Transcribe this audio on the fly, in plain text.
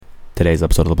Today's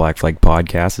episode of the Black Flag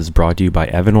Podcast is brought to you by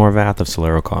Evan Orvath of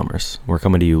Solero Commerce. We're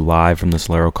coming to you live from the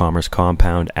Solero Commerce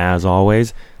compound. As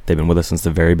always, they've been with us since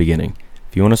the very beginning.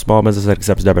 If you own a small business that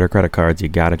accepts debit or credit cards, you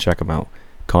gotta check them out.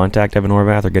 Contact Evan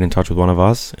Orvath or get in touch with one of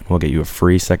us, and we'll get you a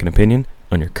free second opinion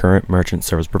on your current merchant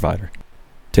service provider.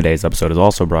 Today's episode is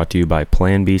also brought to you by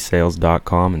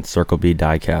PlanBSales.com and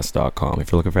CircleBDiecast.com.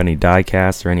 If you're looking for any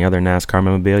diecasts or any other NASCAR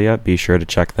memorabilia, be sure to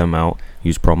check them out.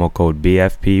 Use promo code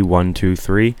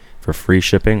BFP123 for free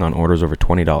shipping on orders over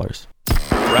 $20.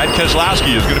 Brad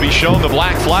Keselowski is going to be shown the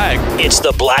black flag. It's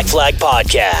the Black Flag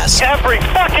Podcast. Every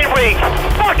fucking week.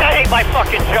 Fuck, I hate my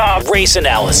fucking job. Race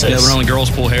analysis. Yeah, but only girls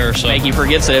pull hair, so. Maggie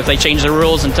forgets that if they changed the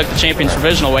rules and took the champions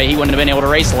provisional away, he wouldn't have been able to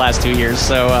race the last 2 years.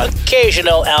 So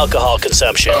occasional alcohol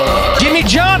consumption. Jimmy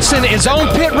Johnson is on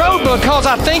pit road because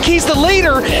I think he's the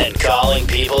leader. And calling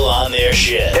people on their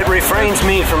shit. It refrains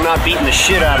me from not beating the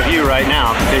shit out of you right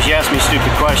now because you ask me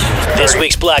stupid questions. This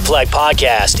week's Black Flag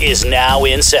Podcast is now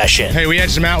in session. Hey, we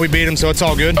edged them out, we beat them, so it's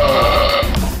all good. What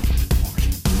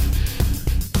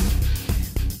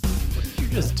did you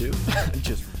just do?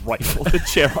 Just rifle the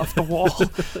chair off the wall.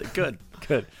 Good.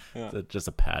 Yeah. Just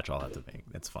a patch I'll have to make.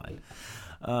 That's fine.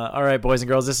 All right, boys and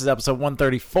girls, this is episode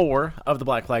 134 of the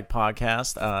Black Flag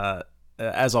Podcast.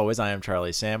 As always, I am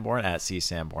Charlie Sanborn at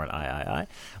CSanbornIII.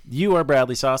 You are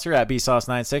Bradley Saucer at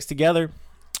BSauce96. Together,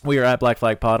 we are at Black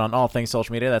Flag Pod on all things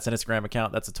social media. That's an Instagram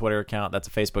account, that's a Twitter account, that's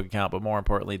a Facebook account, but more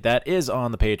importantly, that is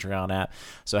on the Patreon app.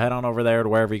 So head on over there to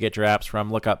wherever you get your apps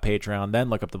from, look up Patreon, then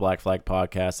look up the Black Flag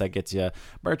Podcast. That gets you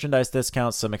merchandise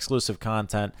discounts, some exclusive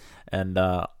content, and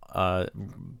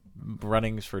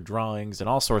runnings for drawings and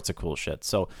all sorts of cool shit.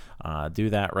 So do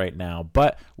that right now.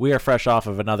 But we are fresh off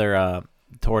of another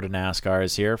Tour de NASCAR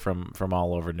is here from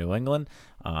all over New England.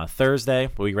 Thursday,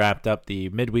 we wrapped up the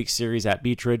midweek series at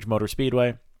Beech Ridge Motor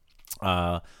Speedway.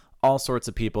 All sorts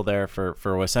of people there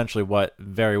for essentially what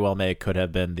very well could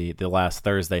have been the last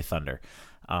Thursday Thunder,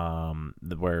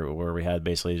 where we had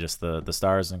basically just the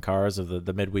stars and cars of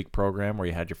the midweek program, where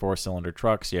you had your 4-cylinder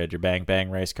trucks, you had your bang bang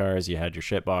race cars, you had your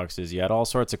shit boxes, you had all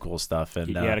sorts of cool stuff, and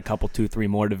you had a couple, 2-3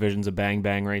 more divisions of bang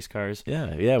bang race cars.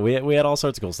 Yeah, we had all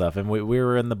sorts of cool stuff, and we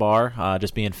were in the bar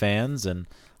just being fans, and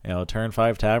Turn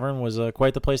 5 Tavern was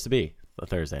quite the place to be. A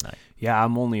Thursday night. Yeah,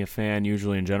 I'm only a fan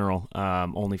usually in general.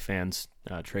 Only fans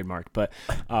trademarked, but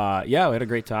yeah, we had a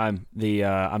great time.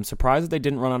 I'm surprised that they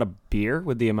didn't run out of beer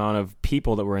with the amount of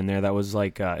people that were in there. That was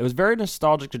like it was very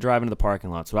nostalgic to drive into the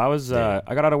parking lot. So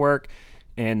I got out of work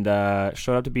and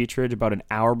showed up to Beech Ridge about an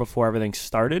hour before everything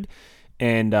started.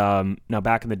 And now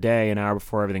back in the day, an hour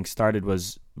before everything started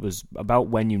was about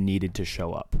when you needed to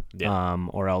show up. Yeah.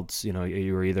 Or else, you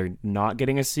were either not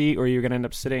getting a seat or you're going to end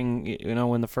up sitting,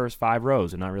 in the first 5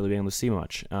 rows and not really being able to see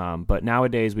much. But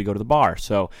nowadays we go to the bar.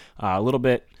 So a little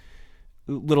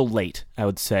late, I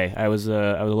would say. I was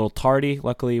a little tardy.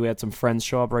 Luckily, we had some friends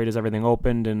show up right as everything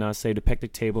opened and saved a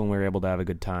picnic table, and we were able to have a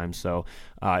good time. So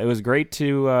it was great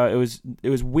to, it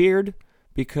was weird,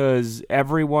 because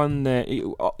everyone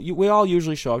we all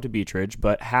usually show up to Beech Ridge,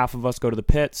 but half of us go to the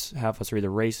pits, half of us are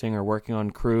either racing or working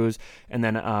on crews, and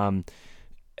then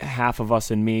half of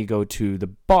us and me go to the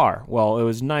bar. Well, it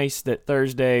was nice that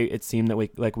Thursday it seemed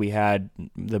that we had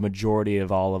the majority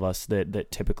of all of us that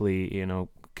typically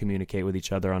communicate with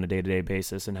each other on a day-to-day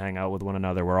basis and hang out with one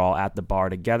another. We're all at the bar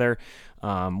together.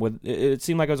 It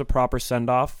seemed like it was a proper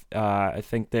send-off. I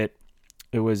think that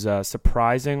it was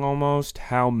surprising almost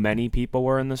how many people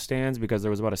were in the stands, because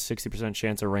there was about a 60%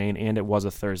 chance of rain, and it was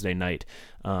a Thursday night.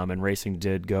 And racing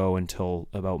did go until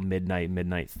about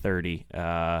midnight 30,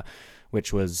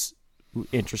 which was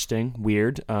interesting,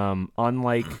 weird,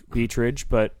 unlike Beech Ridge,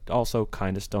 but also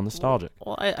kind of still nostalgic.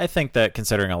 Well, I think that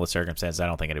considering all the circumstances, I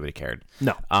don't think anybody cared.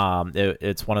 No.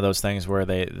 It's one of those things where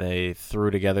they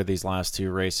threw together these last 2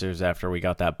 races after we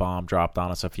got that bomb dropped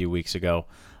on us a few weeks ago.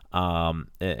 And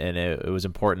it was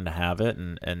important to have it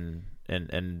and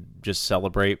just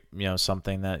celebrate,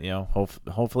 something that,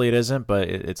 hopefully it isn't, but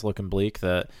it's looking bleak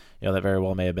that, that very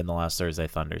well may have been the last Thursday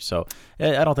Thunder. So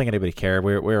I don't think anybody cared.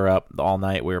 We were up all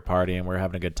night. We were partying. We were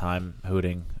having a good time,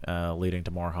 hooting, leading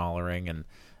to more hollering.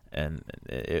 And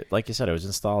it, like you said, it was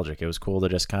nostalgic. It was cool to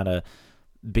just kind of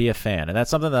be a fan. And that's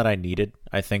something that I needed.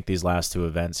 I think these last 2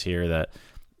 events here that,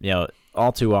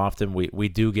 all too often we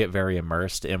do get very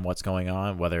immersed in what's going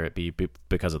on, whether it be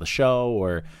because of the show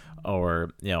or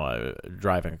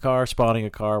driving a car, spotting a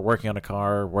car, working on a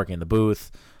car, working in the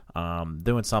booth,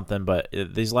 doing something. But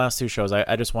these last 2 shows,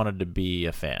 I just wanted to be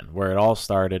a fan. Where it all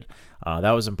started,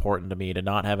 that was important to me, to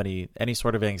not have any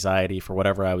sort of anxiety for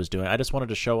whatever I was doing. I just wanted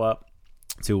to show up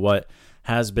to what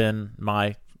has been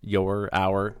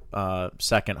our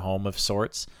second home of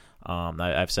sorts.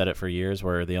 I've said it for years,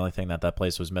 where the only thing that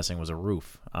place was missing was a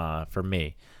roof for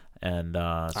me. And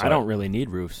so I don't really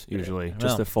need roofs usually,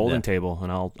 just a folding table,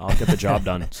 and I'll get the job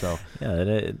done. So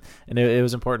it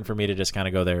was important for me to just kind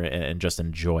of go there and just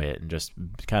enjoy it and just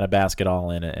kind of bask it all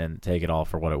in and take it all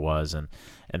for what it was. And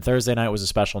Thursday night was a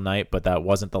special night, but that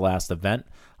wasn't the last event.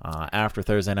 After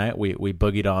Thursday night, we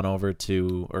boogied on over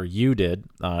to, or you did,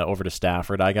 over to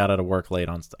Stafford. I got out of work late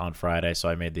on Friday, so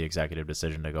I made the executive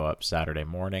decision to go up Saturday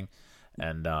morning.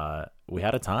 And we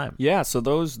had a time. Yeah, so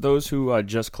those who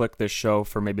just clicked this show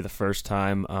for maybe the first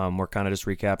time, we're kind of just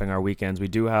recapping our weekends. We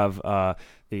do have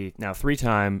the now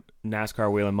 3-time NASCAR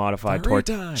Whelen Modified Tour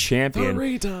champion,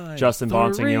 Justin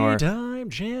Bonsignor. 3-time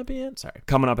champion. Sorry.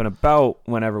 Coming up in about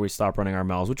whenever we stop running our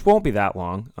miles, which won't be that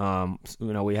long.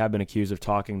 We have been accused of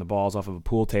talking the balls off of a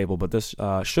pool table, but this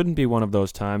shouldn't be one of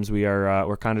those times.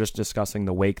 We're kind of just discussing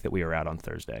the wake that we were at on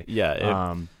Thursday.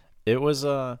 Yeah, it was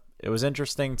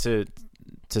interesting to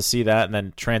see that, and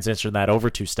then transition that over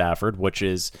to Stafford, which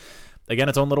is, again,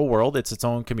 its own little world. It's its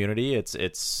own community. It's a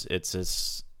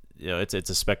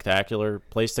spectacular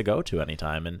place to go to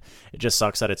anytime, and it just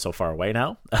sucks that it's so far away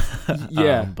now.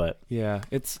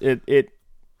 It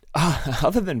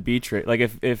other than Beech Ridge,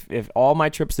 like if all my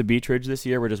trips to Beech Ridge this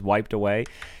year were just wiped away,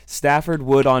 Stafford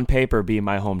would on paper be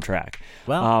my home track.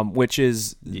 Well, which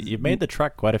is, you've made the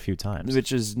trek quite a few times,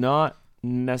 which is not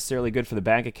necessarily good for the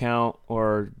bank account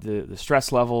or the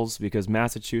stress levels, because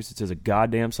Massachusetts is a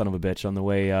goddamn son of a bitch on the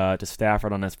way to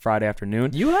Stafford on this Friday afternoon.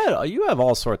 You have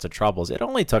all sorts of troubles. It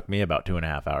only took me about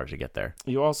 2.5 hours to get there.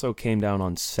 You also came down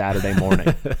on Saturday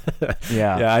morning.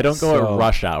 Yeah, I don't go at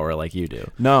rush hour like you do.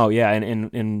 No, yeah,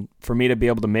 and for me to be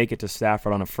able to make it to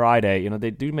Stafford on a Friday,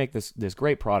 they do make this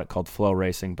great product called Flow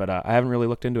Racing, but I haven't really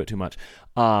looked into it too much.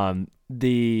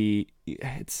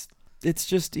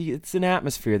 It's an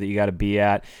atmosphere that you got to be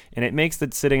at, and it makes the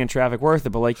sitting in traffic worth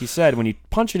it. But like you said, when you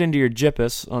punch it into your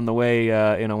JPS on the way,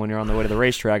 when you're on the way to the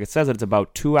racetrack, it says that it's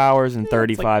about 2 hours and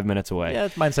 35 minutes away. Yeah,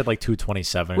 mine said like 2:27 or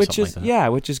something like that. Yeah,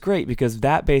 which is great, because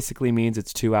that basically means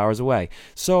it's 2 hours away.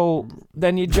 So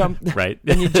then you jump, right?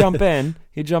 Then you jump in.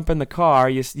 You jump in the car,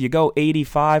 you go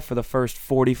 85 for the first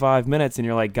 45 minutes, and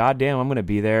you're like, God damn, I'm going to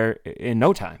be there in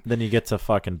no time. Then you get to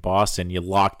fucking Boston, you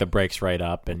lock the brakes right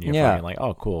up, and you're fucking like,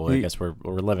 oh, cool, I guess we're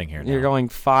living here now. You're going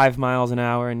 5 miles an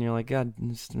hour, and you're like, God,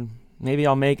 maybe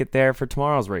I'll make it there for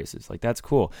tomorrow's races. Like, that's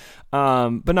cool.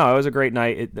 But no, it was a great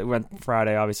night. It went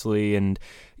Friday, obviously, and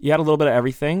you had a little bit of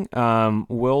everything.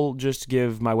 We'll just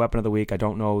give my weapon of the week. I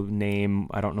don't know name,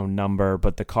 I don't know number,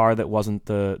 but the car that wasn't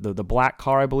the black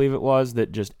car, I believe it was,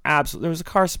 that just absolutely, there was a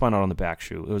car spun out on the back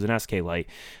shoe. It was an SK Light.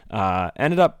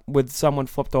 Ended up with someone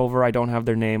flipped over. I don't have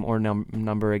their name or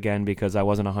number again, because I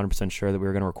wasn't 100% sure that we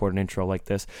were going to record an intro like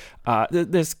this.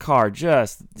 This car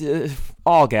just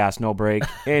all gas, no brake,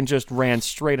 and just ran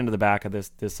straight into the back of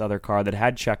this other car that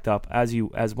had checked up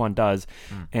as one does,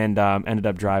 and ended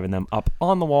up driving them up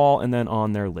on the wall and then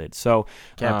on their lid. So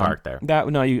can't park there.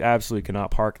 You absolutely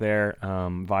cannot park there.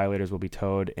 Violators will be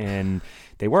towed, and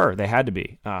they had to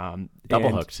be double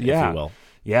hooks, if you will.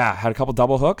 Yeah, had a couple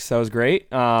double hooks. That was great.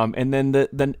 And then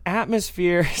the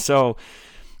atmosphere. So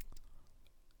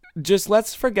just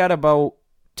let's forget about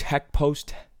tech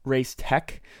post race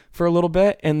tech for a little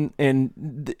bit, and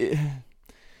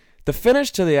the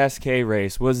finish to the SK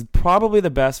race was probably the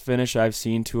best finish I've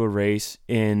seen to a race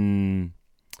in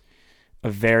a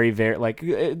very, very,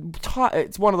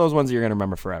 it's one of those ones that you're going to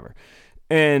remember forever.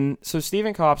 And so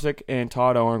Steven Kopsick and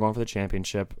Todd Owen are going for the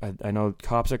championship. I know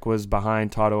Kopsick was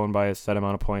behind Todd Owen by a set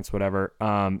amount of points, whatever.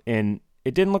 And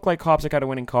it didn't look like Kopsick had a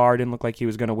winning car. It didn't look like he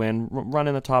was going to win, run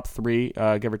in the top 3,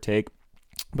 give or take.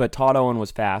 But Todd Owen was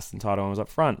fast, and Todd Owen was up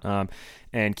front.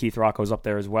 And Keith Rocco was up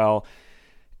there as well.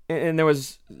 And there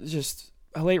was just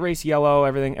a late race yellow,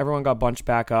 everything. Everyone got bunched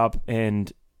back up,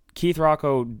 and Keith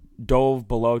Rocco dove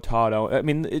below Todd Owen. I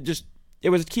mean, it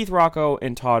was Keith Rocco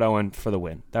and Todd Owen for the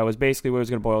win. That was basically what it was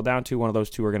going to boil down to. One of those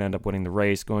two were going to end up winning the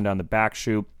race. Going down the back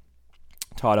chute,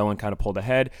 Todd Owen kind of pulled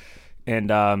ahead,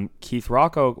 and Keith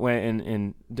Rocco went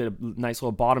and did a nice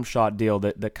little bottom shot deal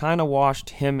that kind of washed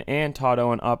him and Todd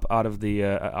Owen up out of the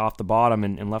off the bottom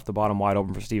and left the bottom wide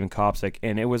open for Steven Kopsick.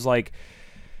 And it was like,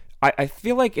 I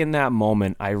feel like in that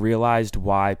moment I realized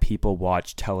why people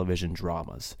watch television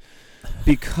dramas.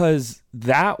 Because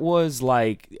that was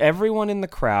like, everyone in the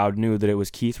crowd knew that it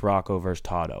was Keith Rocco versus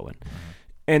Todd Owen.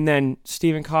 And then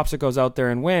Steven Kopsa goes out there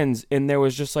and wins, and there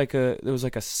was just like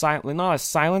a silence, not a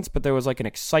silence, but there was like an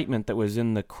excitement that was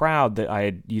in the crowd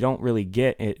that you don't really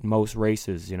get at most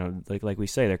races. You know, like we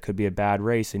say, there could be a bad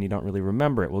race and you don't really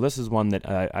remember it. Well, this is one that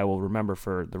I will remember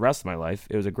for the rest of my life.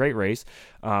 It was a great race.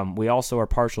 We also are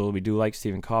partial. We do like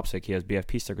Steven Kopsa. He has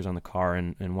BFP stickers on the car,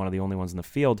 and one of the only ones in the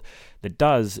field that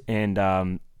does. And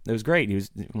it was great. He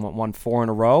won 4 in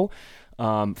a row.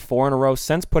 4 in a row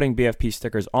since putting BFP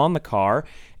stickers on the car,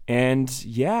 and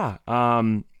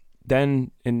I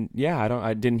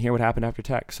didn't hear what happened after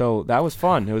Tech, so that was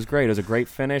fun. It was great. It was a great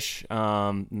finish.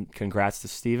 Congrats to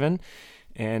Steven,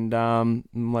 and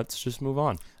let's just move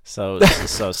on. So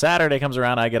Saturday comes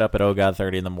around. I get up at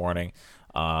 30 in the morning,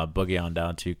 boogie on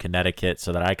down to Connecticut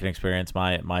so that I can experience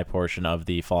my portion of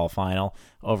the fall final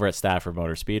over at Stafford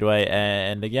Motor Speedway.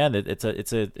 And again, it's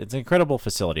an incredible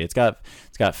facility. It's got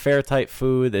fair type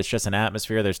food. It's just an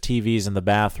atmosphere. There's TVs in the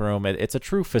bathroom. It's a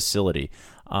true facility.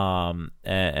 And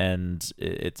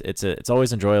it's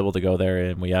always enjoyable to go there.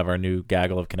 And we have our new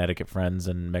gaggle of Connecticut friends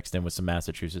and mixed in with some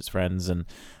Massachusetts friends. And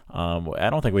I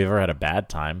don't think we've ever had a bad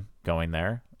time going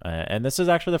there. And this is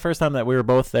actually the first time that we were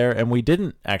both there, and we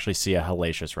didn't actually see a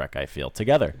hellacious wreck, I feel,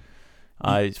 together.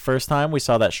 First time we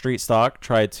saw that street stock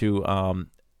try to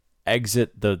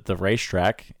exit the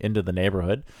racetrack into the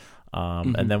neighborhood.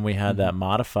 And then we had that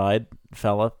modified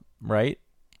fella, right?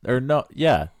 Or no,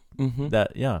 yeah. It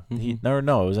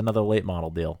was another late model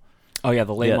deal. Oh, yeah,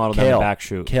 the late model down the back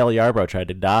chute. Cale Yarbrough tried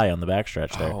to die on the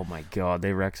backstretch there. Oh, my God.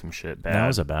 They wrecked some shit bad. That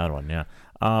was a bad one, yeah.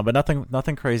 But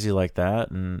nothing crazy like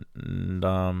that. And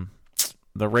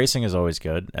the racing is always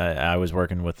good. I was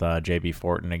working with JB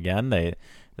Fortin again. They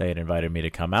had invited me to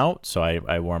come out, so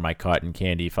I wore my cotton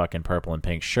candy fucking purple and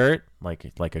pink shirt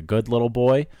like a good little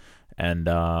boy. And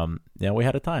we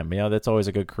had a time. That's always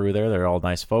a good crew there. They're all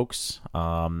nice folks.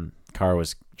 Car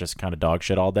was just kind of dog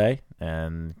shit all day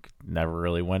and never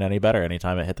really went any better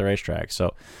anytime it hit the racetrack.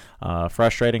 So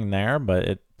frustrating there,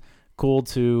 but cool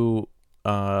to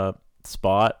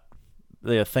spot.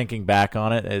 Thinking back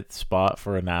on it, spot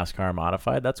for a NASCAR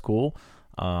modified. That's cool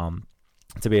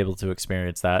to be able to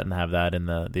experience that and have that in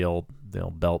the old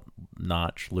belt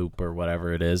notch loop or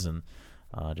whatever it is, and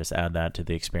just add that to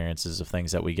the experiences of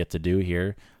things that we get to do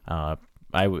here. I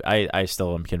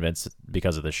still am convinced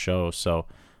because of this show. So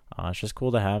it's just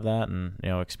cool to have that and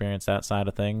experience that side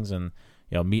of things and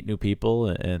meet new people.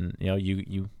 And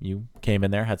you came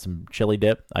in there, had some chili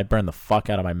dip. I burned the fuck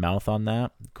out of my mouth on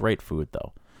that. Great food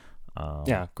though.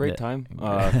 Great time.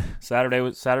 Saturday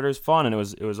was fun, and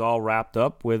it was all wrapped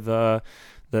up with our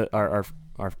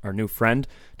new friend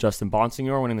Justin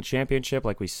Bonsignor winning the championship,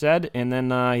 like we said, and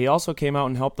then he also came out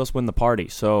and helped us win the party.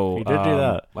 So he did do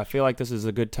that. I feel like this is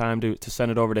a good time to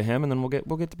send it over to him, and then we'll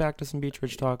get back to some Beech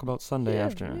Ridge talk about Sunday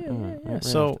after.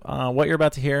 So what you're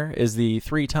about to hear is the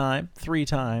three-time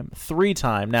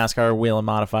NASCAR Wheel and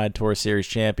Modified Tour Series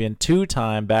champion,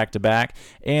 2-time back-to-back,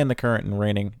 and the current and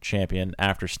reigning champion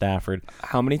after Stafford.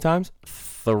 How many times?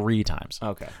 3 times.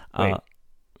 Okay. Wait.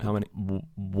 How many?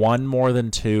 1 more than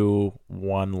 2,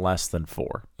 1 less than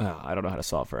 4. I don't know how to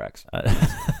solve for X.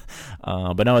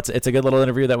 But no, it's a good little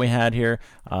interview that we had here.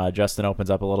 Justin opens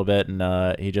up a little bit,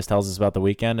 and he just tells us about the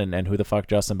weekend and who the fuck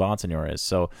Justin Bonsignor is.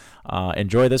 So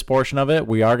enjoy this portion of it.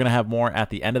 We are going to have more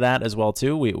at the end of that as well,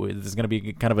 too. This is going to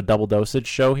be kind of a double dosage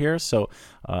show here. So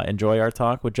enjoy our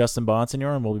talk with Justin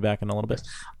Bonsignor, and we'll be back in a little bit.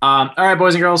 All right,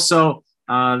 boys and girls. So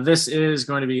this is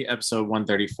going to be episode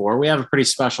 134. We have a pretty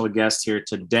special guest here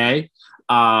today.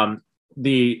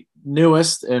 The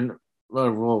newest and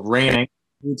reigning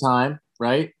 3-time,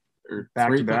 right? Or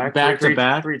Back to back.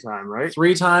 3-time, right?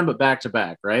 3-time, but back to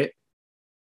back, right?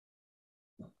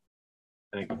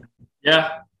 Yeah,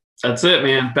 that's it,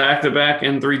 man. Back to back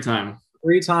and 3-time.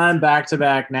 3-time back to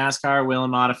back NASCAR Wheel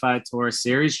and Modified Tour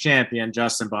Series champion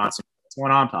Justin Bonsignor. What's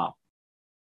going on, pal?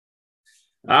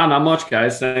 Not much,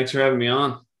 guys. Thanks for having me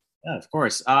on. Yeah, of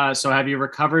course. So have you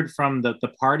recovered from the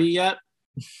party yet?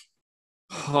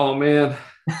 Oh, man.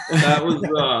 That was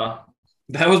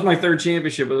my 3rd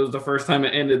championship, but it was the first time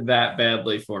it ended that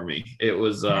badly for me. It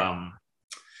was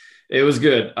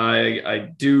good. I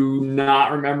do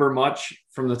not remember much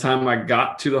from the time I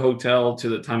got to the hotel to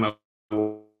the time I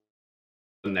woke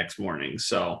the next morning.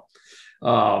 So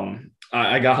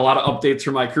I got a lot of updates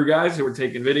from my crew guys who were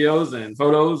taking videos and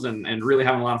photos and really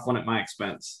having a lot of fun at my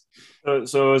expense.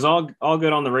 So it was all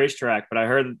good on the racetrack, but I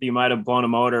heard that you might have blown a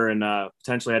motor and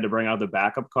potentially had to bring out the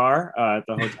backup car at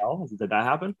the hotel. Did that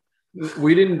happen?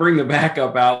 We didn't bring the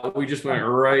backup out. We just went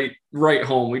right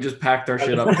home. We just packed our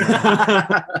shit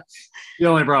up. You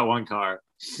only brought 1 car.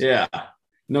 Yeah.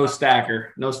 No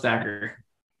stacker.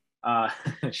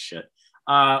 Shit.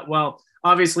 Well,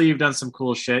 obviously you've done some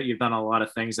cool shit. You've done a lot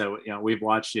of things that, you know, we've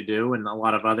watched you do and a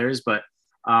lot of others, but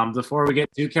before we get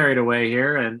too carried away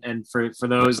here, and for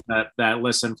those that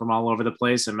listen from all over the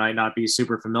place and might not be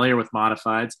super familiar with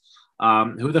modifieds,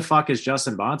 who the fuck is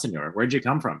Justin Bonsignore? Where'd you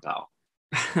come from, pal?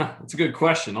 That's a good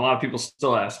question. A lot of people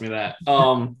still ask me that.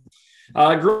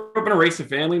 I grew up in a racing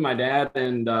family. My dad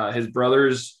and his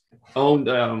brothers owned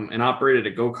and operated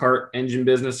a go-kart engine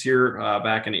business here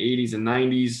back in the 80s and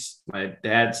 90s. My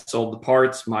dad sold the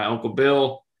parts. My Uncle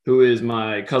Bill, who is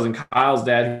my cousin Kyle's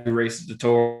dad, who races the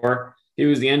tour, he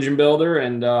was the engine builder,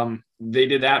 and they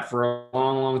did that for a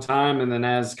long, long time. And then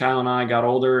as Kyle and I got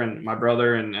older, and my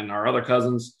brother and our other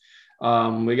cousins,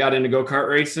 we got into go-kart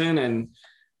racing and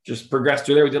just progressed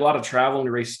through there. We did a lot of travel and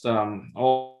we raced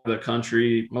all over the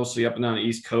country, mostly up and down the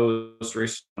East Coast,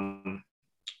 raced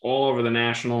all over the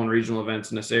national and regional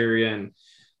events in this area. And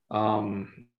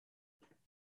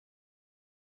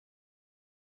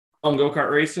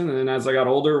go-kart racing. And then as I got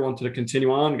older, wanted to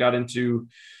continue on, got into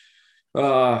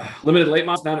limited late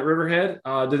models down at Riverhead.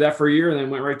 Did that for a year and then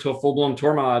went right to a full-blown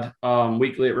tour mod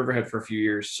weekly at Riverhead for a few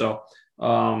years. So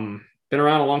been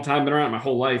around a long time, been around my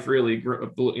whole life, really,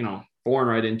 you know, born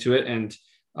right into it. And,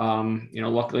 you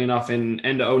know, luckily enough in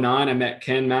end of 2009, I met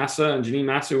Ken Massa and Janine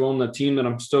Massa, who own the team that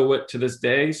I'm still with to this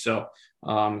day. So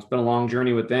it's been a long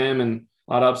journey with them and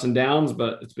a lot of ups and downs,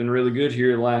 but it's been really good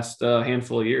here the last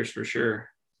handful of years for sure.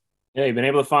 Yeah, you've been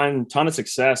able to find a ton of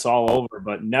success all over,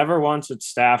 but never once at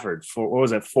Stafford. For what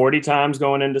was it, 40 times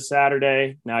going into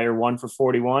Saturday? Now you're 1 for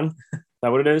 41. Is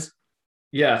that what it is?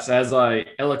 Yes, as I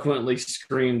eloquently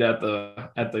screamed at the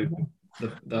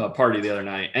party the other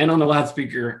night and on the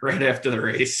loudspeaker right after the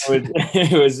race.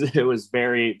 It was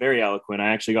very, very eloquent. I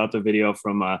actually got the video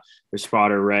from your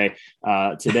spotter Ray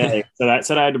today. So that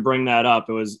said I had to bring that up.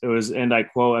 It was, and I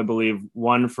quote, I believe,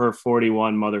 1 for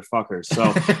 41 motherfuckers.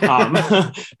 So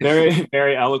very,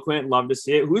 very eloquent. Love to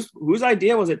see it. Whose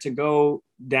idea was it to go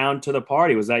down to the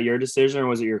party? Was that your decision or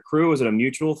was it your crew? Was it a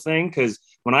mutual thing? Because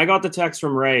when I got the text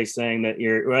from Ray saying that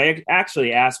Ray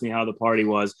actually asked me how the party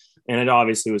was, and it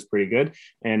obviously was pretty good.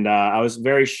 And I was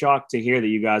very shocked to hear that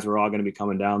you guys were all going to be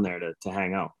coming down there to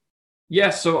hang out. Yeah,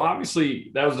 so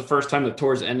obviously that was the first time the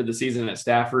tours ended the season at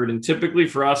Stafford. And typically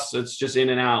for us, it's just in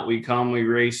and out. We come, we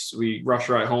race, we rush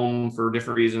right home for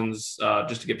different reasons,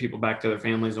 just to get people back to their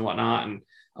families and whatnot.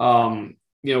 And,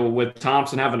 you know, with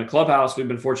Thompson having a clubhouse, we've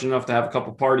been fortunate enough to have a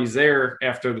couple parties there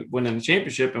after winning the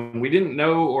championship. And we didn't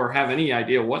know or have any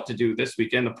idea what to do this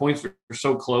weekend. The points were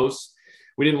so close.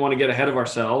 We didn't want to get ahead of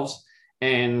ourselves.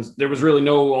 And there was really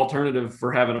no alternative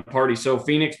for having a party. So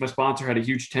Phoenix, my sponsor, had a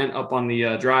huge tent up on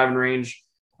the driving range.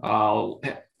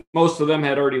 Most of them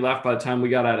had already left by the time we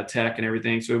got out of tech and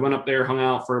everything. So we went up there, hung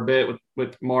out for a bit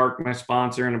with Mark, my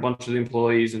sponsor, and a bunch of the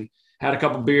employees, and had a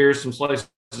couple beers, some slices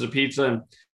of pizza. And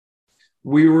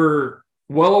we were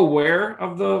well aware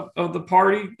of the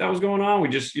party that was going on. We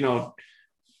just, you know,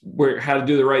 had to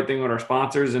do the right thing with our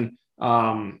sponsors. And,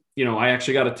 you know, I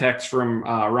actually got a text from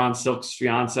Ron Silk's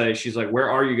fiance. She's like,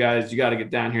 "Where are you guys? You got to get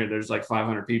down here. There's like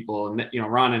 500 people." And, you know,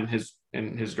 Ron and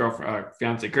his girlfriend,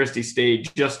 fiance Christy,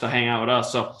 stayed just to hang out with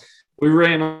us. So we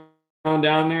ran on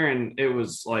down there, and it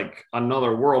was like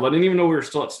another world. I didn't even know we were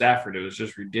still at Stafford. It was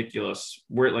just ridiculous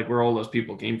where all those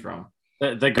people came from.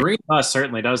 The Green Bus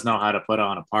certainly does know how to put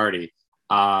on a party.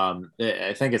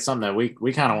 I think it's something that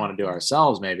we kind of want to do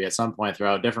ourselves maybe at some point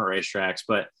throughout different racetracks,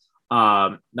 but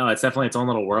no, it's definitely its own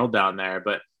little world down there.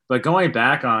 But going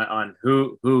back on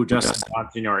who Justin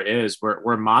Bonsignore is,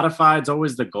 were modifieds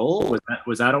always the goal?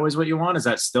 Was that always what you want? Is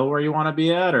that still where you want to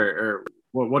be at, or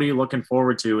what are you looking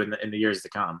forward to in the years to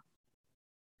come?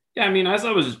 Yeah, I mean,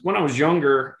 when I was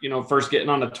younger, you know, first getting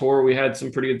on the tour, we had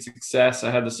some pretty good success. I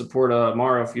had the support of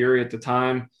Mario Fieri at the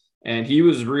time, and he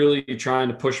was really trying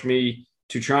to push me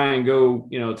to try and go,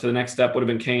 you know, to the next step. Would have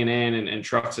been K&N and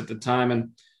trucks at the time. And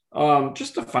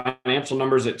just the financial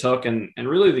numbers it took and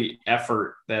really the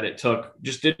effort that it took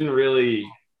just didn't really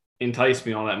entice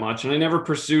me all that much. And I never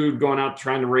pursued going out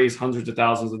trying to raise hundreds of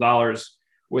thousands of dollars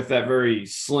with that very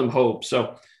slim hope.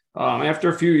 So after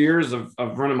a few years of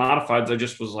running modifieds, I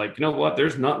just was like, you know what,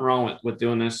 there's nothing wrong with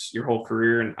doing this your whole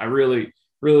career. And I really,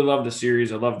 really love the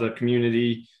series. I love the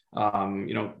community.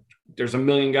 You know, there's a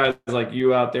million guys like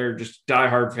you out there, just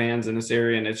diehard fans in this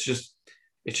area. And it's just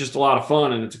a lot of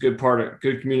fun, and it's a good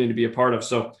community to be a part of.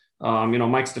 So, you know,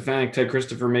 Mike Stefanik, Ted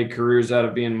Christopher made careers out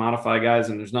of being modified guys,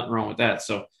 and there's nothing wrong with that.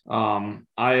 So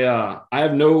I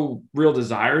have no real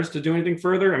desires to do anything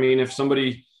further. I mean, if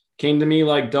somebody came to me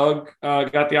like Doug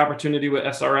got the opportunity with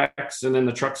SRX and then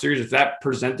the truck series, if that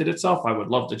presented itself, I would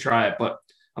love to try it, but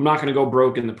I'm not going to go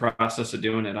broke in the process of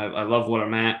doing it. I love what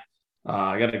I'm at.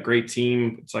 I got a great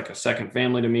team. It's like a second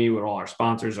family to me with all our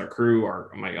sponsors, our crew,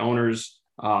 my owners.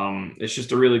 It's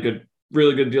just a really good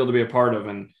deal to be a part of.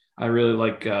 And I really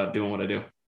like doing what I do.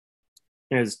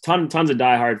 There's tons of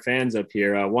diehard fans up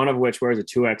here. One of which wears a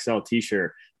 2XL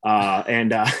t-shirt.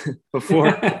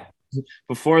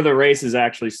 Before the races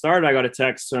actually started, I got a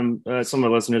text from some of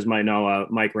the listeners might know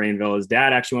Mike Rainville. His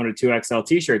dad actually wanted a 2XL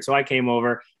t-shirt. So I came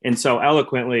over and so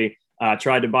eloquently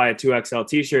tried to buy a 2XL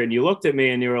t-shirt. And you looked at me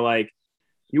and you were like,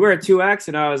 you wear a 2X?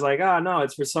 And I was like, oh, no,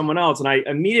 it's for someone else. And I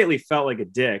immediately felt like a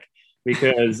dick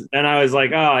because then I was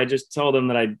like, oh, I just told him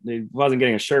that I wasn't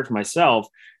getting a shirt for myself.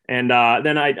 And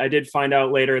then I did find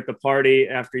out later at the party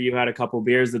after you had a couple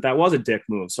beers that was a dick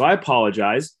move. So I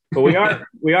apologize, but we are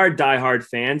diehard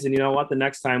fans. And you know what? The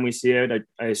next time we see it,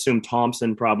 I assume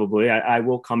Thompson probably, I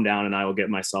will come down and I will get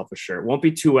myself a shirt. Won't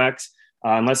be 2X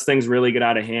unless things really get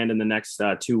out of hand in the next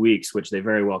 2 weeks, which they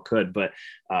very well could. But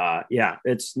yeah,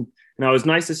 it was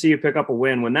nice to see you pick up a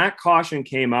win. When that caution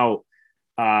came out,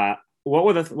 what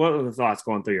were the thoughts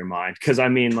going through your mind? Because I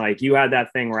mean, like you had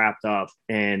that thing wrapped up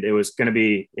and it was going to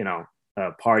be,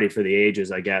 a party for the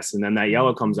ages, I guess. And then that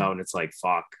yellow comes out and it's like,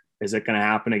 fuck, is it going to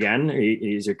happen again?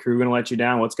 Is your crew going to let you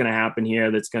down? What's going to happen here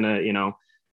that's going to,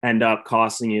 end up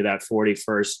costing you that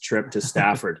 41st trip to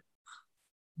Stafford?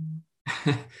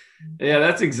 Yeah,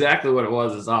 that's exactly what it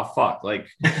was. Is fuck. Like,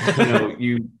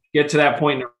 you get to that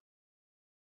point in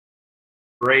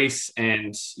race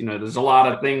and there's a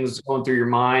lot of things going through your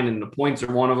mind and the points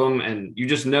are one of them, and you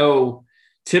just know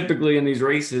typically in these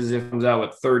races if it comes out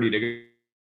with 30 to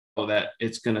go that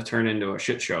it's going to turn into a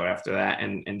shit show after that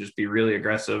and just be really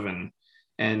aggressive and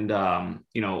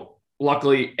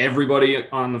luckily everybody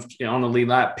on the lead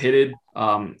lap pitted.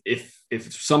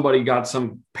 If somebody got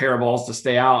some pair of balls to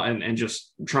stay out and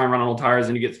just try and run on old tires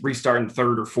and you get restart in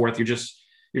third or fourth, you're just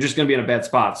going to be in a bad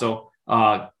spot. So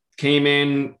came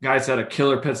in, guys had a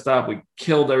killer pit stop. We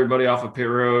killed everybody off of pit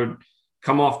road,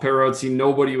 come off pit road, see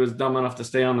nobody was dumb enough to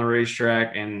stay on the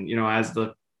racetrack. And, as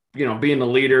being the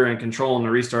leader and controlling the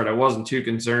restart, I wasn't too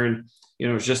concerned. It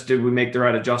was just, did we make the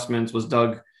right adjustments? Was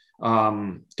Doug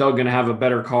going to have a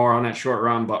better car on that short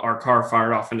run? But our car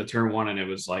fired off into turn one and it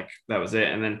was like, that was it.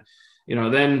 And then,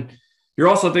 then you're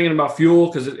also thinking about fuel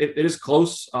because it is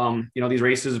close. These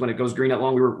races, when it goes green that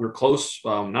long, we're close,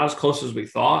 not as close as we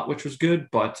thought, which was good.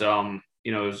 But,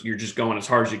 you're just going as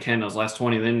hard as you can those last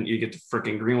 20. Then you get to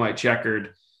freaking green, white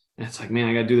checkered. And it's like, man,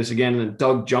 I got to do this again. And then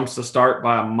Doug jumps the start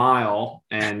by a mile.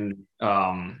 And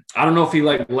I don't know if he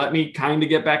let me kind of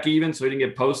get back even so he didn't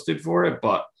get posted for it.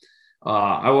 But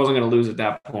I wasn't going to lose at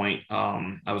that point.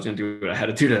 I was going to do what I had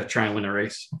to do to try and win a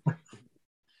race.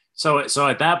 So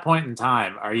at that point in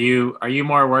time, are you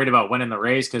more worried about winning the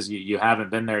race because you haven't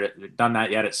been there done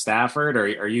that yet at Stafford, or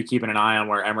are you keeping an eye on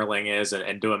where Emmerling is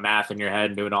and doing math in your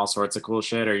head and doing all sorts of cool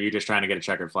shit, or are you just trying to get a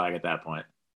checkered flag at that point?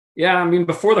 Yeah, I mean,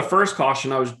 before the first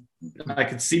caution, I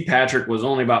could see Patrick was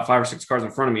only about 5 or 6 cars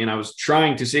in front of me, and I was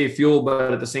trying to save fuel,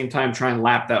 but at the same time try and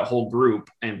lap that whole group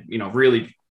and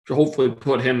really hopefully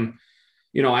put him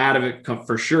out of it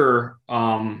for sure.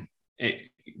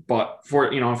 But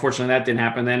unfortunately that didn't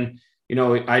happen. Then,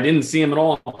 I didn't see him at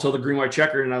all until the green, white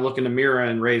checkered. And I look in the mirror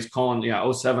and Ray's calling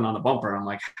 07 on the bumper. And I'm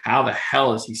like, how the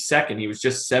hell is he second? He was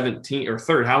just 17 or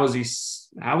third. He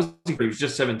was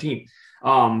just 17.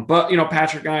 But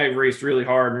Patrick and I raced really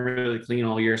hard and really clean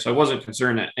all year. So I wasn't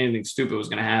concerned that anything stupid was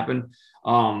going to happen.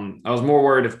 I was more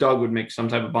worried if Doug would make some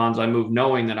type of bonsai move,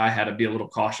 knowing that I had to be a little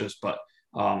cautious, but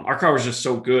our car was just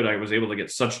so good. I was able to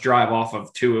get such drive off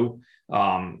of 2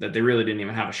 that they really didn't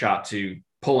even have a shot to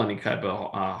pull any type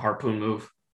of harpoon move.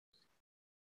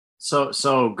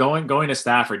 So going to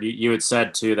Stafford, you had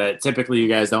said too that typically you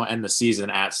guys don't end the season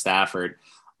at Stafford.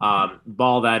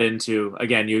 Ball that into,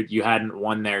 again, you hadn't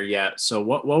won there yet. So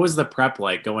what was the prep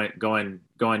like going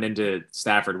into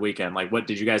Stafford weekend? Like, what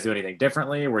did you guys do anything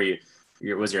differently?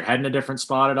 Was your head in a different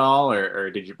spot at all,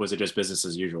 or was it just business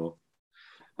as usual?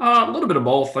 A little bit of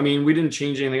both. I mean, we didn't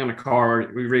change anything on the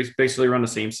car. We basically run the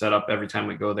same setup every time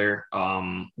we go there.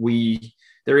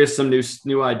 There is some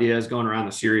new ideas going around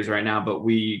the series right now, but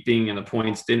we, being in the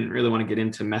points, didn't really want to get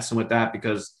into messing with that,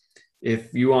 because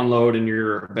if you unload and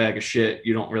you're a bag of shit,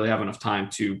 you don't really have enough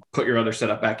time to put your other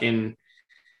setup back in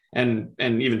and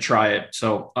even try it.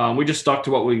 So we just stuck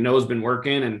to what we know has been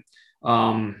working, and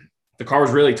the car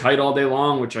was really tight all day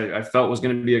long, which I felt was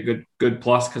going to be a good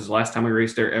plus, because the last time we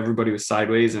raced there, everybody was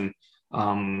sideways, and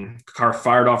the car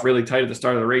fired off really tight at the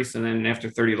start of the race. And then after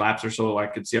 30 laps or so, I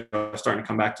could see I was starting to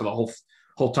come back to the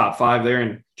whole top 5 there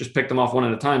and just pick them off one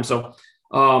at a time. So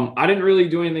I didn't really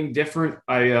do anything different.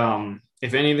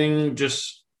 If anything,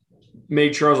 just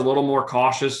made sure I was a little more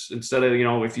cautious instead of,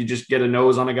 if you just get a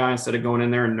nose on a guy instead of going in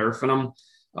there and nerfing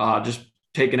him, just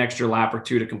take an extra lap or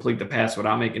two to complete the pass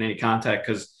without making any contact.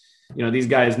 Cause these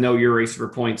guys know you're racing for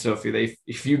points. So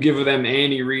if you give them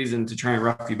any reason to try and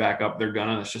rough you back up, they're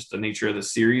gonna. That's just the nature of the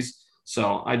series.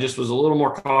 So I just was a little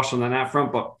more cautious on that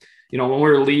front. But when we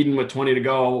were leading with 20 to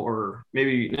go, or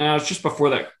maybe it's just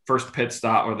before that first pit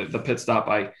stop or the pit stop,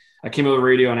 I came over the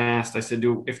radio and asked. I said,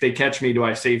 if they catch me, do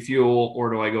I save fuel or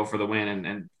do I go for the win?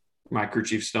 And my crew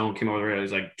chief Stone came over the radio.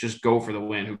 He's like, just go for the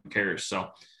win. Who cares? So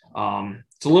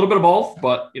it's a little bit of both,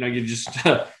 but you just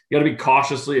you got to be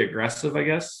cautiously aggressive, I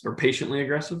guess, or patiently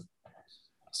aggressive.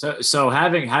 So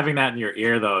having that in your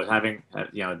ear, though, having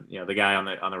the guy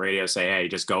on the radio say, "Hey,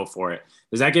 just go for it,"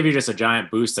 does that give you just a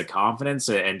giant boost of confidence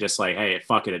and just like, "Hey,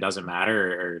 fuck it, it doesn't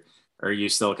matter," or are you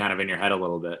still kind of in your head a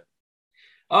little bit?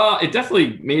 It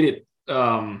definitely made it.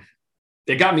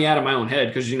 It got me out of my own head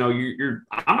because I'm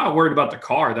not worried about the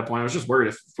car at that point. I was just worried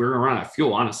if we were going to run out of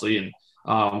fuel, honestly, and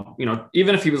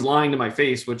even if he was lying to my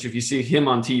face, which if you see him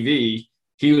on TV.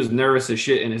 He was nervous as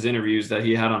shit in his interviews that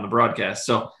he had on the broadcast.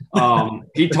 So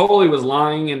he totally was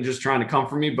lying and just trying to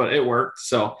comfort me, but it worked.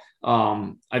 So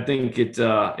I think it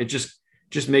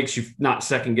just makes you not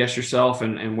second guess yourself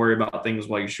and worry about things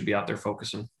while you should be out there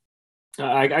focusing.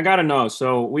 I got to know.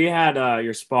 So we had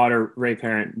your spotter, Ray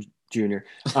Parent Jr.,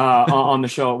 on the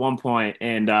show at one point,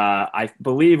 and I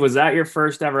believe, was that your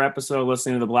first ever episode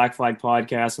listening to the Black Flag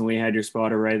podcast and we had your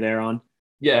spotter Ray there on?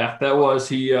 Yeah, that was.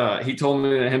 He told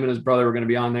me that him and his brother were going to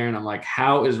be on there, and I'm like,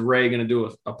 how is Ray going to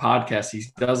do a podcast? He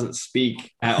doesn't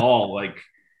speak at all,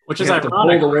 which is ironic.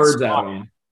 Pull the words out of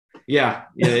him. Yeah,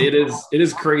 it is. It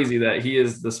is crazy that he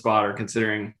is the spotter,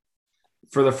 considering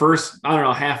for the first,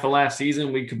 half of last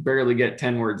season, we could barely get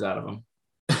 10 words out of him.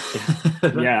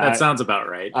 Yeah, that sounds about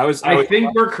right. I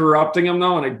think we're corrupting him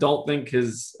though, and I don't think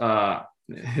his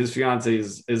fiance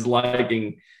is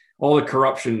liking all the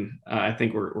corruption. I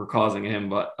think we're causing him,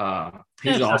 but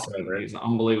he's awesome. He's an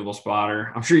unbelievable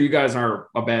spotter. I'm sure you guys are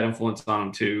a bad influence on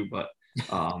him too, but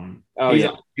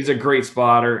he's a great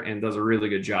spotter and does a really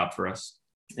good job for us.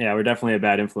 Yeah, we're definitely a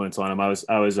bad influence on him. I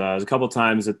was a couple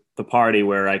times at the party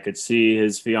where I could see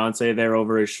his fiance there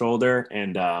over his shoulder,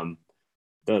 and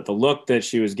the look that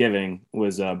she was giving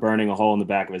was burning a hole in the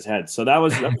back of his head. So that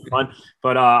was fun.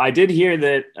 But I did hear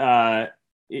that.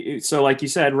 So like you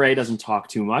said, Ray doesn't talk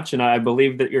too much. And I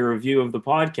believe that your review of the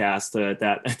podcast that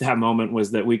at that moment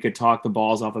was that we could talk the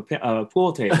balls off a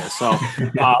pool table. So,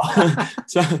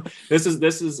 so this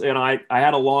is, I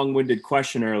had a long-winded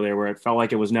question earlier where it felt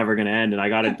like it was never going to end. And I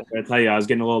got to tell you, I was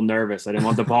getting a little nervous. I didn't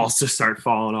want the balls to start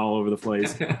falling all over the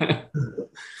place.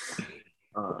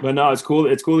 But no, it's cool.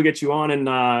 It's cool to get you on,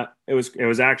 and it was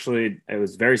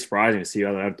very surprising to see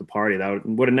you at the party. That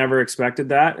would have never expected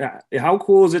that. How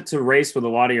cool is it to race with a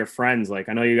lot of your friends? Like,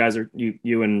 I know you guys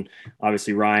you and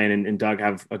obviously Ryan and Doug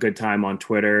have a good time on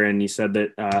Twitter, and you said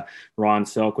that Ron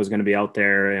Silk was going to be out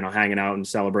there, hanging out and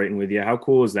celebrating with you. How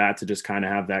cool is that to just kind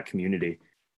of have that community?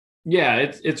 Yeah,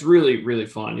 it's really, really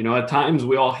fun. At times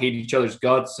we all hate each other's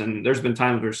guts, and there's been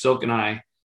times where Silk and I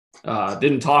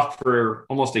didn't talk for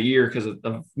almost a year because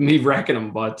of me wrecking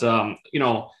them. But,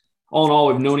 all in all,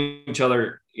 we've known each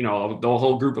other, the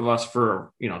whole group of us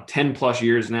for, 10 plus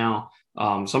years now.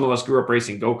 Some of us grew up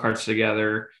racing go-karts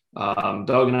together.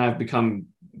 Doug and I have become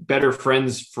better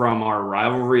friends from our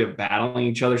rivalry of battling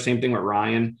each other. Same thing with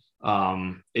Ryan.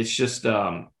 It's just,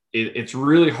 it's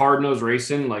really hard-nosed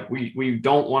racing. Like we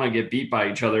don't want to get beat by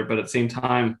each other, but at the same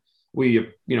time, we,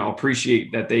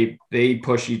 appreciate that they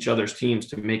push each other's teams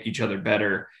to make each other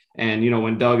better. And,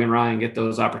 when Doug and Ryan get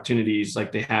those opportunities,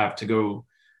 like they have to go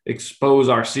expose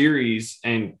our series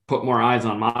and put more eyes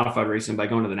on modified racing by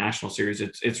going to the national series,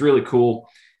 it's really cool.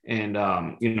 And,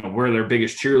 we're their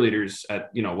biggest cheerleaders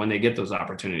at, when they get those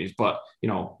opportunities. But,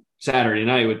 Saturday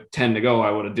night with 10 to go,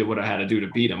 I would have did what I had to do to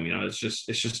beat them. It's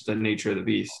just the nature of the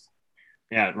beast.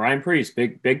 Yeah, Ryan Preece,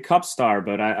 big cup star.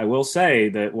 But I will say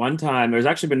that one time, there's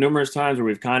actually been numerous times where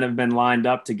we've kind of been lined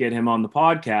up to get him on the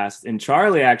podcast, and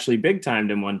Charlie actually big timed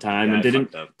him one time and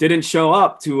didn't show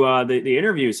up to the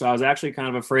interview. So I was actually kind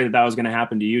of afraid that was going to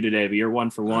happen to you today. But you're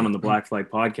 1 for 1 on the Black Flag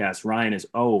podcast. Ryan is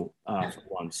 0 for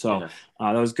 1. So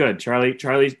that was good.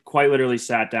 Charlie quite literally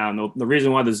sat down. The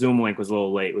reason why the Zoom link was a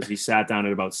little late was he sat down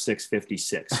at about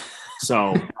 6:56.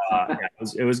 So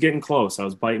it was getting close. I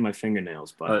was biting my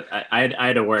fingernails, but I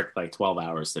had to work like 12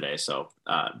 hours today. So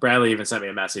Bradley even sent me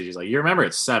a message. He's like, "You remember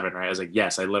it's 7, right?" I was like,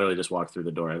 "Yes." I literally just walked through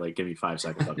the door. Like, give me 5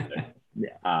 seconds up there.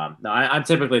 Yeah. No, I'm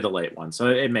typically the late one, so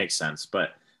it makes sense.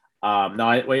 But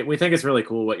we think it's really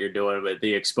cool what you're doing with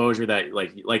the exposure that,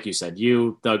 like you said,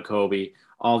 you, Doug Kobe,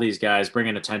 all these guys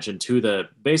bringing attention to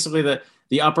basically the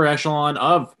the upper echelon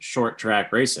of short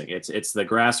track racing. It's the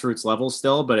grassroots level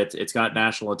still, but it's got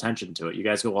national attention to it. You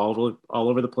guys go all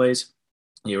over the place.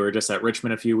 You were just at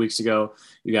Richmond a few weeks ago.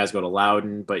 You guys go to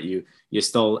Loudon, but you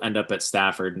still end up at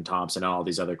Stafford and Thompson and all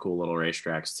these other cool little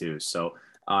racetracks too. So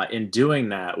in doing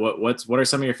that, what are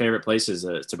some of your favorite places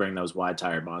to bring those wide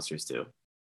tired monsters to?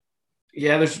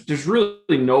 Yeah, there's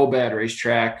really no bad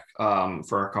racetrack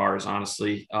for our cars,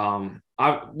 honestly. One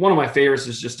of my favorites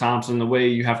is just Thompson. The way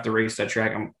you have to race that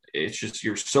track, it's just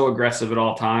you're so aggressive at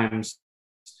all times.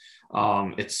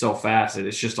 It's so fast.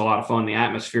 It's just a lot of fun. The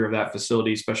atmosphere of that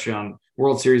facility, especially on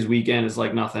World Series weekend, is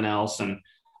like nothing else. And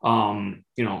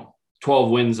 12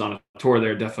 wins on a tour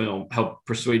there definitely will help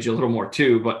persuade you a little more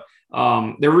too. But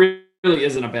there really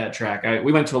isn't a bad track.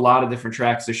 We went to a lot of different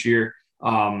tracks this year.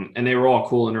 And they were all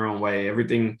cool in their own way.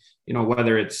 Everything,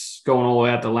 whether it's going all the way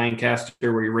out to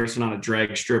Lancaster where you're racing on a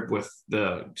drag strip with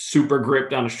the super grip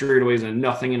down the straightaways and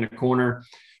nothing in the corner,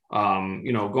 going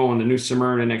to New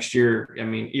Smyrna next year. I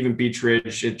mean, even Beach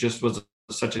Ridge, it just was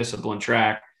such a disciplined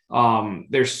track.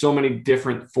 There's so many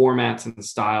different formats and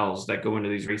styles that go into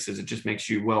these races. It just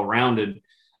makes you well-rounded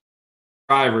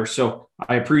driver. So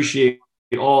I appreciate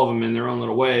all of them in their own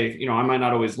little way. I might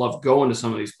not always love going to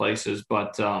some of these places,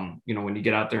 but when you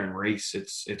get out there and race,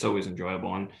 it's always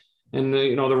enjoyable. And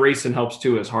the racing helps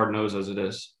too, as hard nosed as it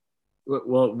is.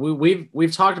 Well,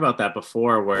 we've talked about that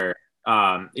before, where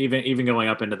even going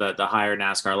up into the higher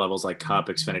NASCAR levels like Cup,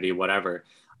 Xfinity, whatever,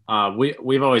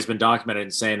 we've always been documented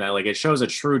in saying that like it shows a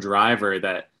true driver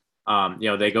that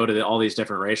they go to all these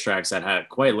different racetracks that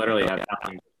quite literally have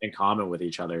nothing in common with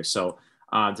each other. So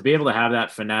to be able to have that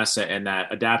finesse and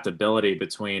that adaptability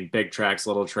between big tracks,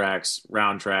 little tracks,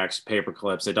 round tracks, paper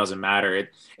clips, it doesn't matter.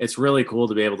 It's really cool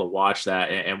to be able to watch that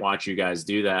and watch you guys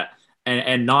do that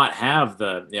and not have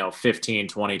the 15,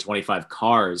 20, 25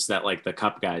 cars that like the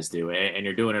Cup guys do. And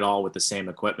you're doing it all with the same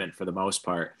equipment for the most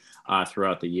part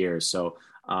throughout the year. So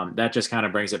that just kind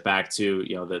of brings it back to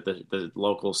the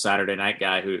local Saturday night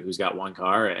guy who's got one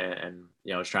car and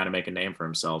is trying to make a name for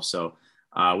himself. So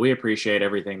we appreciate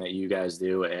everything that you guys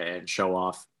do and show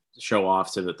off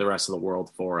to the rest of the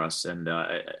world for us. And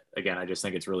again, I just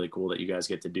think it's really cool that you guys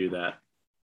get to do that.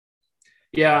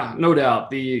 Yeah, no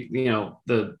doubt.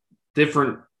 The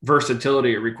different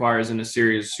versatility it requires in a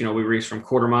series. We race from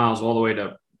quarter miles all the way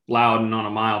to Loudon on a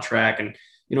mile track. And,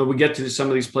 we get to some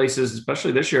of these places,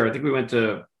 especially this year. I think we went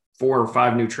to 4 or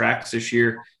 5 new tracks this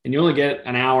year, and you only get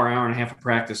an hour and a half of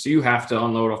practice. So you have to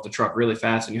unload off the truck really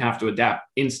fast, and you have to adapt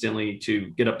instantly to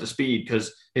get up to speed.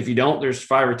 Because if you don't, there's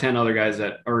 5 or 10 other guys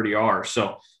that already are.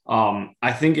 So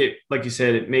I think it, like you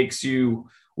said, it makes you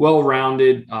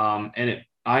well-rounded, and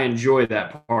I enjoy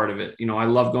that part of it. I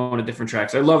love going to different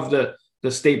tracks. I love the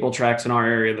staple tracks in our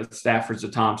area, the Staffords, the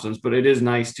Thompsons, but it is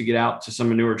nice to get out to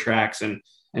some newer tracks and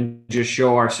just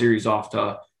show our series off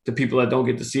to people that don't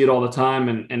get to see it all the time.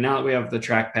 And now that we have the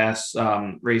Track Pass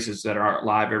races that are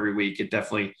live every week, it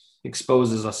definitely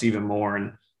exposes us even more.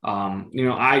 And,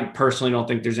 I personally don't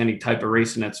think there's any type of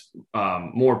racing that's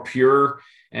more pure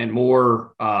and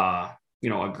more,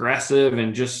 aggressive.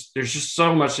 And there's just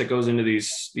so much that goes into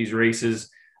these races.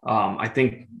 I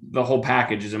think the whole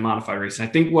package is a modified racing. I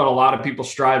think what a lot of people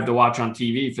strive to watch on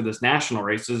TV for this national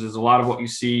races is a lot of what you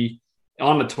see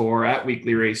on the tour at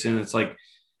weekly racing. It's like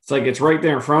it's right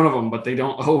there in front of them, but they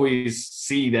don't always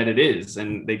see that it is,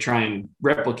 and they try and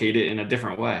replicate it in a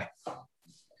different way.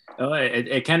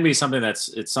 It can be something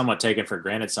it's somewhat taken for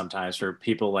granted sometimes for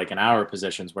people like in our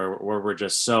positions where we're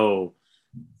just so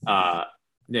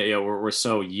we're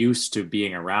so used to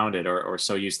being around it or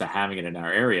so used to having it in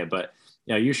our area. But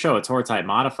you show a tour type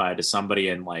modified to somebody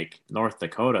in like North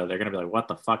Dakota, they're gonna be like, what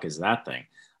the fuck is that thing?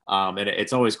 And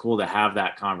it's always cool to have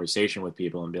that conversation with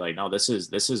people and be like, no, this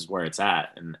is where it's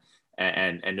at, and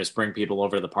just bring people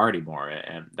over to the party more.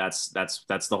 And that's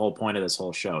the whole point of this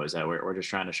whole show, is that we're just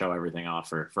trying to show everything off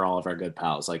for all of our good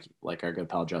pals, like our good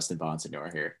pal Justin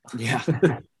Bonsignor here. Yeah.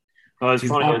 Well, it's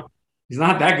funny. He's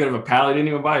not that good of a pal. He didn't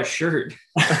even buy a shirt.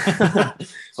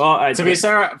 Well, to be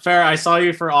fair, I saw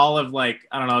you for all of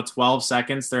 12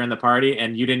 seconds during the party,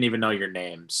 and you didn't even know your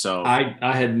name. So I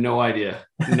had no idea.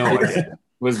 No idea.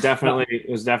 It was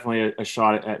definitely a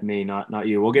shot at me, not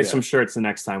you. We'll get some shirts the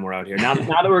next time we're out here. Now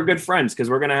that we're good friends,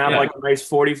 because we're gonna have a nice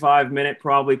 45-minute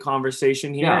probably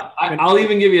conversation here. Yeah, I'll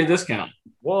even give you a discount.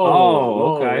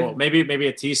 Whoa, okay. Whoa. Maybe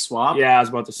a T swap. Yeah, I was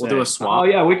about to say. We'll do a swap. Oh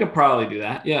yeah, we could probably do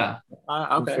that. Yeah.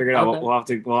 Okay. We'll figure it out.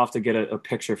 We'll have to get a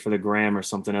picture for the gram or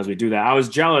something as we do that. I was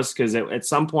jealous because at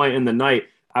some point in the night,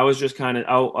 I was just kind of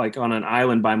out like on an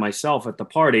island by myself at the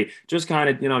party, just kind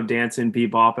of, dancing,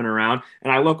 bebopping around.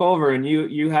 And I look over and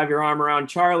you have your arm around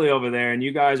Charlie over there, and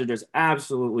you guys are just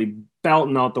absolutely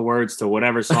belting out the words to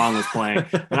whatever song was playing.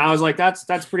 And I was like,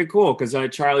 that's pretty cool, because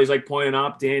Charlie's like pointing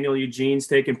up, Daniel Eugene's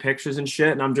taking pictures and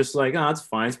shit. And I'm just like, oh, that's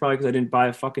fine. It's probably because I didn't buy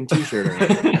a fucking t-shirt or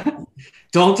anything.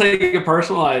 Don't take it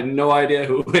personal. I had no idea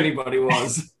who anybody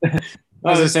was. I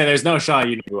was gonna say, there's no shot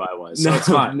you knew who I was, so it's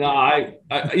fine. No, I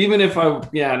even if I,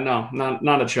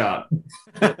 not a shot.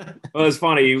 Well, it's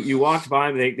funny. You walked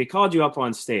by. They called you up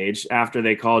on stage after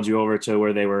they called you over to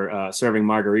where they were serving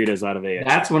margaritas out of a.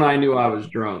 That's when I knew I was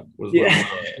drunk.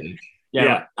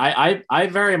 Yeah. I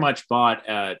very much bought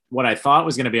what I thought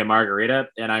was going to be a margarita,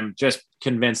 and I'm just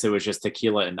convinced it was just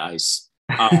tequila and ice.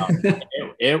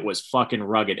 It was fucking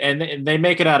rugged, and they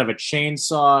make it out of a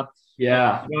chainsaw.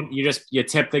 Yeah, you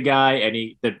tip the guy,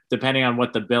 and depending on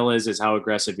what the bill is how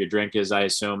aggressive your drink is, I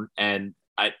assume. And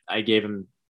I gave him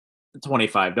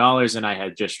 $25, and I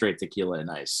had just straight tequila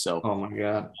and ice. So, oh my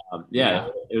god,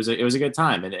 it was a good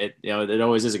time, and it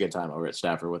always is a good time over at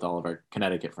Stafford with all of our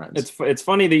Connecticut friends. It's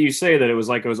funny that you say that it was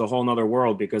a whole nother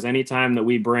world, because anytime that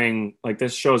we bring, like,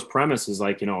 this show's premise is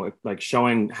like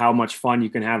showing how much fun you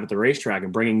can have at the racetrack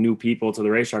and bringing new people to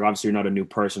the racetrack. Obviously, you're not a new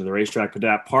person to the racetrack, but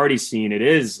that party scene, it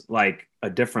is like a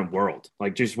different world.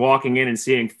 Like, just walking in and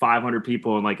seeing 500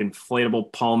 people and like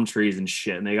inflatable palm trees and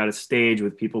shit, and they got a stage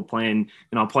with people playing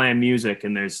music,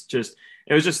 and it was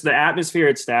just the atmosphere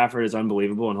at Stafford is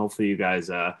unbelievable. And hopefully you guys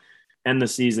end the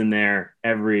season there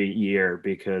every year,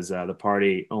 because the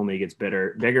party only gets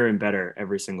bigger and better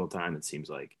every single time, it seems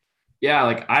like. Yeah,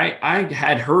 like I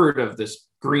had heard of this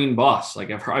green bus.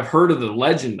 Like I've heard of the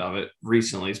legend of it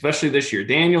recently, especially this year.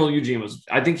 Daniel Eugene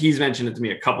I think he's mentioned it to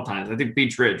me a couple times. I think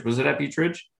Beach Ridge. Was it at Beach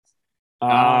Ridge?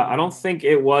 I don't think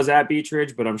it was at Beach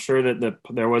Ridge, but I'm sure that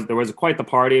there was quite the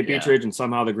party at Beach Ridge, and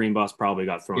somehow the green bus probably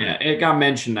got thrown. Yeah, it got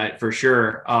mentioned for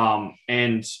sure.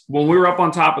 And when we were up on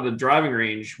top of the driving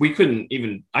range,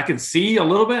 I could see a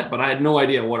little bit, but I had no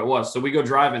idea what it was. So we go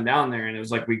driving down there, and it was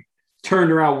like we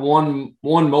turned around one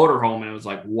motorhome, and it was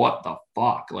like, what the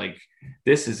fuck? Like,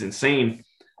 this is insane.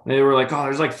 And they were like, oh,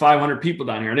 there's like 500 people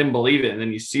down here. I didn't believe it. And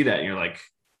then you see that, and you're like,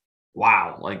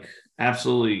 wow, like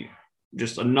absolutely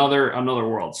just another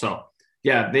world. So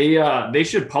yeah, they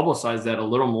should publicize that a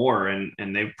little more, and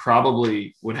they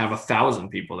probably would have 1,000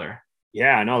 people there.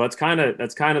 Yeah, no, that's kind of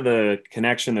the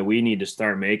connection that we need to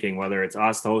start making, whether it's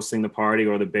us hosting the party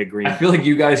or the Big Green. I feel like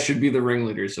you guys should be the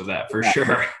ringleaders of that for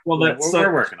sure. Well,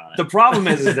 we're working on it. The problem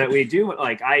is that we do,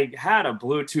 like, I had a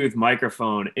Bluetooth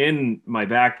microphone in my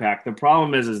backpack. The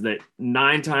problem is that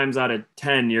 9 times out of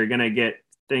 10, you're going to get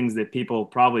things that people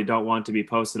probably don't want to be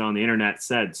posted on the internet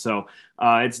said. So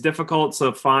it's difficult. It's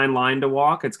a fine line to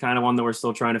walk. It's kind of one that we're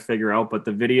still trying to figure out, but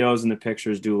the videos and the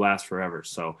pictures do last forever.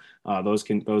 So those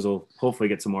will hopefully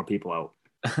get some more people out.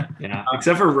 Yeah,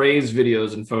 except for Ray's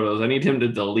videos and photos. I need him to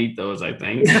delete those, I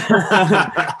think.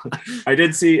 I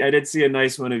did see a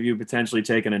nice one of you potentially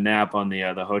taking a nap on the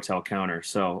hotel counter.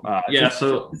 So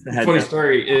so funny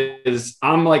story is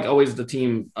I'm like always the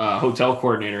team hotel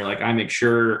coordinator. Like, I make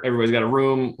sure everybody's got a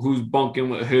room, who's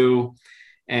bunking with who.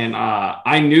 And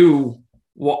I knew,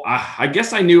 I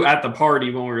guess I knew at the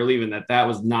party when we were leaving that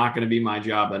was not going to be my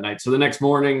job that night. So the next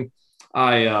morning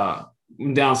I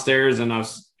went downstairs, and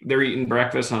they're eating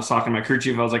breakfast, and I was talking to my crew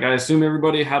chief. I was like, I assume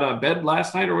everybody had a bed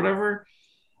last night or whatever.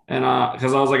 And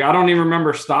because I was like, I don't even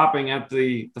remember stopping at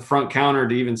the front counter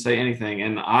to even say anything.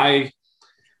 And I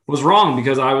was wrong,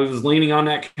 because I was leaning on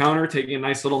that counter, taking a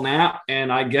nice little nap.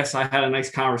 And I guess I had a nice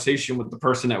conversation with the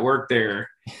person that worked there,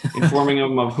 informing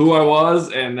them of who I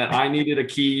was and that I needed a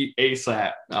key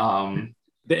ASAP.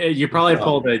 You probably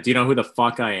pulled do you know who the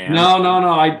fuck I am? No.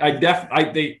 I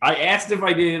asked if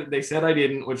I did. They said I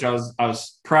didn't, which I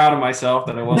was proud of myself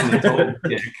that I wasn't a total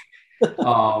dick.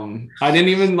 I didn't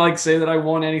even say that I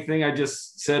won anything. I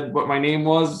just said what my name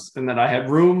was and that I had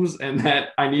rooms and that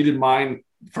I needed mine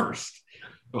first.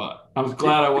 But I was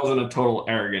glad I wasn't a total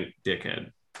arrogant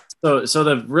dickhead. So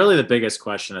the biggest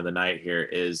question of the night here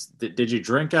is, did you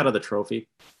drink out of the trophy?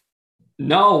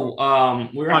 No,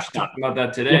 we were actually talking about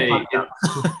that today.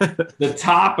 The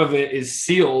top of it is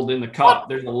sealed in the cup.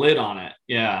 There's a lid on it.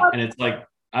 Yeah, and it's like,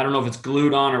 I don't know if it's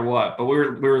glued on or what, but we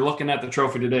were looking at the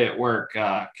trophy today at work,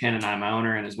 Ken and I, my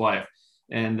owner and his wife,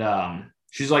 and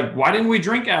she's like, why didn't we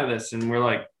drink out of this? And we're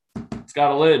like, it's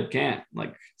got a lid, can't,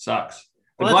 sucks.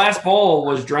 The glass bowl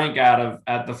was drank out of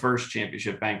at the first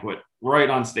championship banquet right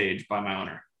on stage by my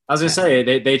owner. I was going to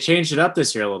say, they changed it up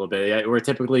this year a little bit. We're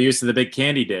typically used to the big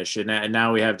candy dish, and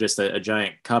now we have just a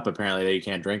giant cup, apparently, that you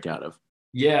can't drink out of.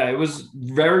 Yeah, it was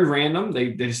very random. They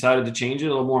decided to change it a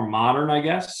little more modern, I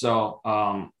guess. So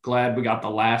glad we got the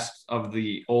last of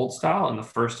the old style and the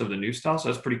first of the new style. So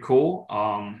that's pretty cool.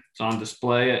 It's on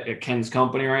display at Ken's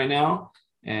company right now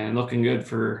and looking good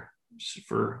for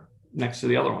next to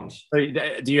the other ones. So,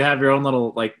 do you have your own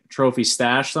little like trophy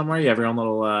stash somewhere? You have your own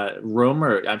little room,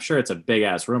 or I'm sure it's a big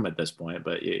ass room at this point.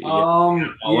 But we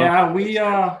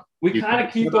kind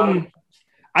of keep them.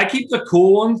 I keep the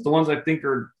cool ones, the ones I think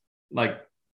are like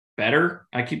better.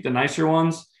 I keep the nicer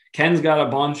ones. Ken's got a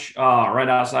bunch right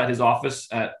outside his office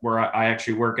at where I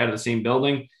actually work out of the same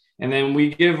building. And then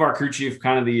we give our crew chief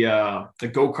kind of the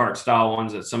go-kart style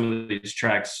ones that some of these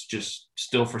tracks just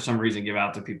still for some reason give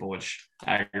out to people, which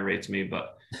aggravates me.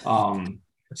 But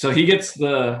so he gets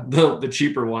the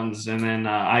cheaper ones. And then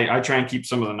I try and keep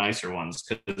some of the nicer ones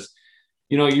because,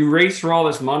 you race for all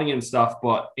this money and stuff,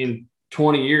 but in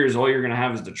 20 years, all you're going to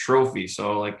have is the trophy.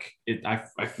 So like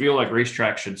I feel like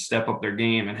racetracks should step up their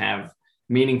game and have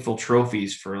meaningful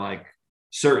trophies for like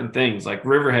certain things. Like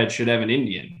Riverhead should have an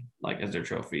Indian like as their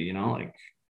trophy, like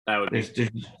that would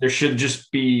there should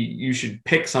just be, you should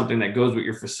pick something that goes with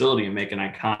your facility and make an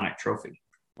iconic trophy.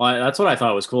 Well, that's what I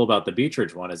thought was cool about the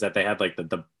Beechridge one is that they had like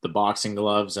the boxing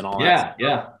gloves and all that.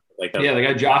 Yeah. Like the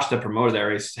guy Josh that promoted that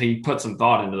race, he put some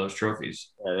thought into those trophies.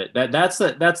 That's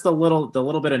the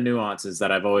little bit of nuances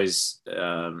that I've always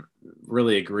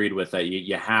really agreed with that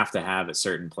you have to have at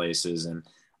certain places, and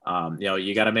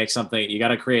you got to make something, you got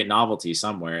to create novelty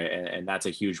somewhere, and that's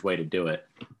a huge way to do it.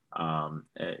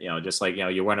 Just like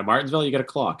you went to Martinsville, you get a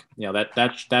clock.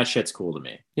 That shit's cool to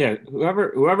me. Yeah,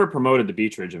 whoever promoted the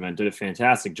Beechridge event did a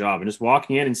fantastic job. And just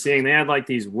walking in and seeing they had like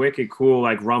these wicked cool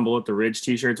like Rumble at the Ridge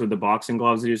t-shirts with the boxing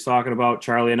gloves that he was talking about.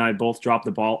 Charlie and I both dropped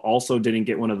the ball. Also didn't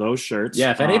get one of those shirts.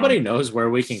 Yeah, if anybody knows where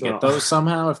we can get those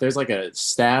somehow, if there's like a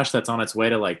stash that's on its way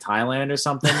to like Thailand or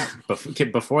something,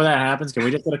 before that happens, can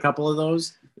we just get a couple of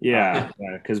those? Yeah,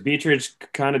 because Beechridge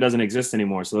kind of doesn't exist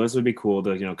anymore. So this would be cool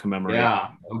to commemorate. Yeah,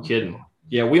 no kidding.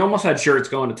 Yeah, we almost had shirts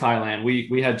going to Thailand.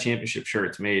 We had championship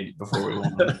shirts made before we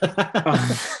won.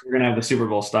 We're gonna have the Super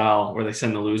Bowl style where they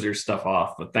send the losers stuff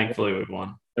off, but thankfully we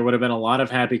won. There would have been a lot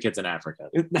of happy kids in Africa.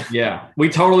 Yeah, we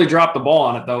totally dropped the ball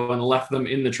on it though and left them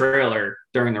in the trailer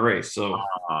during the race. So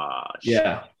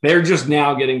yeah, they're just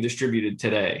now getting distributed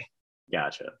today.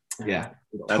 Gotcha. Yeah,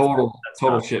 total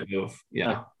shit move.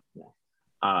 Yeah.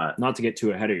 Not to get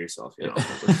too ahead of yourself,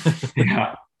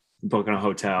 Yeah, booking a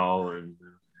hotel and.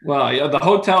 Well, yeah, the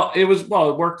hotel, it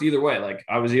worked either way. Like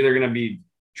I was either going to be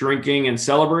drinking and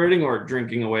celebrating or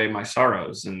drinking away my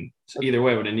sorrows. And either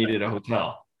way would have needed a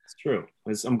hotel. It's true.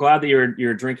 I'm glad that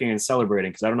you're drinking and celebrating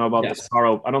because I don't know about the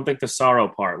sorrow. I don't think the sorrow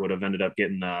part would have ended up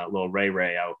getting a little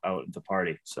Ray out at the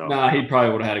party. So he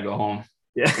probably would have had to go home.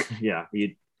 Yeah.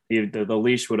 The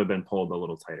leash would have been pulled a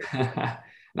little tighter.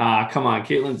 Come on.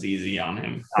 Caitlin's easy on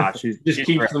him. She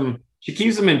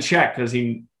keeps him in check because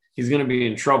he's going to be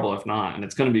in trouble if not, and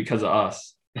it's going to be because of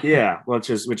us. Yeah, which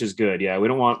is good. Yeah, we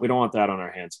don't want that on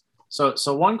our hands. So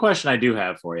one question I do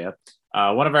have for you.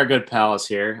 One of our good pals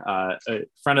here, a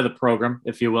friend of the program,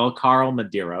 if you will, Carl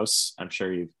Medeiros. I'm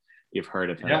sure you've heard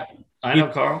of him. Yeah, I know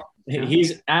Carl.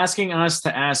 He's asking us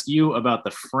to ask you about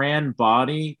the Fran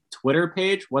Bonnie Twitter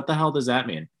page. What the hell does that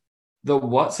mean? The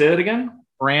what? Say that again.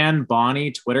 Fran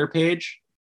Bonnie Twitter page.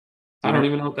 I don't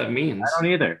even know what that means. I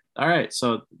don't either. All right,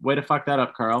 so way to fuck that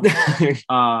up, Carl.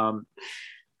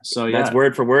 So yeah, that's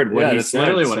word for word. That's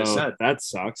literally what I said. That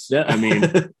sucks. Yeah. I mean,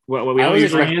 what we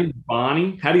always Fran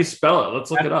Bonnie. How do you spell it?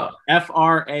 Let's look it up.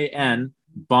 Fran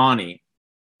Bonnie,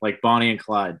 like Bonnie and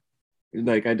Clyde.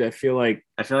 Like I feel like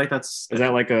that's is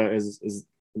that like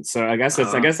so I guess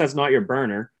that's not your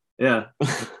burner. Yeah.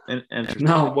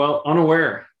 No, well,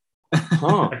 unaware.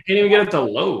 Huh. I can't even get it to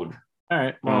load. All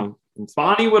right. Well,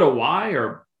 Bonnie with a Y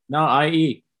or no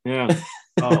IE. Yeah.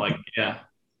 Yeah.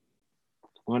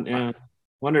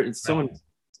 Wonder it's someone.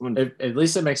 At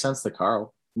least it makes sense to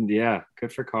Carl. Yeah,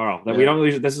 good for Carl. That we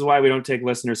don't. This is why we don't take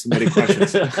listeners submitting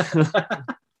questions.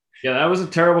 Yeah, that was a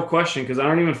terrible question because I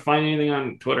don't even find anything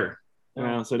on Twitter.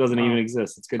 So it doesn't even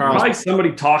exist. It's good. Probably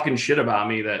somebody talking shit about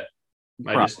me that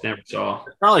I just never saw.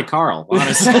 Probably Carl.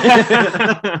 Honestly,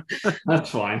 that's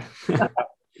fine.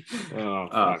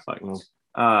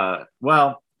 Fuck.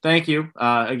 Well, thank you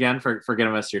again for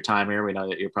giving us your time here. We know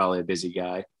that you're probably a busy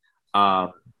guy.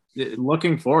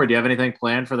 Looking forward, do you have anything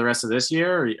planned for the rest of this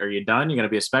year? Or are you done? You going to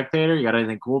be a spectator? You got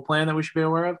anything cool planned that we should be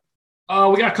aware of?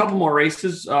 We got a couple more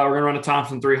races. We're going to run a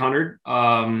Thompson 300.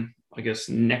 I guess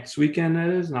next weekend that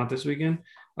is, not this weekend.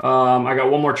 I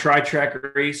got one more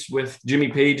tri-track race with Jimmy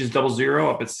Page's 00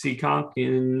 up at Seekonk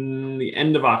in the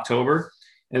end of October.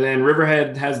 And then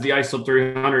Riverhead has the ISO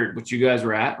 300, which you guys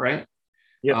were at, right?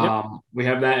 Yep. We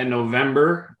have that in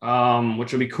November,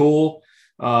 which will be cool.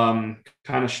 Kind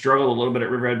of struggled a little bit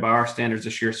at Riverhead by our standards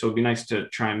this year, so it'd be nice to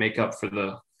try and make up for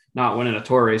the not winning a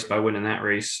tour race by winning that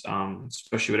race,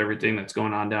 especially with everything that's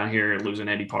going on down here, losing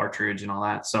Eddie Partridge and all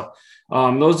that. So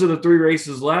those are the 3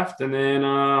 races left, and then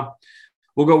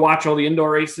we'll go watch all the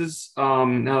indoor races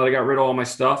now that I got rid of all my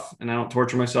stuff and I don't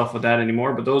torture myself with that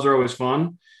anymore, but those are always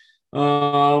fun.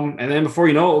 And then before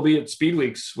you know it, we'll be at Speed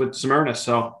Weeks with Smyrna.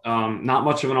 So not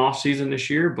much of an off season this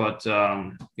year, but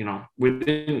we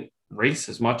didn't race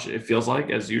as much, it feels like,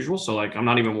 as usual. So like, I'm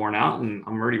not even worn out and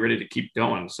I'm already ready to keep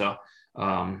going. So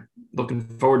looking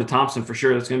forward to Thompson for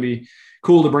sure. That's going to be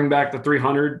cool to bring back the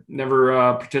 300. Never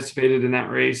participated in that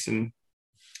race, and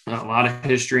a lot of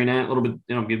history in it. A little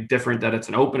bit, be different that it's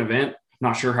an open event.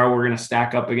 Not sure how we're going to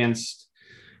stack up against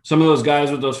some of those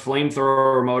guys with those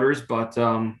flamethrower motors, but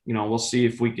we'll see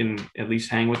if we can at least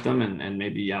hang with them and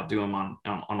maybe outdo them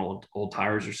on old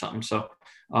tires or something. So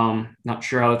not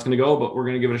sure how that's going to go, but we're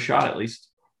going to give it a shot at least.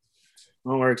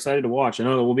 Well, we're excited to watch. I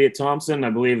know that we'll be at Thompson. I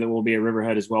believe that we'll be at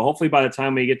Riverhead as well. Hopefully by the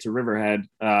time we get to Riverhead,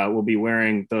 we'll be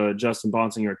wearing the Justin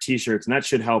Bonsignore t-shirts, and that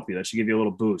should help you. That should give you a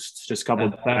little boost. Just a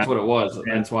couple. That's what it was.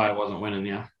 That's why I wasn't winning.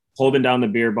 Yeah. Holding down the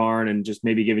beer barn and just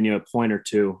maybe giving you a point or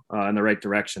two in the right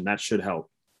direction. That should help.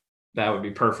 That would be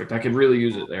perfect. I could really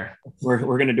use it there. We're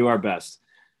going to do our best.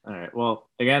 All right. Well,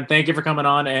 again, thank you for coming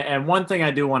on. And one thing I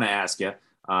do want to ask you,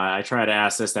 I try to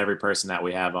ask this to every person that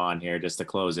we have on here just to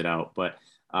close it out. But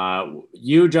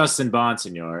you, Justin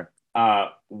Bonsignore,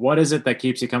 what is it that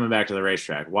keeps you coming back to the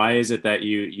racetrack? Why is it that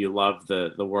you love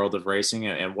the world of racing,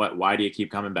 and why do you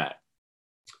keep coming back?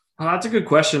 That's a good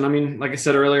question. I mean, like I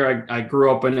said earlier, I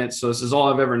grew up in it, so this is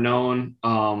all I've ever known.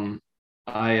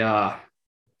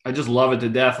 I just love it to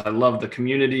death. I love the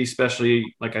community,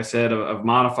 especially, like I said, of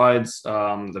modifieds,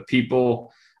 the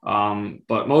people.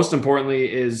 But most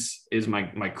importantly is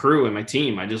my crew and my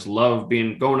team. I just love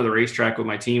going to the racetrack with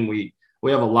my team.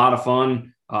 We have a lot of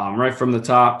fun right from the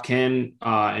top. Ken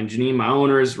and Janine, my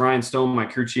owners, Ryan Stone, my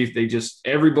crew chief,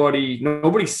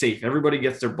 nobody's safe. Everybody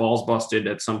gets their balls busted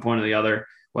at some point or the other,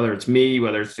 whether it's me,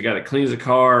 whether it's the guy that cleans the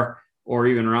car, or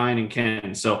even Ryan and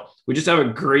Ken. So we just have a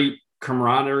great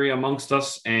camaraderie amongst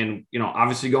us. And,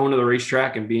 obviously going to the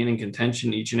racetrack and being in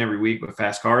contention each and every week with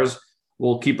fast cars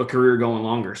will keep a career going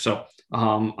longer. So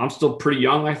I'm still pretty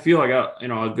young. I feel I got,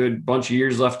 a good bunch of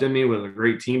years left in me with a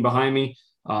great team behind me.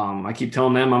 I keep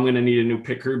telling them I'm going to need a new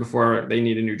pit crew before they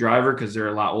need a new driver, because they're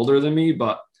a lot older than me.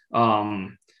 But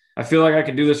I feel like I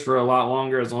can do this for a lot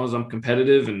longer as long as I'm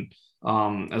competitive and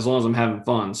as long as I'm having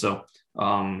fun. So,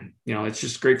 it's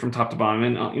just great from top to bottom.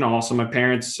 And, also my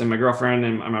parents and my girlfriend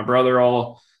and my brother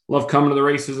all love coming to the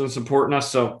races and supporting us.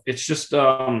 So it's just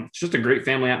a great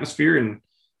family atmosphere, and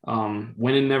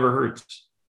winning never hurts.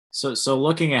 So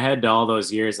looking ahead to all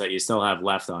those years that you still have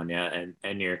left on you,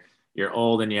 and you're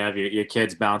old and you have your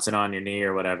kids bouncing on your knee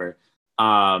or whatever.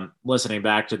 Listening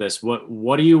back to this,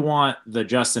 what do you want the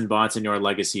Justin Bonsignore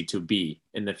legacy to be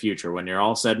in the future when you're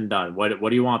all said and done? What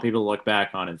do you want people to look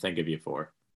back on and think of you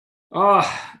for?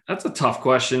 That's a tough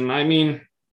question. I mean,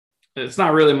 it's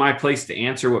not really my place to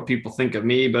answer what people think of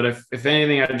me, but if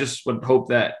anything, I just would hope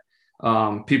that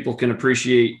people can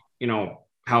appreciate,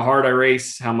 how hard I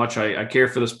race, how much I care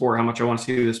for the sport, how much I want to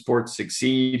see the sport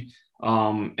succeed.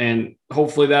 And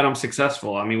hopefully that I'm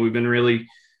successful. I mean, we've been really,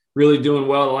 really doing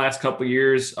well the last couple of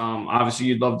years. Obviously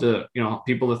you'd love to,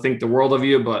 people to think the world of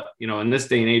you, but in this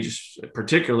day and age,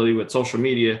 particularly with social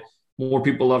media, more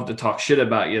people love to talk shit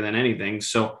about you than anything.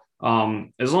 So,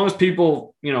 as long as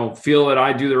people, feel that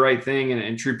I do the right thing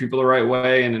and treat people the right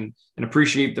way and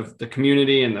appreciate the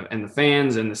community and the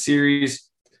fans and the series,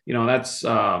 that's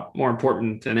more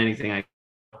important than anything.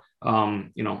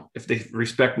 If they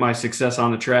respect my success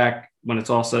on the track, when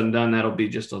it's all said and done, that'll be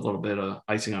just a little bit of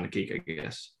icing on the cake, I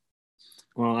guess.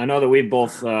 Well, I know that we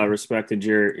both respected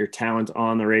your talent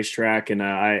on the racetrack, and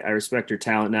I respect your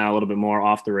talent now a little bit more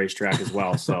off the racetrack as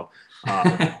well. So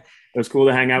it was cool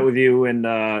to hang out with you and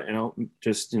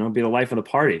just be the life of the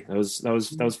party. That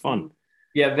was fun.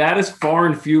 Yeah, that is far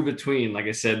and few between. Like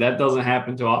I said, that doesn't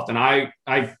happen too often. I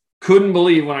couldn't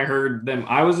believe when I heard them.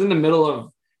 I was in the middle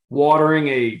of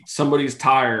watering somebody's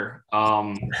tire.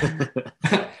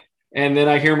 And then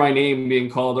I hear my name being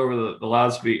called over the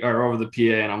loudspeaker or over the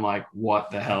PA, and I'm like,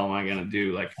 what the hell am I going to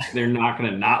do? Like, they're not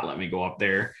going to not let me go up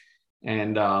there.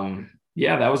 And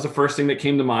that was the first thing that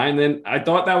came to mind. Then I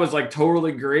thought that was like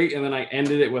totally great. And then I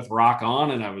ended it with Rock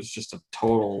On, and I was just a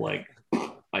total, like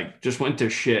just went to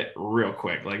shit real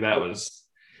quick. Like that was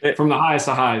from the highest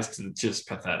of highs to just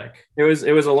pathetic. It was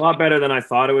a lot better than I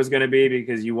thought it was going to be,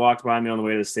 because you walked by me on the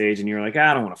way to the stage and you were like,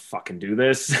 I don't want to fucking do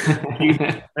this.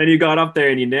 And you got up there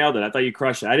and you nailed it. I thought you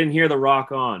crushed it. I didn't hear the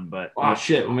rock on, but oh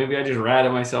shit. Well, maybe I just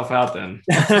ratted myself out then.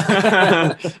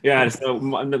 Yeah. So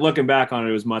looking back on it,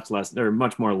 it was much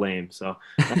more lame. So,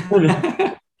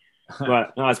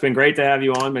 but no, it's been great to have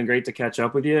you on. Been great to catch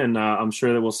up with you, and I'm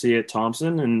sure that we'll see you at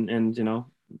Thompson and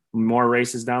more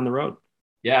races down the road.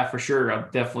 Yeah, for sure. I'll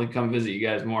definitely come visit you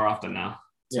guys more often now.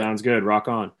 Sounds good. Rock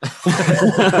on.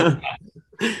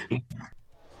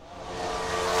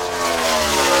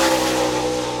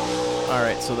 All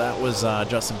right, so that was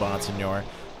Justin Bonsignore.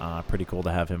 Pretty cool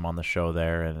to have him on the show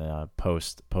there, and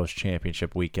post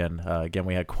championship weekend. Again,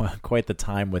 we had quite the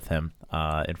time with him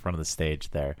in front of the stage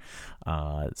there.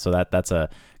 So that's a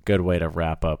good way to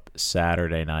wrap up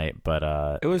Saturday night.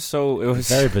 But it was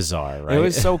very bizarre, right? It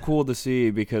was so cool to see,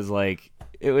 because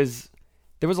there was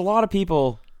a lot of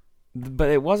people, but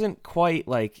it wasn't quite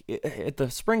like at the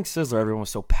Spring Sizzler. Everyone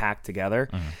was so packed together.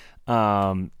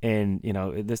 And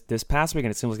this past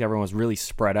weekend, it seems like everyone was really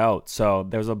spread out. So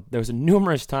there was a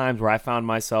numerous times where I found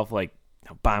myself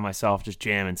by myself, just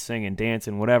jamming, singing,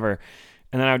 dancing, whatever.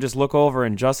 And then I would just look over,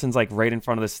 and Justin's right in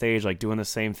front of the stage, doing the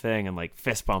same thing and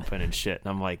fist bumping and shit. And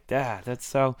I'm like, that's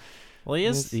so. Well, he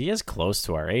is close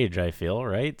to our age, I feel,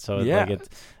 right? So yeah.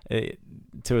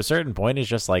 To a certain point, he's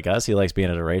just like us. He likes being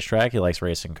at a racetrack. He likes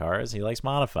racing cars. He likes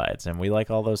modifieds, and we like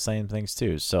all those same things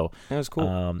too. So that was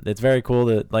cool. It's very cool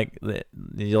that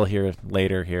you'll hear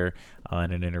later here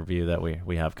in an interview that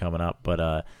we have coming up.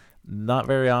 But not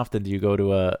very often do you go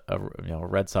to a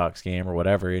Red Sox game or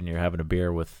whatever, and you're having a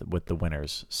beer with the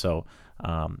winners. So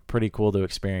pretty cool to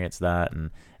experience that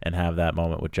and have that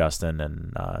moment with Justin.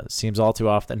 And seems all too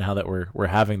often now that we're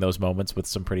having those moments with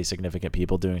some pretty significant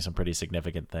people doing some pretty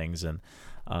significant things, and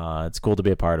it's cool to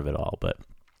be a part of it all. But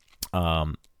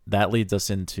that leads us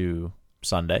into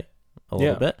Sunday a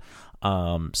little bit.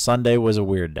 Sunday was a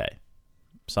weird day.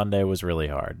 Sunday was really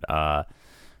hard.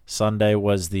 Sunday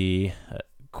was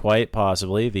quite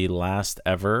possibly the last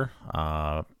ever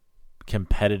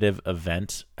competitive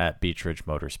event at Beech Ridge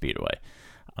Motor Speedway.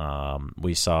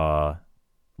 We saw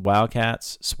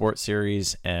Wildcats, Sports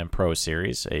Series, and Pro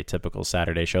Series, a typical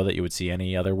Saturday show that you would see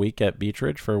any other week at Beech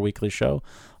Ridge for a weekly show,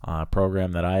 a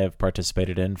program that I have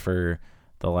participated in for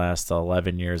the last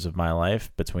 11 years of my life,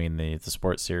 between the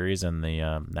Sports Series and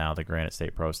now the Granite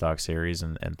State Pro Stock Series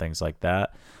and things like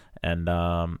that. And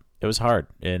it was hard.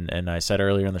 And I said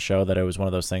earlier in the show that it was one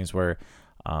of those things where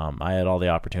I had all the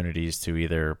opportunities to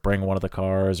either bring one of the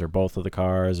cars or both of the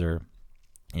cars, or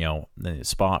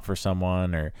spot for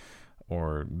someone,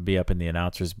 or be up in the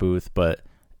announcer's booth, but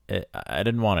I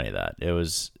didn't want any of that. It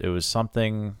was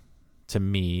something to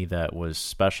me that was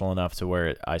special enough to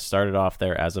where I started off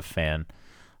there as a fan,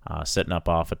 sitting up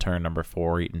off of turn number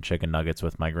 4, eating chicken nuggets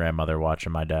with my grandmother,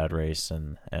 watching my dad race,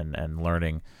 and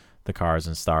learning the cars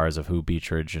and stars of who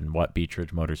Beech Ridge and what Beech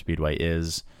Ridge Motor Speedway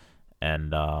is.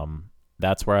 And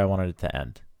that's where I wanted it to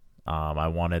end. I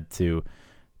wanted to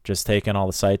just take in all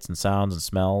the sights and sounds and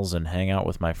smells and hang out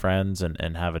with my friends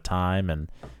and have a time.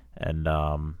 And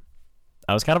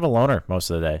I was kind of a loner most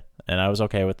of the day, and I was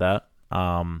okay with that.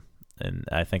 And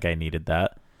I think I needed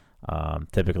that.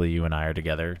 Typically you and I are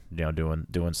together,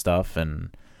 doing stuff,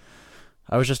 and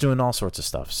I was just doing all sorts of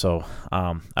stuff. So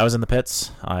I was in the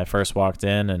pits. I first walked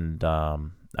in, and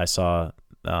I saw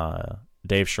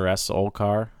Dave Charest's old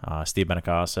car. Steve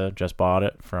Benacasa just bought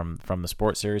it from the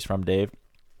Sports Series from Dave,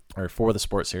 or for the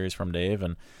Sports Series from Dave.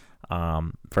 And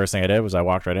first thing I did was I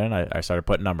walked right in. I started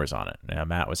putting numbers on it.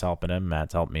 Matt was helping him.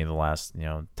 Matt's helped me the last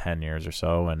 10 years or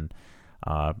so, and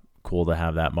cool to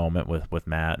have that moment with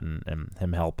Matt and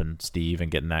him helping Steve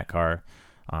and getting that car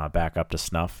back up to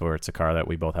snuff, where it's a car that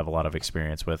we both have a lot of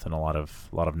experience with and a lot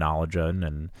of knowledge in.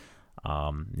 And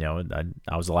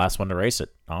I was the last one to race it,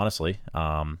 honestly.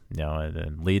 And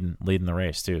leading the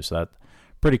race too. So that's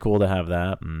pretty cool to have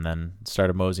that. And then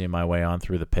started moseying my way on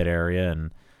through the pit area,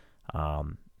 and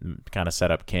kind of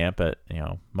set up camp at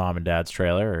mom and dad's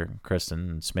trailer, or Kristen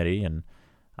and Smitty, and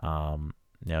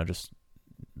just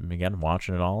again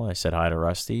watching it all. I said hi to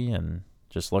Rusty and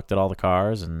just looked at all the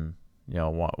cars, and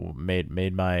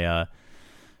made my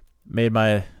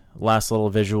last little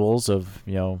visuals of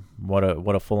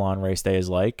what a full on race day is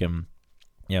like. And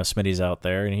Smitty's out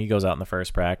there, and he goes out in the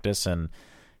first practice, and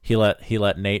he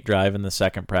let Nate drive in the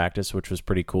second practice, which was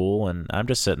pretty cool. And I'm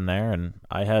just sitting there, and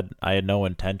I had no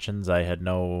intentions, I had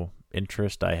no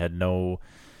interest, I had no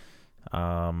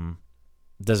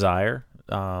desire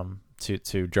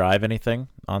to drive anything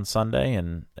on Sunday.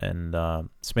 And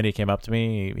Smitty came up to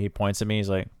me, he points at me, he's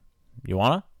like, "You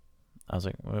wanna?" I was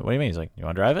like, what do you mean? He's like, you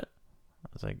want to drive it? I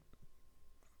was like,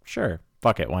 sure,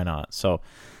 fuck it, why not? So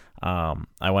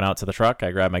I went out to the truck,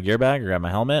 I grabbed my gear bag, I grabbed my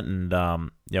helmet, and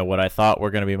what I thought were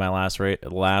going to be my last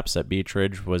laps at Beech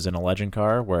Ridge was in a legend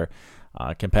car, where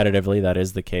competitively that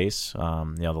is the case.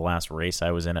 The last race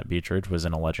I was in at Beech Ridge was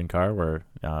in a legend car, where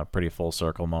pretty full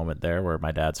circle moment there, where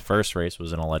my dad's first race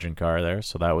was in a legend car there,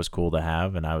 so that was cool to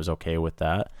have, and I was okay with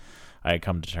that. I had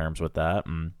come to terms with that,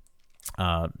 and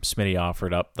Smitty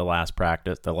offered up the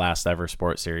last ever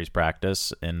Sports Series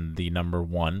practice in the number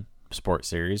 1 Sports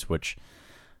Series, which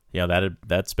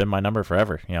that's been my number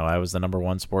forever. I was the number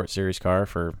 1 Sports Series car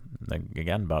for,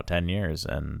 again, about 10 years.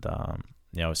 And,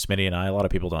 Smitty and I, a lot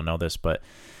of people don't know this, but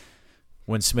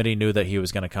when Smitty knew that he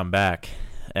was going to come back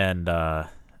and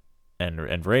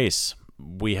race,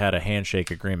 we had a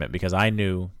handshake agreement, because I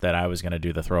knew that I was going to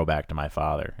do the throwback to my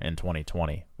father in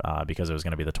 2020, because it was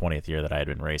going to be the 20th year that I had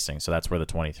been racing. So that's where the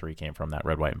 23 came from, that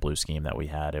red, white, and blue scheme that we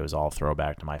had. It was all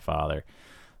throwback to my father.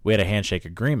 We had a handshake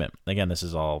agreement. Again, this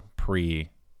is all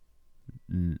pre-knowledge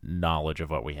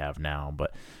of what we have now,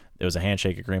 but it was a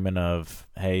handshake agreement of,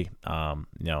 hey,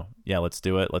 let's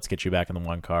do it. Let's get you back in the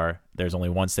 1 car. There's only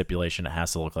one stipulation. It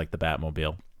has to look like the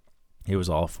Batmobile. He was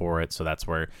all for it. So that's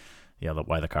where,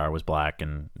 why the car was black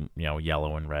and,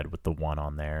 yellow and red with the 1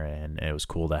 on there. And it was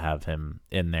cool to have him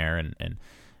in there and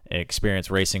experience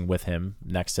racing with him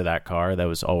next to that car. That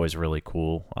was always really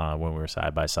cool when we were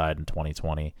side by side in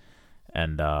 2020.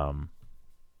 And,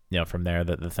 from there,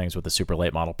 the things with the super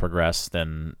late model progressed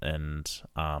and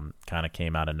kind of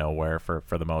came out of nowhere for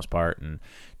the most part, and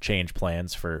changed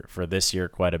plans for this year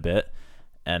quite a bit.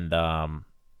 And,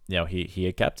 he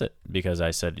had kept it, because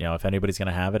I said, if anybody's going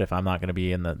to have it, if I'm not going to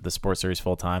be in the Sports Series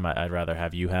full time, I'd rather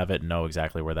have you have it and know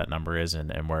exactly where that number is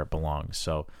and where it belongs.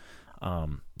 So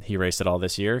he raced it all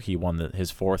this year. He won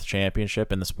his 4th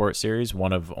championship in the Sports Series,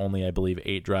 one of only, I believe,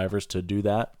 8 drivers to do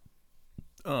that,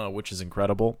 which is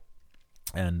incredible.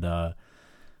 And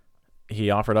he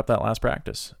offered up that last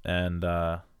practice, and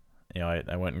I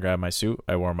went and grabbed my suit.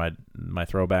 I wore my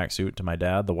throwback suit to my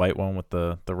dad, the white one with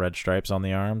the red stripes on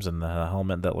the arms and the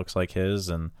helmet that looks like his,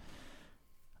 and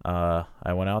I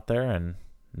went out there, and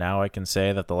now I can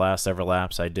say that the last ever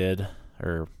laps I did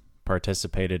or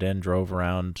participated in, drove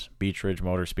around Beech Ridge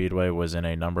Motor Speedway, was in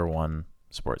a number 1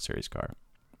 Sports Series car.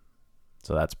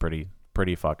 So that's pretty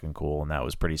fucking cool, and that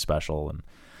was pretty special. And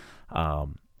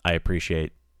I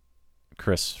appreciate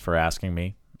Chris for asking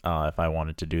me if I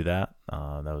wanted to do that.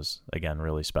 That was, again, a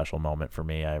really special moment for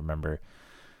me. I remember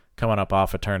coming up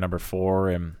off of turn number 4,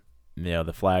 and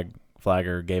the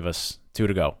flagger gave us 2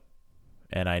 to go,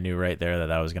 and I knew right there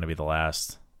that was going to be the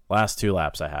last 2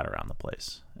 laps I had around the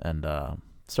place. And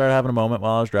started having a moment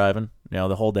while I was driving.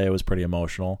 The whole day was pretty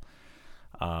emotional.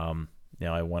 I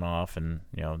went off and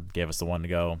gave us the 1 to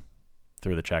go,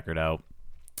 threw the checkered out,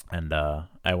 and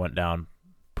I went down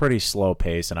pretty slow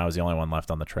pace, and I was the only one left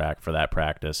on the track for that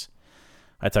practice.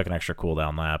 I took an extra cool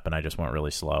down lap, and I just went really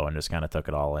slow and just kind of took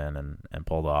it all in and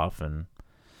pulled off, and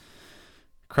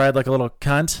cried like a little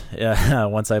cunt. Yeah,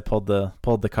 once I pulled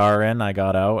the car in, I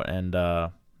got out, and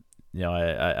I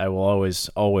will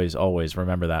always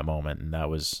remember that moment, and that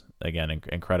was, again,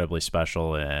 incredibly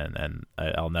special, and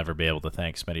I'll never be able to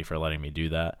thank Smitty for letting me do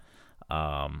that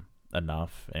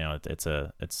enough.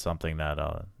 It's something that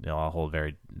I'll hold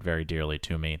very, very dearly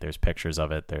to me. There's pictures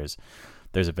of it. There's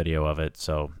a video of it.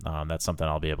 So that's something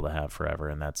I'll be able to have forever,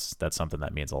 and that's something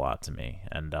that means a lot to me.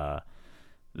 And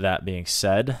that being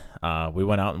said, we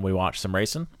went out and we watched some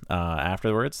racing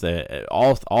afterwards.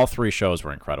 All 3 shows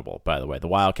were incredible, by the way. The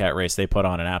Wildcat race, they put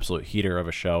on an absolute heater of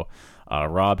a show.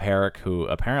 Rob Herrick, who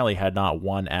apparently had not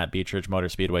won at Beech Ridge Motor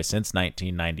Speedway since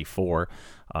 1994.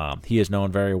 He is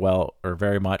known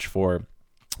very much for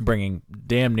bringing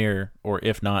damn near, or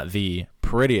if not the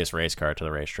prettiest race car to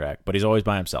the racetrack, but he's always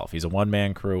by himself. He's a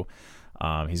one-man crew.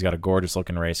 He's got a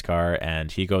gorgeous-looking race car,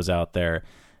 and he goes out there,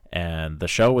 and the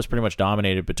show was pretty much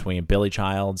dominated between Billy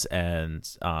Childs and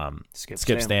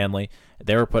Skip Stanley.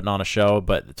 They were putting on a show,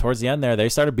 but towards the end there, they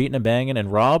started beating and banging, and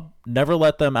Rob never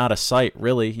let them out of sight,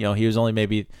 really. He was only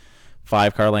maybe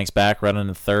 5 car lengths back, running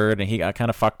in 3rd, and he got kind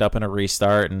of fucked up in a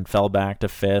restart and fell back to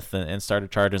 5th and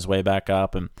started charging his way back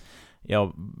up. And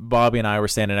Bobby and I were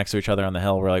standing next to each other on the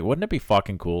hill. We're like, wouldn't it be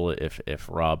fucking cool if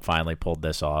Rob finally pulled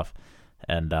this off?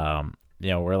 And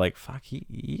we're like, fuck,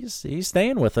 he's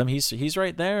staying with him. He's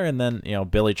right there. And then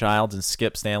Billy Childs and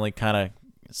Skip Stanley kind of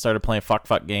started playing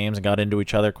fuck games and got into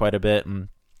each other quite a bit. And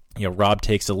Rob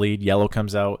takes the lead. Yellow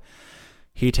comes out.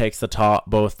 He takes the top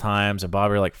both times, and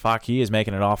Bobby were like, fuck, he is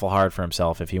making it awful hard for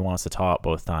himself if he wants the top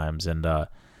both times. And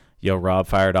Rob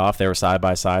fired off. They were side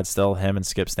by side still, him and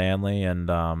Skip Stanley, and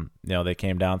they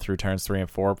came down through turns 3 and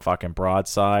 4, fucking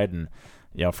broadside, and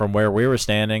from where we were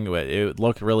standing, it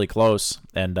looked really close,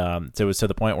 and it was to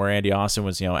the point where Andy Austin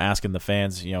was asking the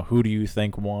fans, who do you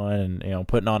think won, and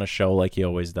putting on a show like he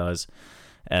always does,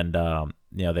 and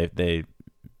they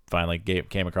finally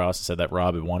came across and said that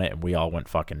Rob had won it, and we all went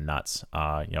fucking nuts.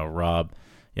 Rob.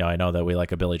 I know that we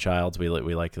like a Billy Childs. We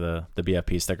like the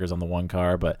BFP stickers on the one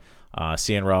car, but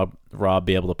seeing Rob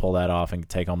be able to pull that off and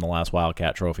take home the last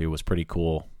Wildcat trophy was pretty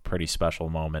cool, pretty special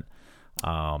moment.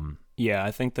 Yeah,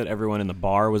 I think that everyone in the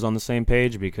bar was on the same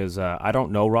page because I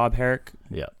don't know Rob Herrick.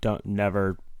 Yeah,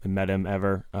 never met him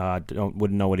ever.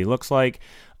 Wouldn't know what he looks like.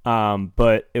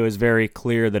 But it was very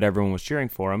clear that everyone was cheering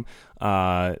for him.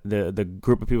 The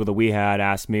group of people that we had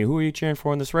asked me, "Who are you cheering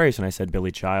for in this race?" And I said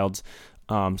Billy Childs.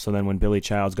 So then when Billy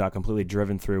Childs got completely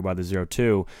driven through by the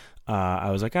 0-2,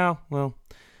 I was like, oh, well,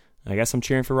 I guess I'm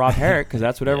cheering for Rob Herrick because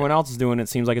that's what everyone else is doing. It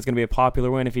seems like it's going to be a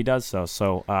popular win if he does so.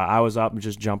 So I was up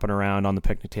just jumping around on the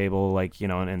picnic table,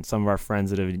 and some of our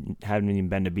friends that hadn't even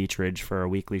been to Beach Ridge for a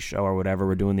weekly show or whatever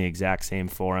were doing the exact same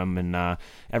for him, and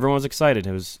everyone was excited.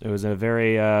 It was a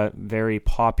very very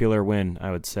popular win,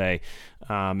 I would say.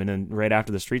 And then right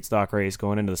after the street stock race,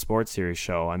 going into the sports series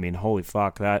show, I mean, holy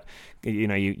fuck, that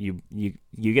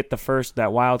you get the first,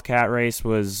 that Wildcat race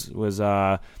was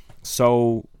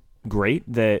so great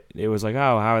that it was like,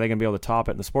 oh, how are they going to be able to top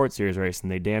it in the sports series race?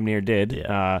 And they damn near did.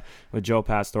 Yeah. With Joe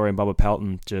Pastore and Bubba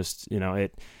Pelton, just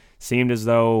it seemed as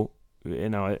though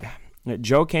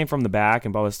Joe came from the back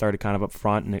and Bubba started kind of up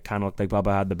front, and it kind of looked like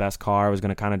Bubba had the best car, was going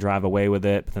to kind of drive away with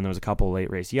it, but then there was a couple of late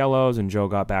race yellows, and Joe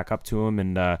got back up to him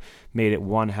and made it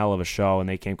one hell of a show, and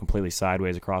they came completely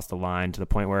sideways across the line to the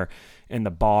point where in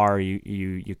the bar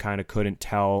you kind of couldn't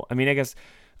tell. I mean, I guess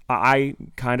I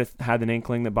kind of had an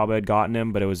inkling that Bubba had gotten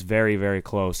him, but it was very, very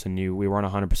close, and we weren't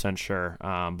 100% sure,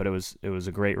 but it was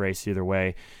a great race either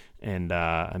way. And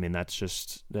I mean, it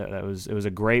was a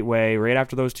great way. Right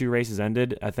after those two races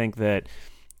ended, I think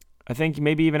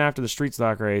maybe even after the street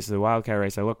stock race, the Wildcat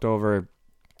race, I looked over,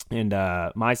 and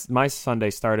my Sunday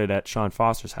started at Sean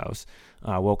Foster's house.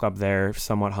 Woke up there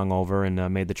somewhat hungover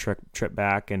and made the trip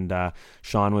back. And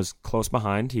Sean was close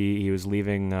behind. He was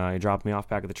leaving. He dropped me off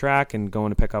back at the track and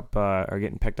going to pick up or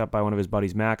getting picked up by one of his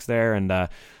buddies, Max, there. And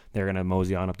they're gonna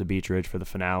mosey on up to Beach Ridge for the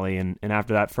finale. And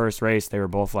after that first race, they were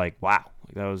both like, "Wow,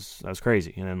 that was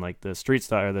crazy." And then like the street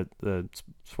stock or the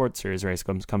sports series race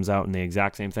comes out, and the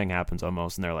exact same thing happens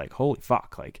almost. And they're like, "Holy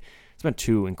fuck!" Like it's been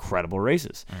two incredible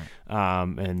races,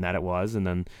 and that it was. And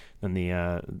then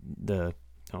the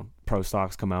pro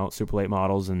stocks come out, super late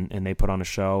models, and they put on a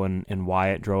show. And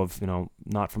Wyatt drove,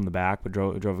 not from the back, but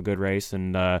drove a good race,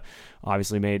 and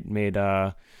obviously made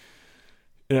a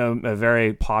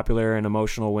very popular and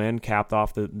emotional win, capped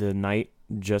off the night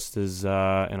just as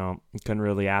couldn't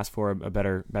really ask for a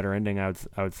better ending, I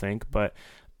would think. But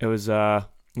it was a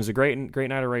great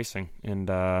night of racing, and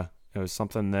it was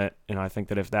something that I think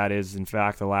that if that is in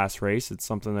fact the last race, it's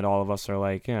something that all of us are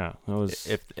like, yeah, it was.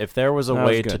 If there was a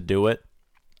way to do it,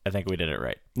 I think we did it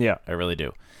right. Yeah, I really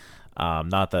do.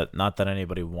 Not that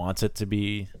anybody wants it to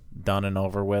be done and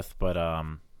over with, but I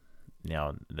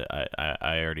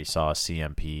already saw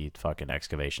CMP fucking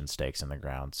excavation stakes in the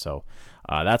ground, so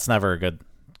that's never a good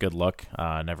look,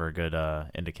 never a good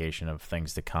indication of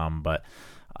things to come. But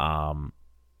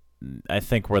I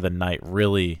think where the night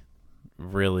really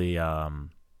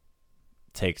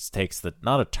takes the,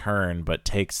 not a turn, but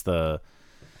takes the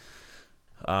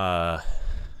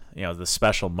the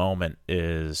special moment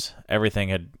is everything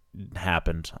had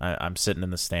happened. I'm sitting in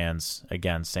the stands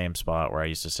again, same spot where I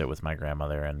used to sit with my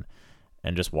grandmother, and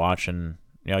just watching.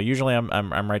 Usually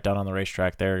I'm right down on the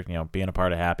racetrack there, being a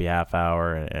part of Happy Half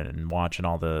Hour and watching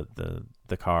all the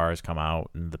cars come out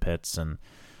in the pits and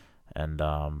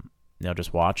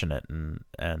just watching it and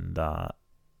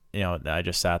I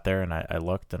just sat there and I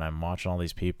looked and I'm watching all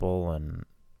these people and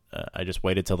I just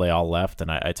waited till they all left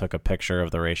and I took a picture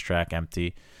of the racetrack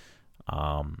empty.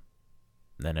 And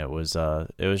it was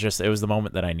the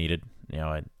moment that I needed.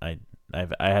 I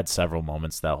had several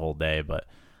moments that whole day, but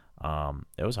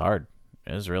it was hard.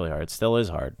 It was really hard. It still is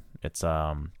hard. It's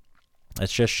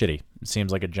just shitty. It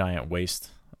seems like a giant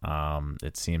waste.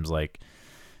 It seems like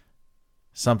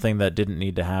something that didn't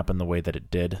need to happen the way that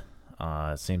it did.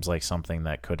 It seems like something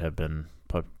that could have been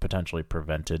potentially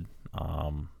prevented.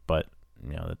 But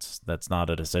that's not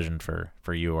a decision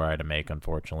for you or I to make,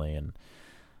 unfortunately. And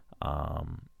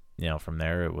from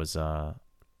there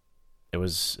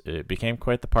it became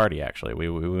quite the party. Actually, we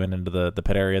went into the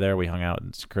pit area there. We hung out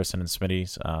in Kristen and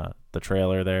Smitty's the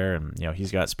trailer there, and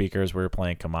he's got speakers. We were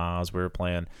playing Kamaz. We were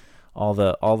playing all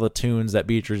the tunes that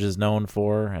Beechridge is known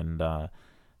for, and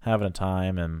having a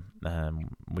time. And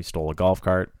we stole a golf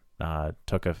cart.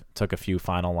 Took a few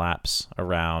final laps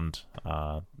around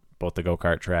both the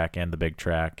go-kart track and the big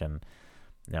track, and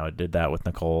I did that with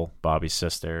Nicole, Bobby's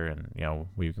sister, and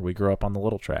we grew up on the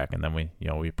little track, and then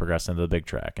we progressed into the big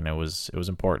track, and it was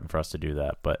important for us to do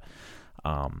that. But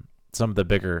some of the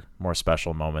bigger, more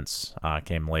special moments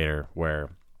came later, where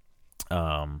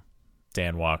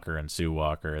Dan Walker and Sue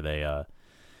Walker,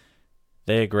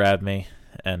 they grabbed me,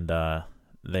 and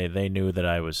they knew that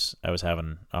I was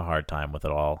having a hard time with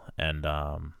it all, and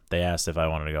they asked if I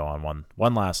wanted to go on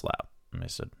one last lap, and I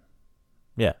said,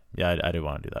 yeah, I do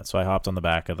want to do that. So I hopped on the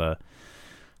back of the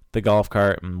golf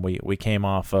cart, and we came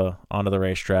off onto the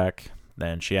racetrack.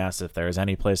 Then she asked if there was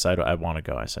any place I'd want to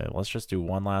go. I said, let's just do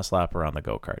one last lap around the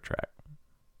go-kart track.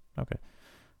 Okay.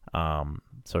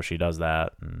 So she does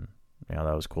that, and that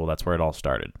was cool. That's where it all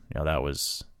started.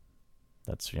 That's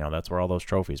where all those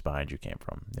trophies behind you came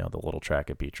from. The little track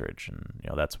at Beechridge, and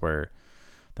that's where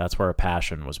a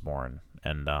passion was born.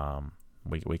 And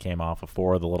we came off of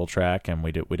 4 of the little track, and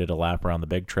we did a lap around the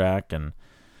big track, and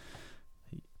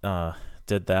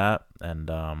did that,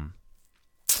 and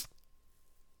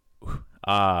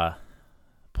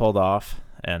pulled off,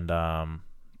 and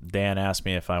Dan asked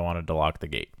me if I wanted to lock the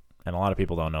gate. And a lot of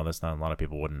people don't know this. Not a lot of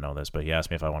people wouldn't know this, but he asked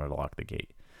me if I wanted to lock the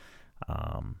gate.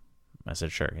 I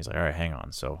said, sure. He's like, all right, hang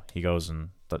on. So he goes and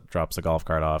drops the golf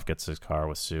cart off, gets his car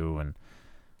with Sue, and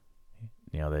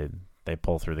they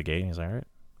pull through the gate. And he's like, all right,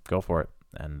 go for it.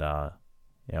 And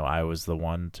I was the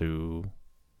one to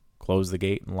close the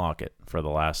gate and lock it for the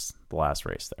last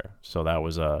race there. So that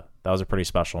was a pretty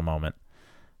special moment.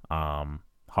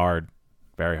 Hard,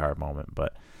 very hard moment,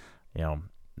 but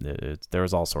there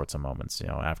was all sorts of moments.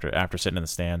 After sitting in the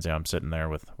stands, I'm sitting there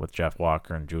with Jeff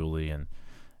Walker and Julie, and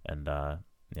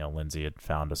Lindsay had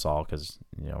found us all because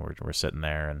we're sitting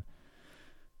there, and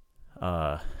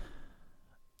I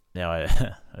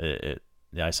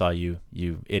saw you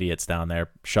idiots down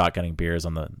there shotgunning beers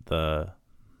on the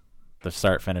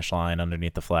start finish line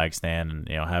underneath the flag stand, and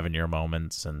having your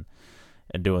moments and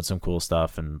doing some cool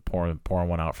stuff, and pouring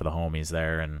one out for the homies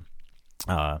there. And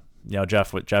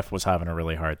Jeff was having a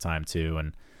really hard time too,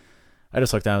 and I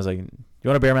just looked down. I was like, "You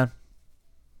want a beer, man?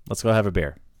 Let's go have a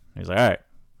beer." He's like, "All right."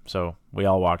 So we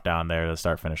all walked down there to the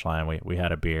start finish line. We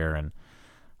had a beer, and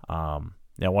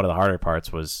one of the harder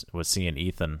parts was seeing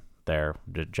Ethan there,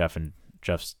 Jeff's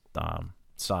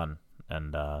son,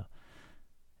 and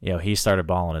he started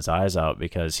bawling his eyes out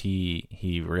because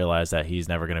he realized that he's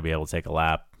never going to be able to take a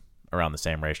lap around the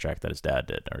same racetrack that his dad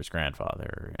did, or his grandfather,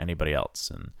 or anybody else.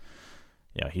 And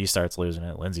he starts losing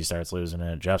it, Lindsay starts losing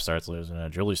it, Jeff starts losing it,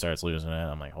 Julie starts losing it.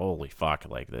 I'm like, holy fuck,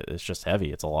 like, it's just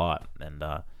heavy, it's a lot. And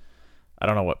I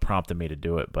don't know what prompted me to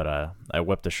do it, but I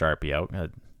whipped a Sharpie out.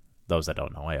 Those that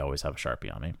don't know, I always have a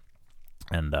Sharpie on me,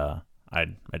 and I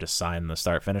just signed the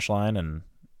start finish line, and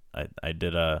I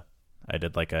did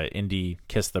like a Indy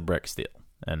kiss the bricks deal,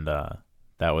 and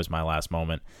that was my last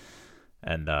moment.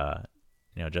 And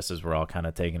just as we're all kind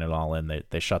of taking it all in,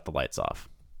 they shut the lights off,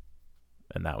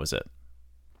 and that was it.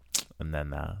 And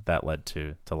then that led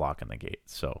to locking the gate.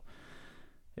 So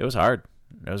it was hard.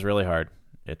 It was really hard.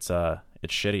 It's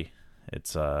shitty.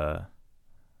 It's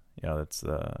it's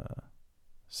the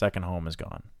second home is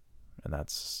gone, and that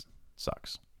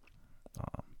sucks.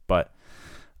 But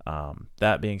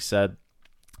that being said,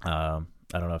 I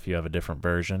don't know if you have a different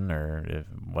version or if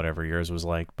whatever yours was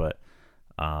like, but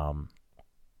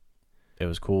it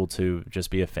was cool to just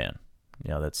be a fan.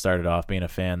 That started off being a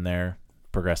fan there,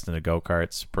 progressed into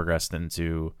go-karts, progressed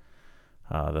into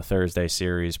the Thursday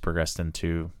series, progressed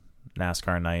into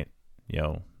NASCAR night,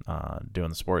 doing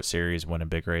the sports series, winning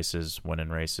big races, winning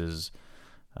races,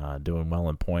 doing well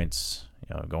in points,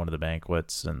 going to the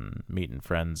banquets and meeting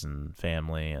friends and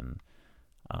family, and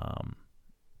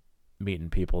meeting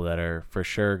people that are for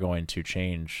sure going to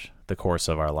change the course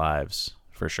of our lives,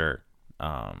 for sure,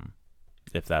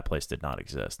 if that place did not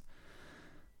exist.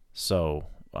 So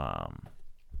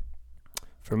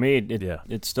for me,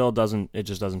 it still doesn't. It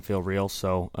just doesn't feel real.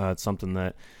 So it's something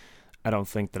that I don't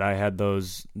think that I had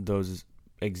those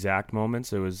exact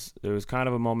moments. It was kind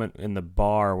of a moment in the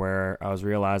bar where I was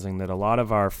realizing that a lot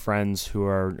of our friends who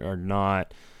are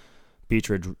not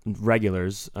Beechridge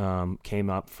regulars came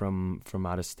up from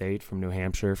out of state, from New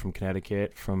Hampshire, from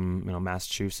Connecticut, from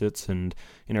Massachusetts, and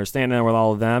standing there with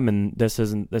all of them, and this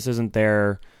isn't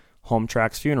their home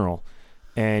track's funeral.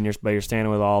 and you're standing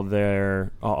with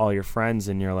all your friends,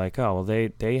 and you're like, oh, well,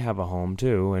 they have a home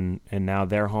too, and now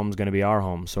their home's going to be our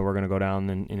home, so we're going to go down,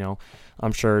 and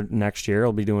I'm sure next year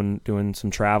we'll be doing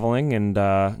some traveling, and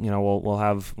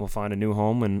we'll find a new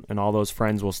home, and all those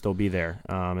friends will still be there,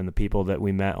 and the people that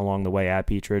we met along the way at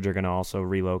Beech Ridge are going to also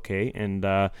relocate, and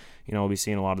we'll be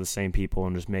seeing a lot of the same people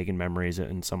and just making memories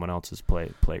in someone else's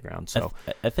playground. So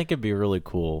I think it'd be really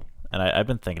cool, and I've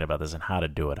been thinking about this and how to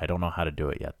do it. I don't know how to do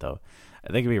it yet, though. I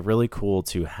think it'd be really cool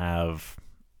to have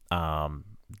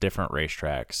different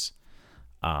racetracks,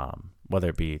 whether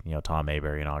it be Tom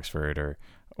Mayberry in Oxford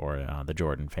or the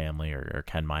Jordan family or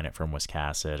Ken Minot from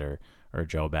Wiscasset or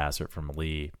Joe Bassett from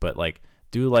Lee, but like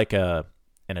do like an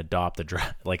adopt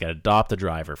a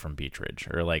driver from Beech Ridge,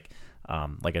 or like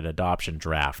an adoption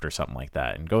draft or something like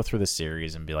that, and go through the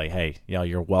series and be like, hey,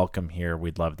 you're welcome here.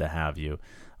 We'd love to have you.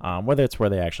 Whether it's where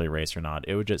they actually race or not,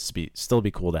 it would just still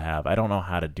be cool to have. I don't know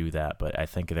how to do that, but I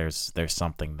think there's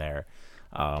something there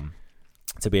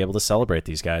to be able to celebrate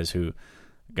these guys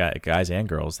guys and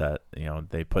girls that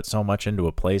they put so much into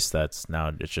a place that's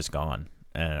now it's just gone,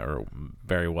 or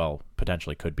very well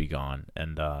potentially could be gone,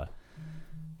 and that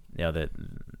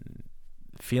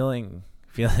feeling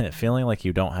like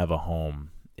you don't have a home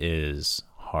is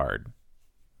hard.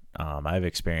 I've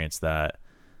experienced that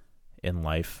in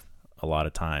life a lot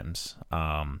of times.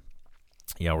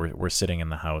 We're sitting in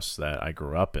the house that I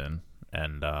grew up in,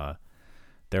 and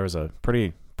there was a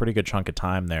pretty good chunk of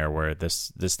time there where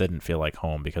this didn't feel like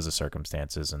home because of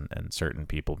circumstances and certain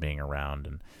people being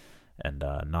around and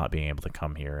not being able to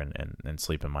come here and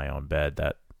sleep in my own bed.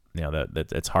 That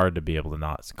it's hard to be able to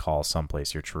not call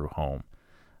someplace your true home.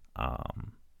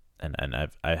 And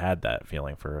I've had that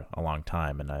feeling for a long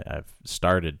time, and I've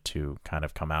started to kind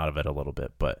of come out of it a little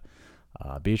bit, but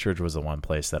Beech Ridge was the one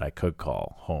place that I could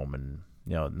call home, and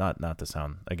not to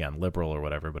sound again liberal or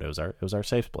whatever, but it was our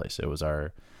safe place. It was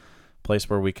our place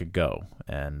where we could go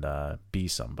and be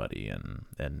somebody,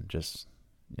 and just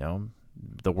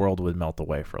the world would melt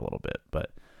away for a little bit.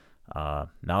 But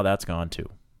now that's gone too.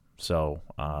 So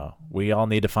we all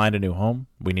need to find a new home.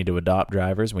 We need to adopt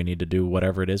drivers. We need to do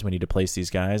whatever it is. We need to place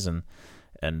these guys and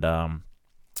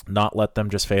not let them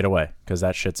just fade away, because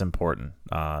that shit's important.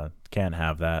 Can't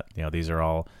have that. These are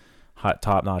all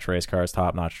top-notch race cars,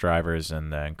 top-notch drivers,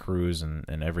 and crews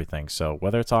and everything. So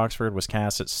whether it's Oxford,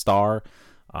 Wiscasset, Star,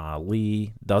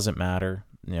 Lee, doesn't matter.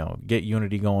 Get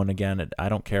Unity going again. I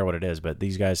don't care what it is, but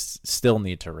these guys still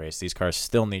need to race. These cars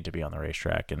still need to be on the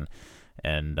racetrack, and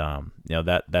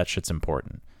that shit's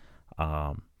important.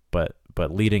 But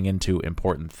leading into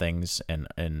important things and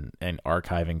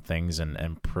archiving things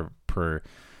and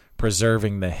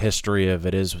preserving the history of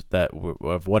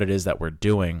what it is that we're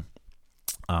doing.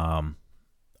 One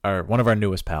of our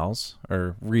newest pals,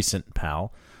 or recent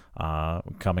pal,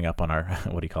 coming up on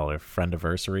our friend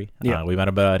anniversary. Yeah. We met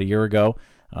about a year ago.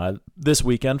 This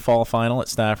weekend, fall final at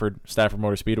Stafford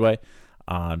Motor Speedway.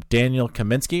 Daniel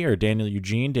Kaminsky, or Daniel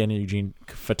Eugene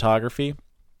Photography.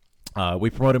 We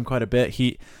promote him quite a bit.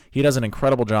 He does an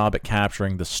incredible job at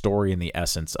capturing the story and the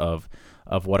essence of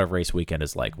what a race weekend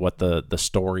is like, what the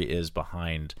story is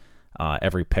behind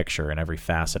every picture and every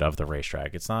facet of the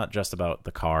racetrack. It's not just about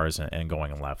the cars and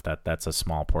going left. That's a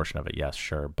small portion of it, yes,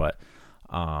 sure, but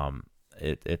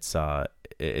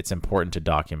it's important to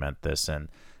document this,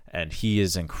 and he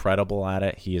is incredible at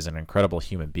it. He is an incredible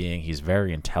human being. He's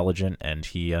very intelligent, and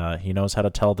he knows how to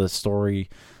tell the story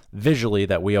visually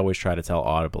that we always try to tell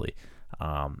audibly.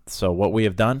 So what we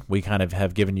have done, we kind of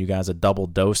have given you guys a double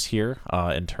dose here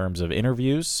in terms of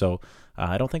interviews. So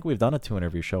I don't think we've done a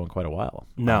 2-interview show in quite a while.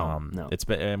 No. It's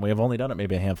been, and we have only done it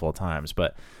maybe a handful of times.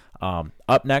 But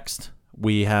up next,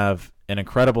 we have an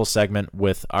incredible segment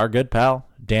with our good pal,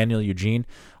 Daniel Eugene.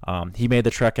 He made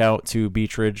the trek out to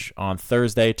Beech Ridge on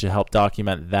Thursday to help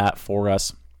document that for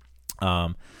us.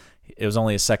 It was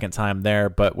only his second time there,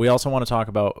 but we also want to talk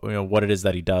about what it is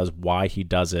that he does, why he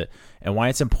does it, and why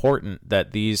it's important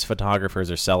that these photographers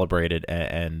are celebrated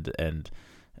and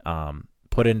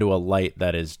put into a light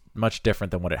that is much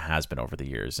different than what it has been over the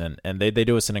years. And they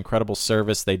do us an incredible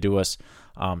service. They do us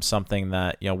something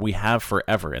that we have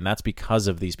forever, and that's because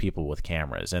of these people with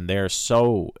cameras, and they're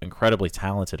so incredibly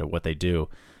talented at what they do.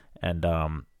 And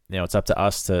it's up to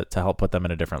us to help put them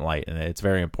in a different light, and it's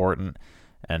very important.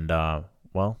 And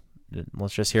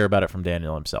let's just hear about it from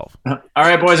Daniel himself. All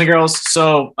right, boys and girls.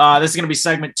 So this is going to be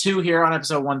segment 2 here on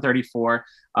episode 134.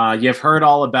 You've heard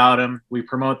all about him. We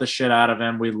promote the shit out of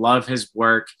him. We love his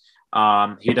work.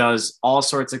 He does all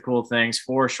sorts of cool things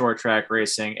for short track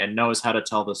racing and knows how to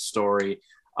tell the story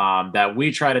that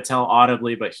we try to tell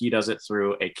audibly, but he does it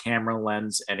through a camera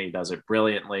lens, and he does it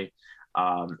brilliantly.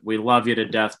 We love you to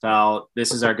death, pal.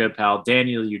 This is our good pal,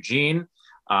 Daniel Eugene.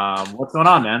 What's going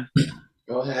on, man?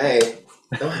 Oh, hey.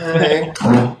 Oh, hey.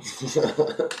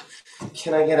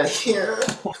 Can I get a here?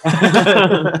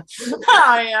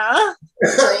 Hiya.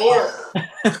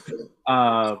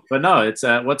 But no, it's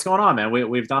what's going on, man?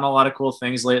 We've done a lot of cool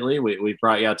things lately. We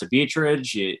brought you out to Beech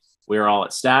Ridge. We were all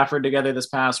at Stafford together this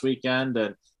past weekend,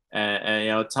 and you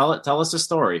know, tell us a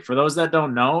story. For those that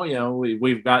don't know, you know,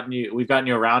 we've gotten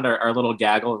you around our little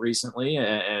gaggle recently,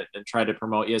 and tried to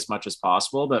promote you as much as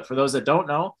possible. But for those that don't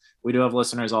know, we do have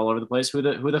listeners all over the place. Who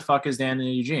the fuck is Daniel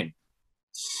Eugene?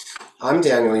 I'm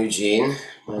Daniel Eugene.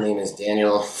 My name is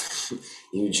Daniel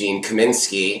Eugene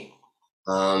Kaminsky.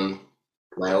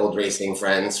 My old racing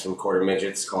friends from Quarter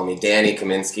Midgets call me Danny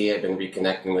Kaminsky. I've been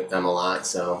reconnecting with them a lot,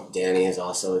 so Danny is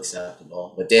also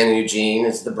acceptable. But Daniel Eugene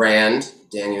is the brand,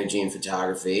 Daniel Eugene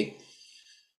Photography.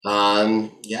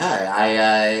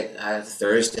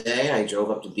 Thursday I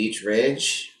drove up to Beech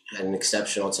Ridge, had an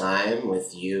exceptional time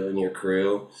with you and your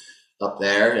crew up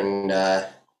there, and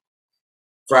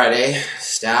Friday,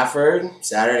 Stafford,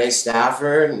 Saturday,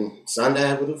 Stafford, and Sunday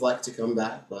I would have liked to come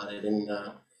back, but I didn't.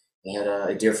 I had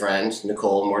a dear friend,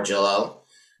 Nicole Morgillo,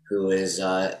 who is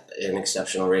an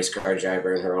exceptional race car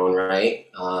driver in her own right.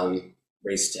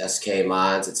 Raced SK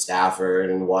mods at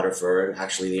Stafford and Waterford.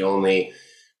 Actually, the only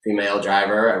female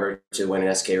driver ever to win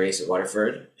an SK race at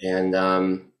Waterford.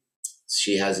 And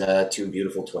she has two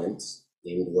beautiful twins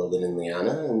named Logan and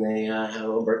Liana, and they had a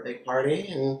little birthday party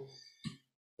and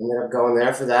ended up going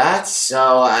there for that.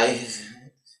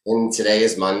 And today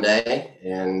is Monday,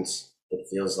 and it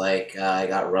feels like I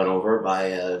got run over by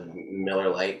a Miller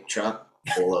Lite truck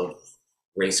full of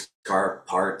race car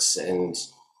parts and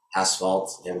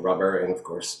asphalt and rubber and, of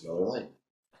course, Miller Lite.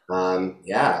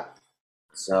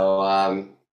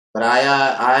 But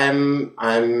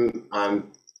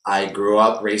I grew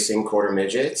up racing quarter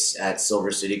midgets at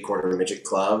Silver City Quarter Midget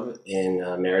Club in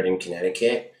Meriden,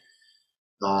 Connecticut.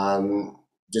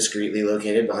 Discreetly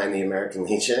located behind the American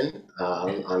Legion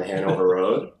on Hanover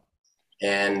Road.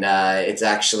 And my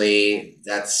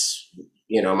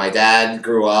dad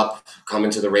grew up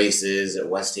coming to the races at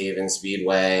West Haven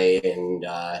Speedway and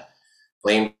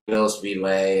Plainville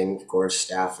Speedway, and of course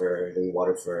Stafford and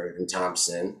Waterford and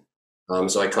Thompson.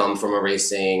 So I come from a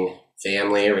racing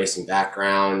family, a racing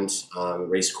background,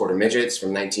 raced quarter midgets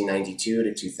from 1992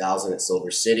 to 2000 at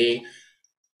Silver City.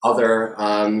 Other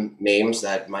names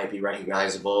that might be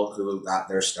recognizable who got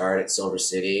their start at Silver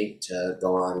City to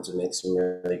go on to make some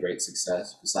really great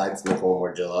success, besides Nicole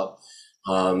Morgillo.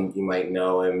 You might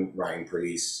know him, Ryan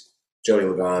Preece, Joey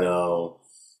Logano,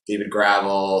 David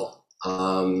Gravel,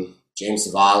 James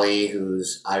Savali,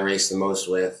 who's I race the most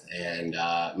with, and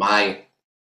my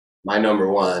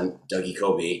number one, Dougie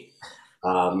Kobe.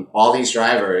 All these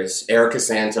drivers, Erica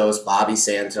Santos, Bobby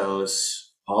Santos,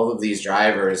 all of these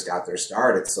drivers got their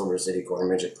start at Silver City Quarter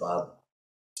Midget Club.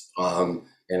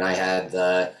 And I had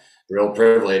the real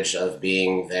privilege of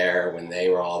being there when they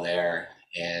were all there.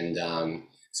 And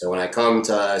so when I come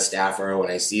to Stafford,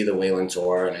 when I see the Whelen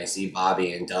Tour and I see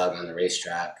Bobby and Doug on the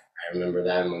racetrack, I remember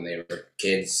them when they were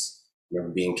kids. I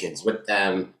remember being kids with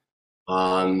them.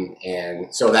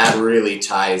 And so that really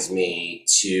ties me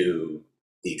to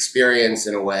the experience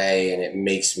in a way, and it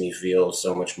makes me feel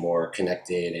so much more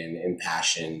connected and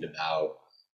impassioned about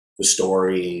the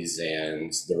stories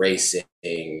and the racing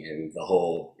and the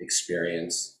whole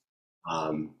experience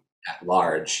at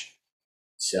large.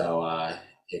 So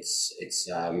it's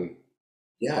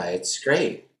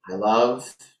great.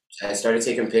 I started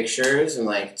taking pictures in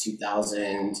like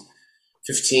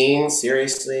 2015.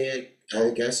 Seriously, I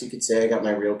guess you could say I got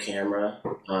my real camera.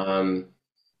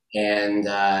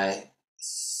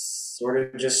 Sort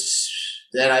of just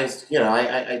then I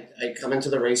come into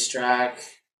the racetrack,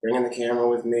 bringing the camera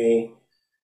with me.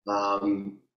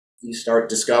 You start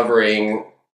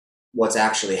discovering what's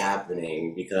actually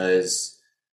happening because,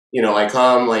 I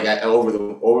come over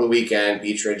the weekend,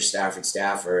 Beech Ridge,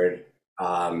 Stafford,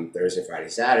 Thursday, Friday,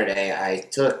 Saturday. I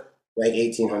took like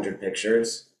 1,800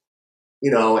 pictures,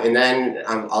 and then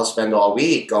I'll spend all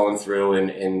week going through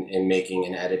and making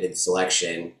an edited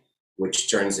selection,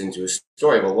 which turns into a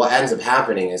story. But what ends up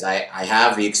happening is I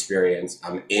have the experience,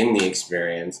 I'm in the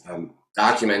experience, I'm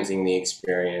documenting the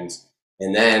experience,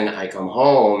 and then I come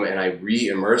home and I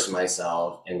re-immerse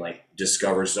myself and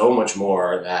discover so much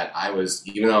more that I was,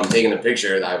 even though I'm taking a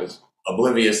picture that I was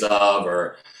oblivious of,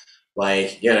 or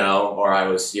or I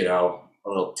was, a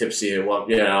little tipsy at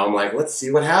one, I'm like, let's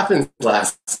see what happened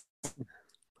last.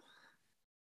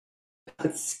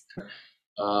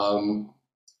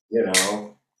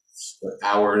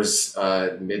 Hours,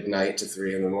 midnight to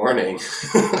 3 a.m.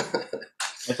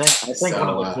 I think one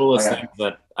of the coolest things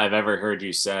that I've ever heard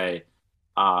you say.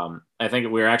 I think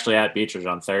we were actually at Beechridge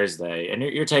on Thursday, and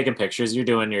you're taking pictures. You're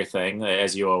doing your thing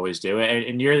as you always do,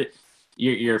 and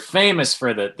you're famous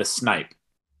for the snipe.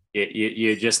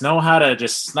 You just know how to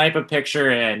just snipe a picture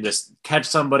and just catch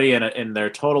somebody in their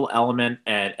total element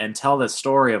and tell the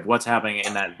story of what's happening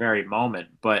in that very moment.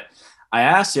 But I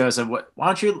asked you, I said, why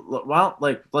don't you, well,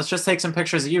 like, let's just take some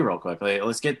pictures of you real quick. Like,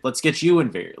 let's get you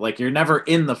in here. Like, you're never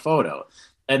in the photo.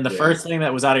 And the first thing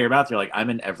that was out of your mouth, you're like, I'm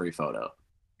in every photo.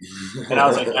 And I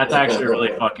was like, that's actually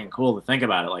really fucking cool to think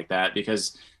about it like that,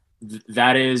 because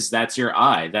that's your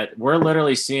eye, that we're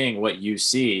literally seeing what you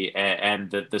see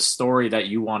and the story that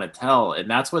you want to tell. And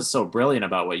that's what's so brilliant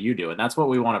about what you do. And that's what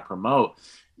we want to promote.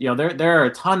 You know, there are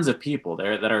tons of people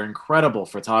there that are incredible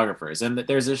photographers. And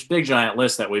there's this big giant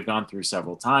list that we've gone through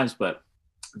several times, but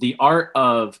the art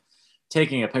of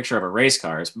taking a picture of a race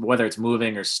car, whether it's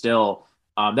moving or still,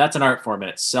 that's an art form in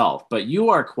itself. But you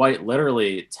are quite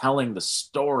literally telling the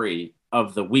story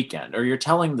of the weekend, or you're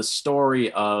telling the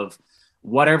story of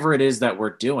whatever it is that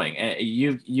we're doing. And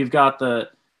you've got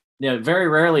very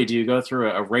rarely do you go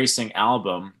through a racing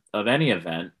album of any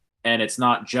event and it's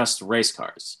not just race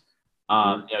cars.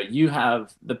 You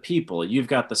have the people, you've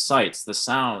got the sights, the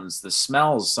sounds, the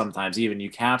smells. Sometimes even you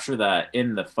capture that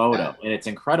in the photo, and it's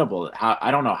incredible how, I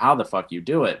don't know how the fuck you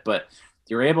do it, but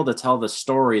you're able to tell the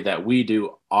story that we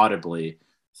do audibly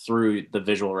through the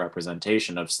visual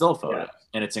representation of still photo.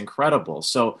 And it's incredible.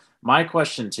 So my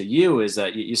question to you is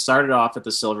that you started off at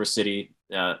the Silver City,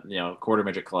 quarter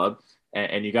midget club,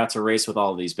 and you got to race with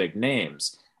all of these big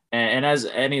names. And as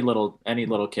any little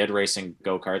kid racing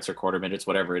go-karts or quarter midgets,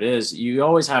 whatever it is, you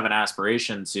always have an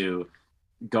aspiration to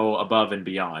go above and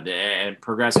beyond and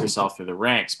progress yourself through the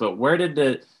ranks. But where did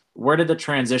the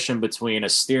transition between a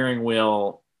steering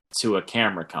wheel to a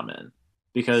camera come in?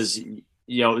 Because,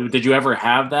 did you ever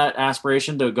have that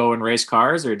aspiration to go and race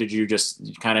cars, or did you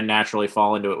just kind of naturally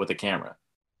fall into it with a camera?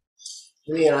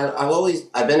 I mean,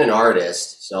 I've been an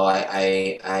artist, so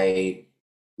I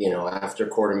after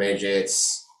quarter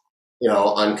midgets,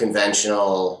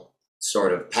 unconventional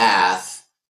sort of path,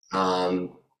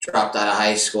 dropped out of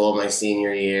high school my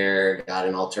senior year, got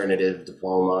an alternative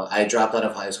diploma. I dropped out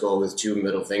of high school with 2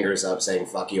 middle fingers up saying,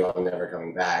 fuck you, I'm never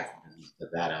coming back. Put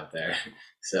that out there.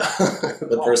 So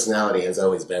the personality has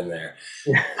always been there.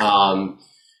 But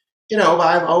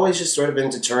I've always just sort of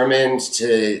been determined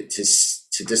to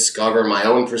discover my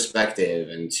own perspective,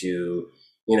 and to,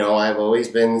 I've always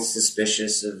been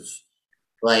suspicious of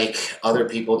like other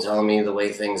people telling me the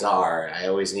way things are. I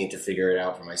always need to figure it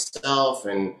out for myself.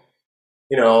 And,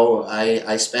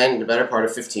 I spent the better part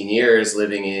of 15 years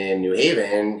living in New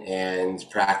Haven and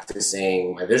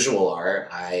practicing my visual art.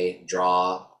 I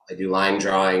do line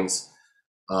drawings.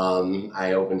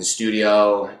 I opened a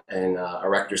studio in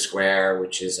Erector Square,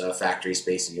 which is a factory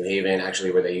space in New Haven,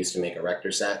 actually where they used to make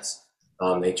Erector sets.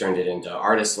 They turned it into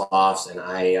artist lofts, and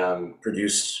I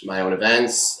produced my own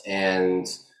events and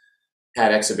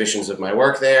had exhibitions of my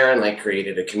work there, and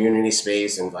created a community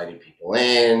space, invited people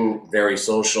in, very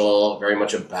social, very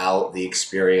much about the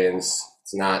experience.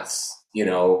 It's not,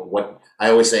 what I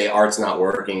always say, art's not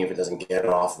working if it doesn't get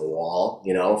off the wall.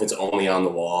 If it's only on the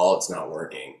wall, it's not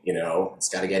working. It's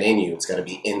got to get in you. It's got to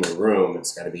be in the room.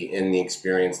 It's got to be in the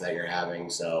experience that you're having.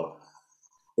 So,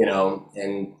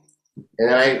 and then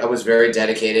I was very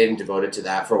dedicated and devoted to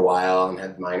that for a while, and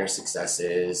had minor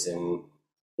successes, and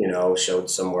showed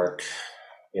some work,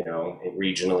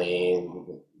 regionally,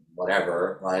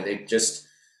 whatever. But it just,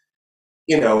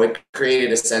 it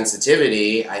created a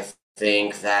sensitivity. I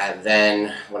think that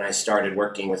then when I started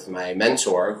working with my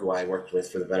mentor, who I worked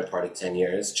with for the better part of 10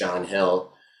 years, John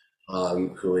Hill,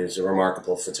 who is a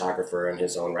remarkable photographer in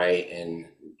his own right, and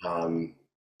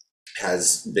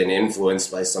has been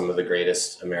influenced by some of the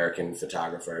greatest American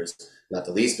photographers, not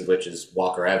the least of which is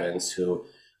Walker Evans, who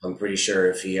I'm pretty sure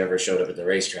if he ever showed up at the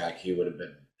racetrack, he would have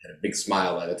had a big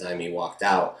smile by the time he walked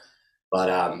out. But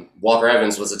Walker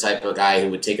Evans was the type of guy who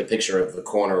would take a picture of the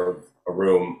corner of a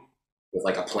room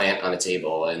with a plant on a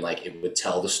table, and it would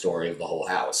tell the story of the whole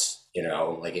house,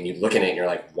 and you'd look at it and you're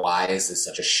like, why is this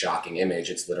such a shocking image?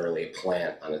 It's literally a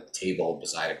plant on a table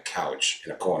beside a couch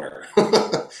in a corner.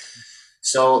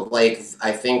 So I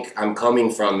think I'm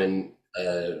coming from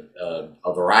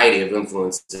a variety of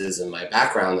influences in my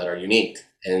background that are unique,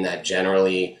 and that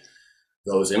generally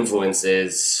those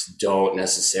influences don't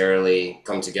necessarily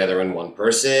come together in one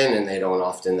person, and they don't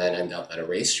often then end up at a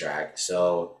racetrack.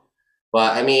 So,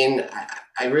 but I mean,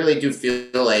 I really do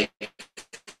feel like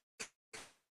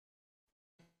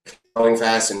going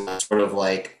fast and sort of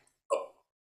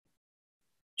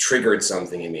triggered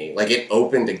something in me. Like it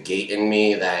opened a gate in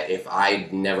me that if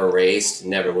I'd never raced,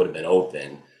 never would have been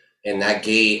open. And that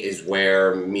gate is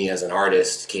where me as an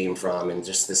artist came from, and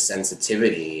just the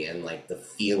sensitivity and like the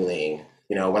feeling,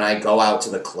 you know, when I go out to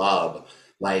the club,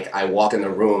 like I walk in the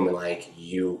room and like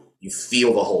you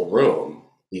feel the whole room.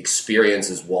 The experience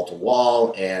is wall to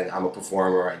wall, and I'm a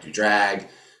performer, I do drag.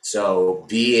 So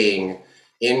being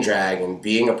in drag and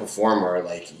being a performer,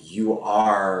 like you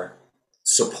are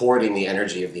supporting the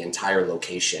energy of the entire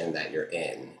location that you're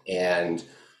in. And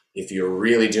if you're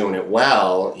really doing it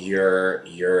well, you're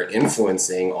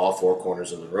influencing all four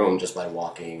corners of the room just by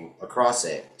walking across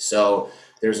it. So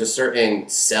there's a certain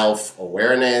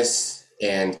self-awareness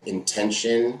and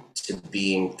intention to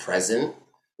being present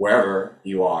wherever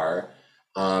you are.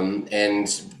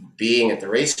 And being at the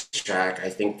racetrack, I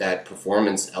think that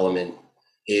performance element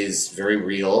is very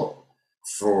real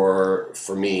for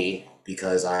me,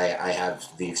 because I have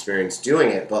the experience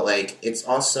doing it. But like, it's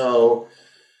also,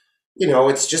 you know,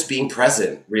 it's just being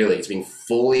present, really. It's being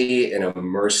fully and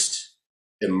immersed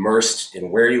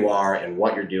in where you are and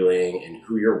what you're doing and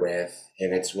who you're with.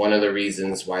 And it's one of the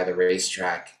reasons why the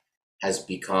racetrack has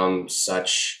become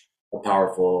such a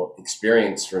powerful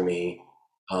experience for me,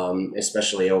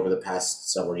 especially over the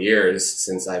past several years,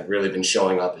 since I've really been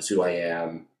showing up as who I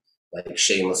am, like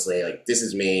shamelessly, like this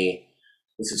is me,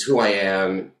 this is who I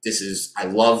am, I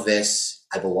love this,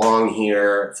 I belong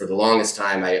here. For the longest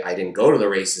time, I didn't go to the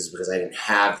races because I didn't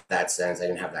have that sense, I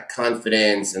didn't have that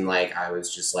confidence, and like I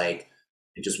was just like,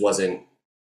 it just wasn't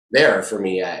there for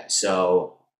me yet.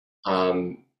 So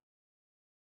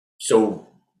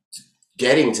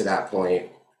getting to that point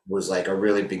was like a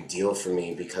really big deal for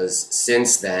me, because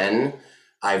since then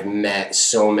I've met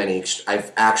so many,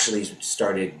 I've actually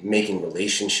started making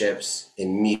relationships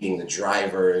and meeting the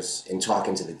drivers and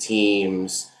talking to the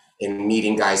teams and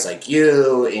meeting guys like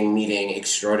you and meeting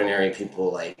extraordinary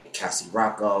people like Cassie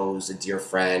Rocco, who's a dear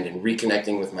friend, and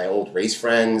reconnecting with my old race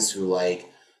friends who like,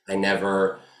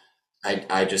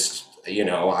 I just, you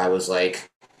know, I was like,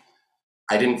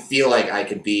 I didn't feel like I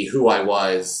could be who I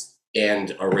was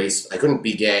and I couldn't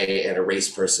be gay and a race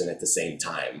person at the same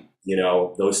time. You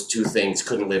know, those two things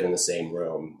couldn't live in the same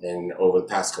room. And over the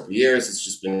past couple of years, it's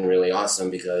just been really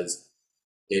awesome because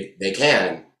they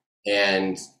can.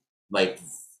 And like,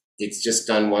 it's just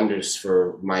done wonders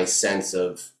for my sense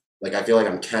of, like, I feel like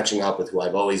I'm catching up with who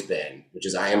I've always been, which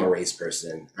is I am a race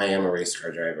person. I am a race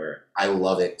car driver. I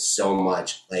love it so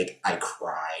much. Like, I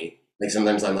cry. Like,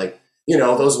 sometimes I'm like, you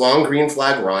know, those long green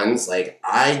flag runs, like,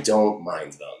 I don't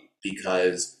mind them,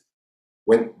 because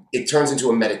when it turns into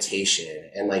a meditation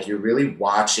and like you're really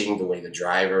watching the way the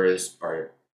drivers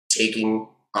are taking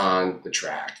on the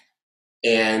track,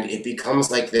 and it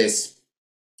becomes like this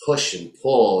push and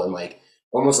pull and like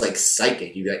almost like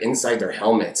psychic. You get inside their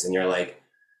helmets and you're like,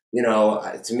 you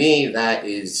know, to me, that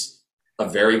is a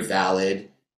very valid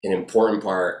and important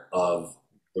part of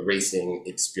the racing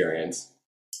experience.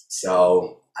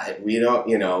 So we don't,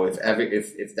 you know, if every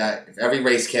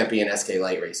race can't be an SK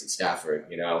Light race at Stafford,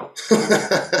 you know.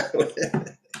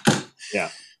 Yeah.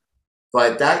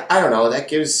 But that, I don't know, that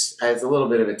gives, it's a little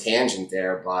bit of a tangent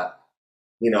there, but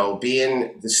you know,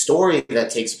 being the story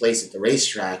that takes place at the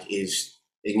racetrack is,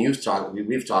 and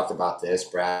we've talked about this,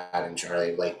 Brad and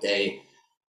Charlie, like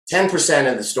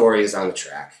 10% of the story is on the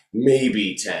track,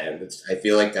 maybe 10. I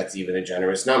feel like that's even a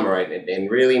generous number, right?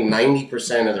 And really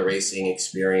 90% of the racing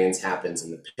experience happens in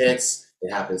the pits,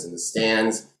 it happens in the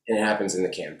stands, and it happens in the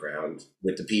campground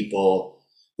with the people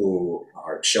who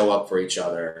show up for each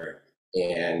other.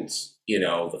 And, you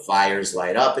know, the fires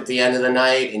light up at the end of the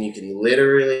night, and you can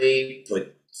literally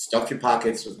stuff your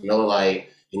pockets with Miller Lite,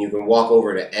 and you can walk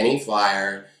over to any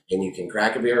fire, and you can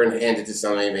crack a beer and hand it to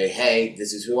somebody and say, hey,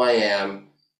 this is who I am.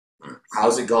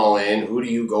 How's it going? Who do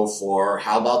you go for?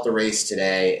 How about the race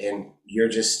today? And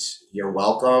you're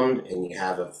welcomed, and you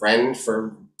have a friend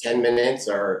for 10 minutes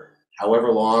or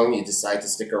however long you decide to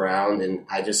stick around. And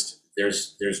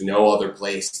there's no other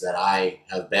place that I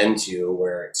have been to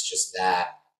where it's just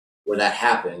where that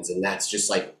happens. And that's just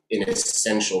like an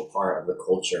essential part of the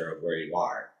culture of where you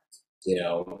are, you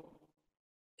know?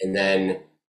 And then,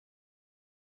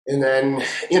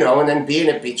 you know, and then being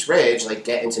at Beech Ridge, like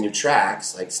getting to new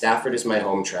tracks, like Stafford is my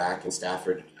home track, and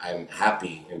Stafford, I'm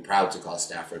happy and proud to call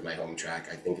Stafford my home track.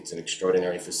 I think it's an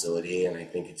extraordinary facility, and I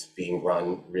think it's being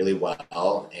run really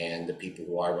well. And the people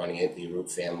who are running it, the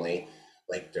Root family,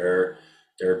 like they're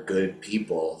good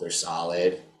people. They're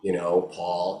solid. You know,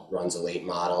 Paul runs a late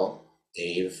model.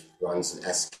 Dave runs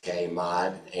an SK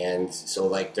mod. And so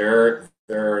like they're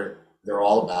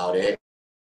all about it.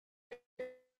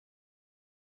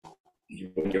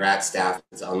 when you're at Stafford,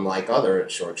 it's unlike other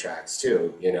short tracks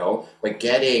too, like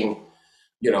getting,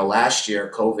 last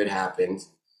year COVID happened.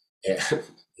 And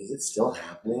is it still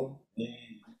happening?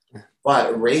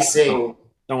 But racing,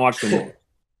 don't watch the movie.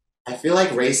 I feel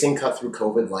like racing cut through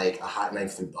COVID like a hot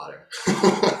knife through butter.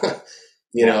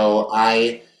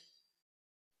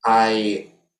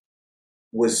 I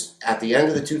was at the end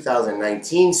of the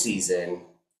 2019 season,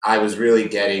 I was really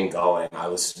getting going. I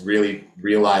was really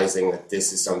realizing that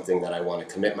this is something that I want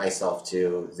to commit myself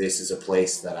to. This is a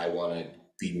place that I want to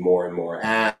be more and more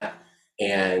at.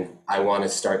 And I want to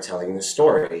start telling the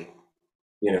story.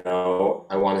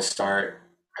 I want to start,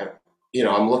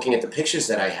 I'm looking at the pictures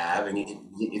that I have, and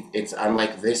I'm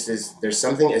like, there's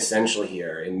something essential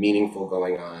here and meaningful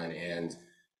going on. And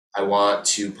I want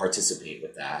to participate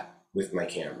with that with my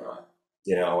camera,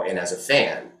 and as a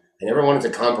fan. I never wanted to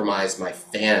compromise my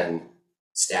fan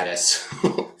status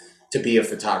to be a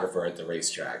photographer at the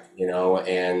racetrack,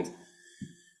 and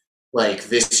like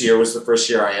this year was the first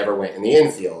year I ever went in the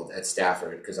infield at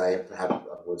Stafford because I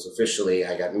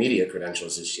got media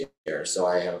credentials this year.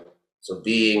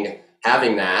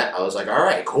 Having that, I was like, all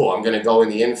right, cool. I'm going to go in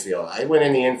the infield. I went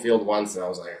in the infield once and I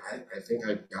was like, I think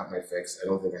I got my fix. I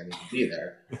don't think I need to be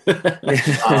there.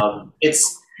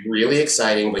 It's really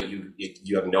exciting, but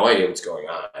you have no idea what's going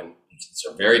on. It's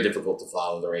very difficult to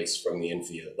follow the race from the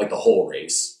infield, like the whole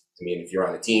race. I mean, if you're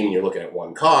on a team and you're looking at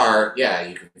one car, yeah,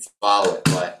 you can follow it.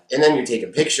 And then you're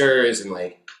taking pictures and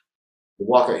like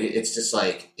it's just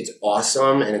like, it's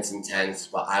awesome and it's intense.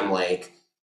 But I'm like,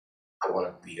 I want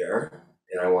a beer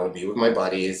and I want to be with my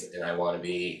buddies and I want to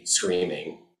be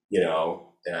screaming,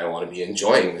 and I want to be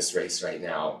enjoying this race right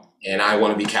now. And I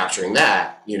want to be capturing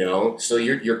that, so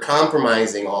you're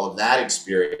compromising all of that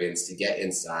experience to get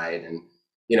inside. And,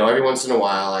 every once in a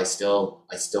while, I still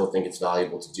think it's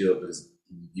valuable to do it because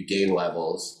you gain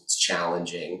levels, it's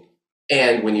challenging.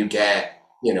 And when you get,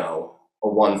 a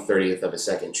 1/30th of a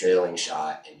second trailing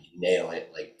shot and you nail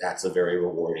it, like that's a very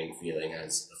rewarding feeling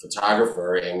as a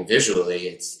photographer. And visually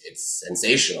it's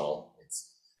sensational.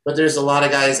 But there's a lot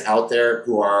of guys out there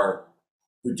who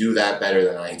do that better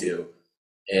than I do.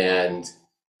 And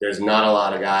there's not a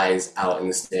lot of guys out in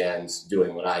the stands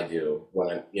doing what I do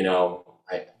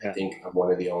I think I'm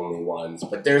one of the only ones,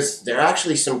 but there are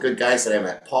actually some good guys that I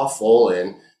met. Paul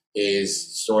Folan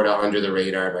is sort of under the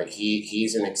radar, but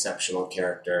he's an exceptional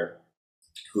character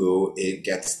who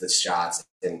gets the shots.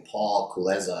 And Paul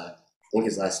Kuleza, I think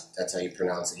that's how you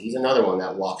pronounce it. He's another one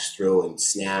that walks through and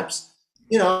snaps,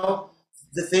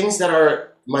 the things that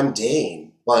are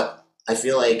mundane, but I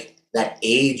feel like that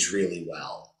age really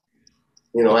well.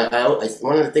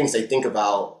 One of the things I think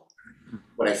about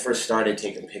when I first started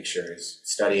taking pictures,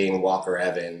 studying Walker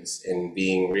Evans and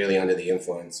being really under the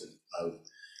influence of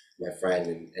my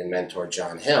friend and mentor,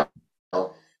 John Hill,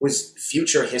 was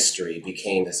future history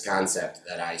became this concept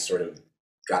that I sort of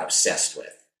got obsessed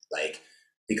with. Like,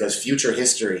 because future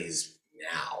history is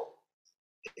now.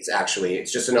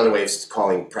 It's just another way of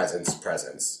calling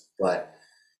presence. But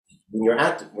when you're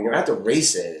at the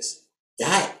races,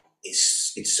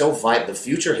 it's so vital. The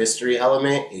future history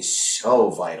element is so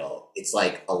vital. It's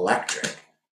like electric.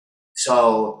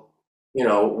 So,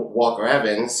 Walker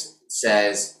Evans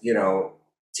says,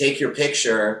 take your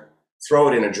picture, throw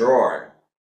it in a drawer,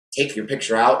 take your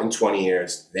picture out in 20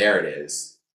 years. There it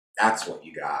is. That's what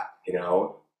you got,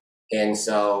 And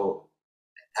so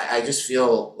I just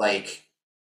feel like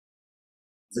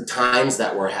the times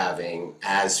that we're having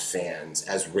as fans,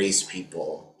 as race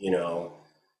people,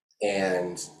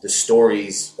 and the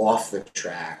stories off the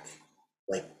track,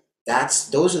 like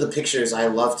those are the pictures I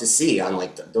love to see on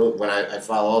like when I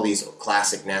follow all these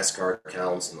classic NASCAR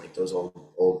accounts and like those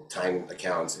old time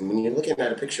accounts. And when you're looking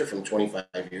at a picture from 25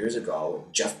 years ago,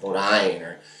 Jeff Bodine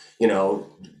or,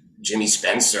 Jimmy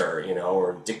Spencer,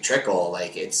 or Dick Trickle,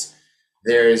 like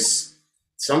there's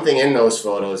something in those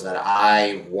photos that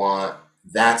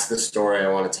that's the story I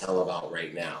want to tell about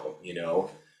right now,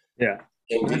 Yeah.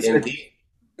 And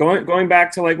going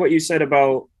back to like what you said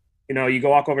about, you go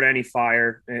walk over to any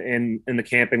fire in the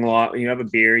camping lot, you have a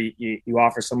beer, you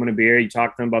offer someone a beer, you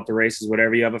talk to them about the races,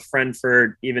 whatever, you have a friend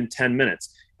for even 10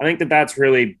 minutes. I think that's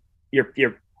really your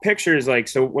pictures. Like,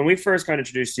 so when we first got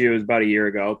introduced to you, it was about a year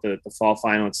ago, the fall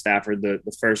final at Stafford, the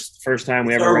first time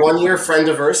we ever our 1 year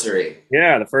friendiversary.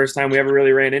 Yeah. The first time we ever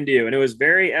really ran into you. And it was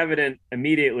very evident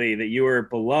immediately that you were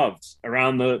beloved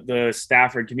around the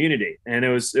Stafford community. And it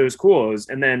was cool. It's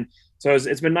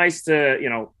been nice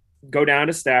to, go down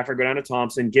to Stafford, go down to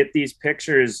Thompson, get these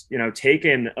pictures,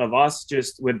 taken of us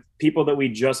just with people that we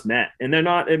just met. And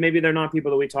maybe they're not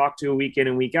people that we talk to week in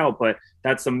and week out, but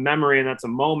that's a memory and that's a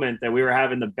moment that we were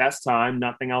having the best time.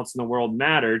 Nothing else in the world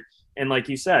mattered. And like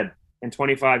you said, in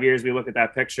 25 years, we look at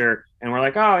that picture and we're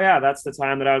like, oh yeah, that's the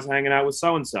time that I was hanging out with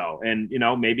so-and-so. And,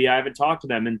 maybe I haven't talked to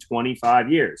them in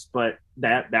 25 years, but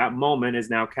that moment is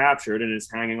now captured and is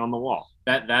hanging on the wall.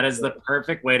 That is the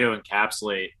perfect way to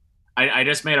encapsulate. I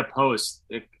just made a post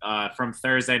from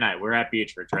Thursday night. We're at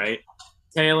Beechridge, right?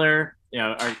 Taylor,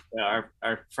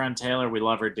 our friend Taylor, we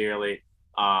love her dearly.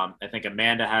 I think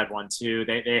Amanda had one too.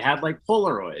 They had like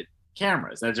Polaroid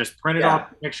cameras that just printed off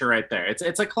the picture right there.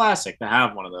 It's a classic to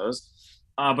have one of those.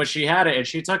 But she had it, and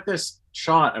she took this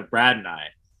shot of Brad and I.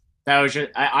 That was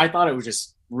just, I thought it was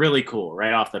just really cool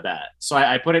right off the bat. So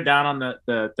I put it down on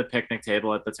the picnic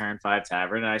table at the Turn 5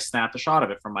 Tavern, and I snapped a shot of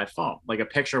it from my phone, like a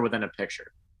picture within a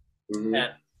picture. Mm-hmm.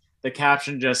 And the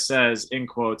caption just says, in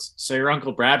quotes, "So your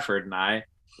Uncle Bradford and I,"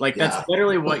 like that's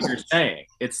literally what you're saying.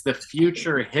 It's the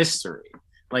future history.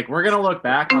 Like, we're going to look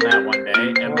back on that one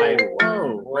day and like,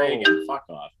 whoa, Reagan, fuck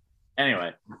off.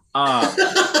 Anyway,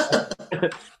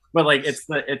 but like,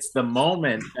 it's the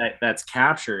moment that's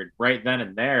captured right then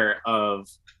and there of,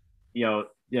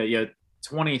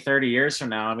 20, 30 years from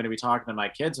now, I'm going to be talking to my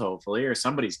kids, hopefully, or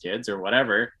somebody's kids or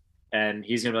whatever. And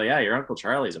he's going to be like, yeah, your Uncle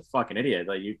Charlie's a fucking idiot.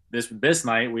 Like, this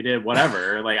night we did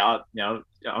whatever. Like,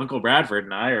 Uncle Bradford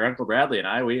and I, or Uncle Bradley and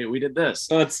I, we did this.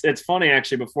 So it's funny,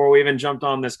 actually, before we even jumped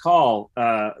on this call,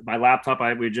 my laptop,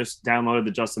 we just downloaded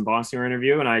the Justin Bonsinger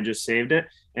interview and I just saved it.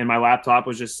 And my laptop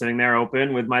was just sitting there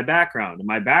open with my background. And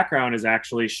my background is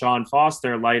actually Sean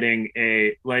Foster lighting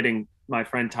my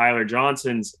friend Tyler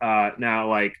Johnson's now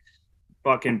like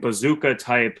fucking bazooka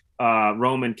type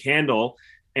Roman candle.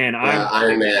 And I'm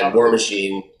Iron Man, War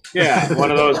Machine. Yeah,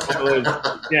 one of those.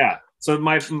 Yeah. So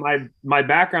my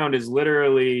background is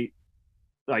literally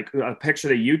like a picture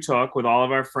that you took with all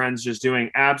of our friends just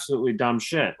doing absolutely dumb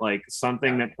shit, like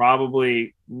something that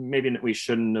probably maybe we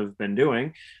shouldn't have been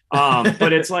doing.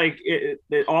 But it's like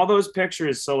all those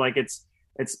pictures. So like it's.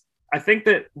 I think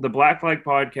that the Black Flag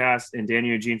podcast and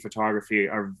Daniel Eugene photography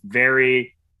are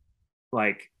very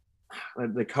like.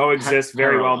 They coexist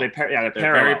very well. They're parallel.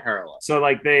 Very parallel. So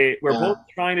like we're both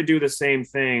trying to do the same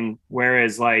thing.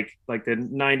 Whereas like the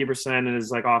 90%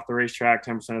 is like off the racetrack,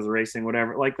 10% is racing,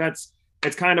 whatever. Like it's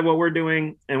kind of what we're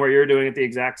doing and what you're doing at the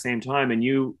exact same time. And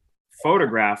you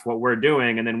photograph what we're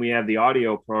doing, and then we have the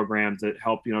audio programs that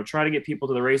help try to get people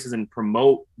to the races and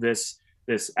promote this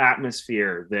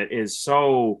atmosphere that is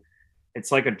so.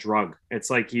 It's like a drug. It's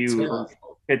like you.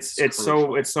 It's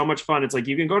so much fun. It's like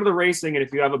you can go to the racing, and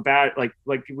if you have a bad like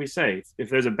we say, if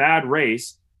there's a bad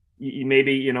race, you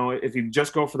maybe if you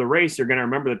just go for the race, you're going to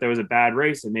remember that there was a bad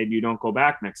race, and maybe you don't go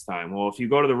back next time. Well, if you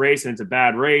go to the race and it's a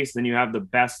bad race, then you have the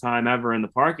best time ever in the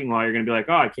parking lot. You're going to be like,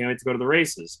 oh, I can't wait to go to the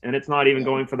races. And it's not even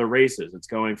going for the races; it's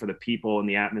going for the people and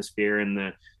the atmosphere and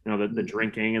the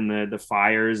drinking and the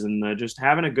fires and the just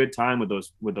having a good time with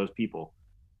those people.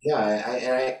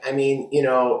 Yeah, I mean,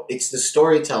 it's the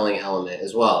storytelling element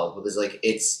as well, because like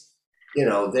it's,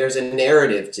 there's a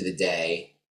narrative to the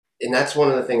day, and that's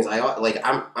one of the things I like.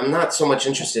 I'm not so much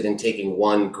interested in taking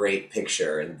one great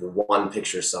picture and the one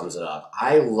picture sums it up.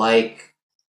 I like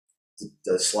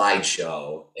the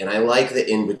slideshow, and I like the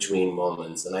in between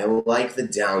moments, and I like the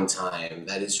downtime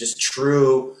that is just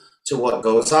true to what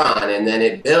goes on, and then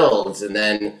it builds, and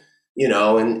then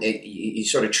and you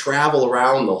sort of travel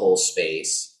around the whole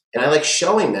space. And I like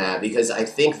showing that because I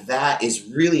think that is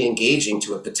really engaging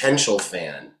to a potential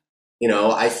fan.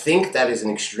 I think that is an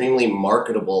extremely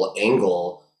marketable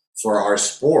angle for our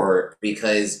sport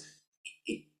because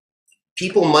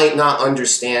people might not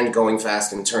understand going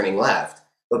fast and turning left,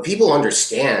 but people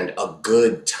understand a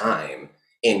good time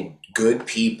and good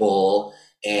people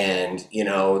and,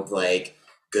 like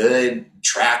good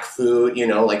track food,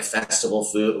 like festival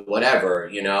food, whatever,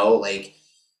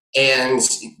 and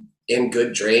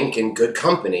good drink and good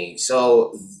company.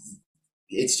 So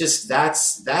it's just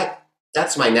that's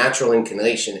my natural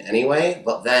inclination anyway.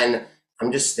 But then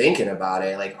I'm just thinking about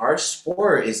it, like our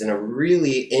sport is in a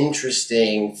really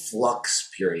interesting flux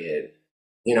period.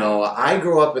 I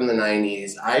grew up in the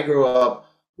 90s. I grew up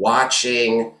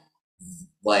watching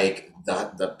like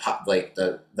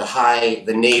the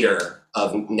nadir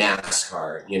of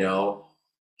NASCAR,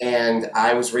 and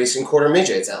I was racing quarter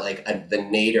midgets at the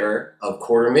nadir of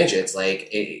quarter midgets, and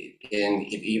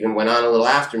it even went on a little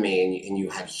after me. And you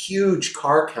had huge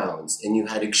car counts, and you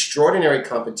had extraordinary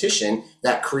competition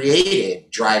that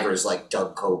created drivers like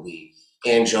Doug Coby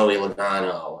and Joey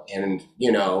Logano, and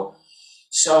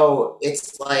so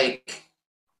it's like,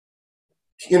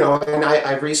 and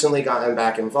I've recently gotten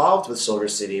back involved with Silver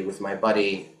City with my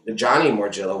buddy Johnny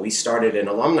Morgillo. We started an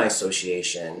alumni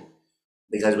association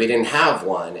because we didn't have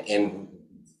one, and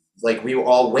like we were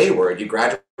all wayward. You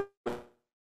graduate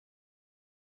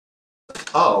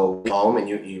home and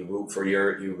you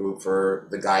root for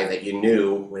the guy that you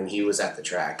knew when he was at the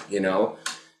track, you know?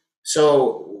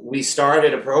 So we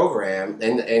started a program,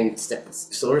 and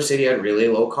Silver City had really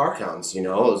low car counts, you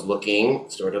know? It was looking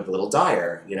sort of a little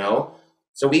dire, you know?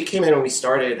 So we came in and we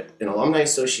started an alumni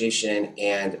association,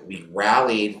 and we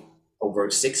rallied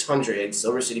over 600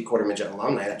 Silver City Quarter Midget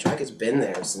alumni. That track has been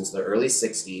there since the early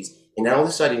 60s. And now all of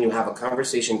a sudden you have a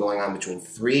conversation going on between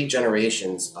 3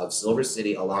 generations of Silver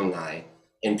City alumni,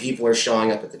 and people are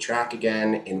showing up at the track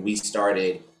again. And we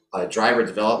started a driver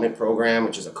development program,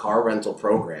 which is a car rental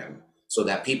program, so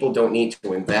that people don't need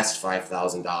to invest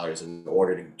 $5,000 in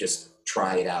order to just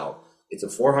try it out. It's a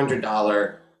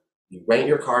 $400, you rent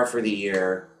your car for the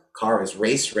year, car is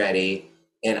race ready.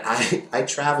 And I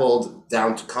traveled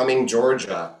down to Cumming,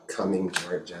 Georgia, home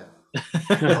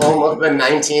of the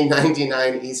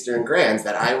 1999 Eastern Grands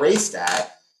that I raced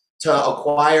at, to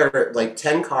acquire like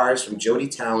 10 cars from Jody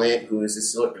Talent,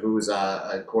 who's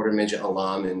a Quarter Midget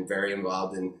alum and very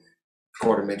involved in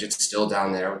Quarter Midgets, still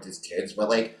down there with his kids. But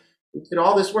like, we did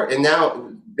all this work, and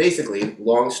now basically,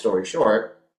 long story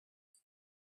short,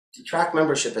 the track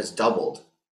membership has doubled,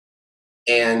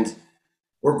 and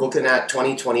we're looking at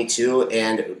 2022,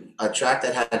 and a track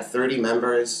that had 30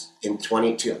 members in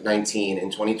 2019,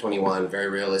 in 2021, very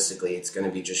realistically, it's going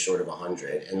to be just short of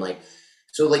 100. And like,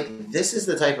 so like, this is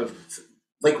the type of,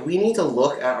 like, we need to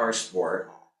look at our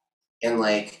sport and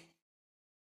like,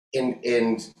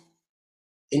 and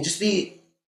just be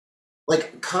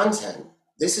like, content.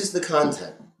 This is the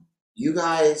content. You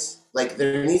guys, like,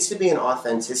 there needs to be an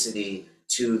authenticity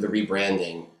to the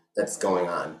rebranding that's going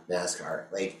on NASCAR.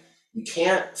 Like, you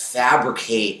can't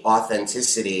fabricate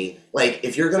authenticity. Like,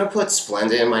 if you're going to put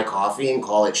Splenda in my coffee and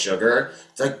call it sugar,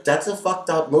 it's like, that's a fucked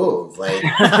up move. Like,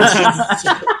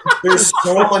 there's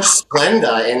so much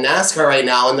Splenda in NASCAR right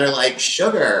now, and they're like,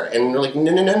 sugar. And we're like,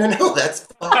 no, that's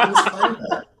fucking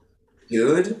Splenda,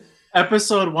 dude.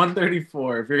 Episode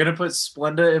 134. If you're going to put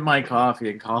Splenda in my coffee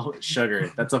and call it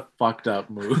sugar, that's a fucked up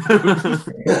move. And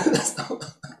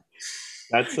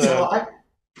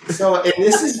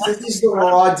this is the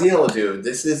raw deal, dude.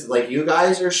 This is like, you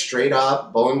guys are straight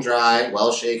up, bone dry,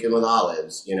 well shaken with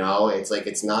olives. You know, it's like,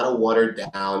 it's not a watered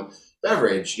down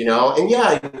beverage. You know, and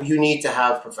yeah, you need to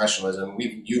have professionalism.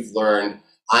 You've learned.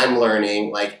 I'm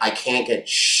learning. Like, I can't get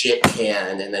shit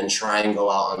canned and then try and go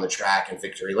out on the track in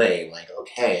victory lane. Like,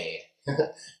 okay,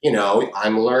 you know,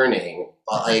 I'm learning.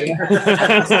 But like,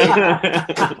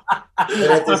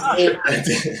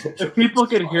 if people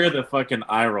could hear the fucking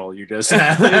eye roll you just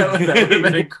had, that would have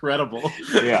been incredible.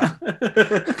 Yeah.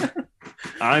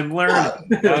 I'm learning.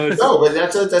 No, but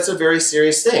that's a very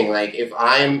serious thing. Like, if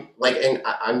I'm like, and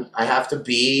I have to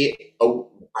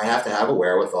have a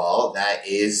wherewithal that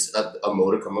is a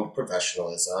modicum of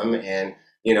professionalism. And,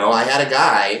 you know, I had a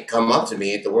guy come up to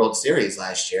me at the World Series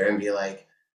last year and be like,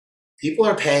 people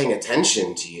are paying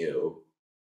attention to you.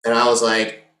 And I was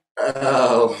like,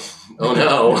 oh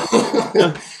no.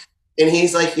 And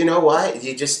he's like, you know what?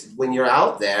 You just, when you're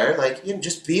out there, like, you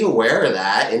just be aware of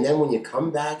that. And then when you come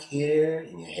back here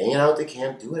and you're hanging out at the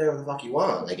camp, do whatever the fuck you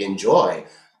want. Like, enjoy.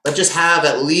 But just have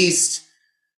at least,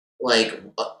 like,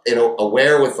 you know, a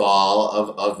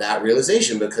wherewithal of that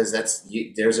realization, because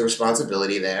there's a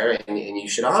responsibility there, and you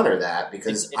should honor that,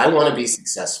 because I want to be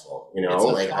successful, you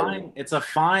know. It's a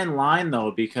fine line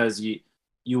though, because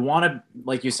you want to,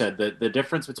 like you said, the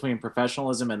difference between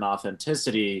professionalism and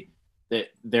authenticity, that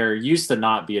there used to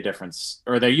not be a difference,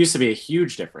 or there used to be a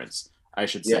huge difference, I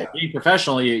should say. Yeah. Being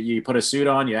professional, you put a suit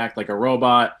on, you act like a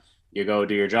robot, you go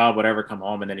do your job, whatever, come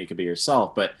home, and then you can be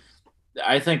yourself. But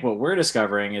I think what we're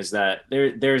discovering is that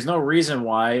there's no reason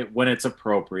why, when it's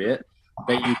appropriate,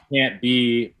 that you can't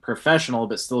be professional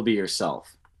but still be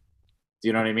yourself. Do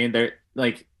you know what I mean?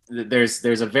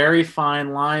 There's a very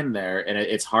fine line there, and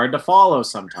it's hard to follow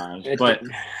sometimes. But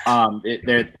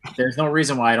there's no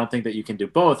reason why I don't think that you can do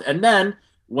both. And then,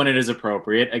 when it is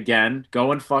appropriate, again,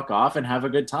 go and fuck off and have a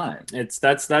good time.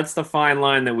 That's the fine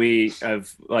line that we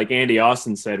have, like Andy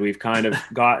Austin said, we've kind of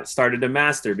started to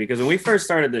master, because when we first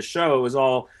started this show, it was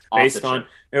all based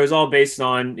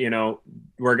on, you know,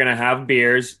 we're going to have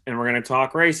beers and we're going to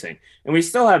talk racing. And we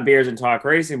still have beers and talk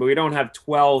racing, but we don't have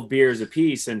 12 beers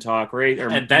apiece and talk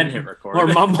racing. And then hit record. Or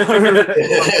mumble.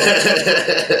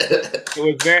 It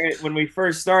was when we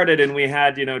first started and we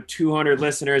had, you know, 200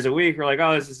 listeners a week, we're like,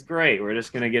 oh, this is great. We're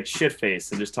just going to get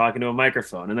shit-faced and just talking to a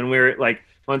microphone. And then we were like,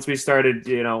 once we started,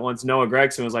 you know, once Noah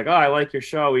Gregson was like, oh, I like your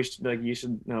show, you should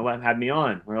have me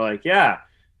on. We're like, yeah.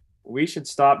 We should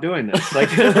stop doing this. Like,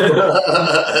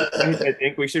 I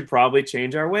think we should probably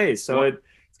change our ways. So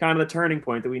it's kind of the turning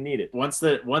point that we needed. Once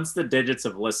the digits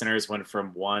of listeners went from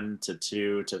 1 to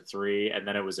 2 to 3, and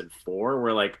then it was in 4,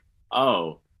 we're like,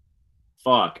 oh,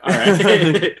 fuck. All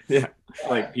right. Yeah.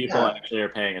 Like people actually are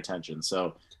paying attention.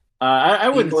 So I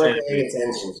wouldn't say paying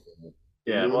attention.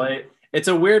 Yeah, well, it's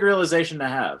a weird realization to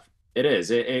have. It is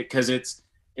because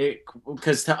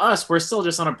to us, we're still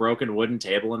just on a broken wooden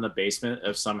table in the basement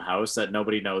of some house that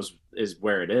nobody knows is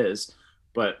where it is.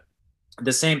 But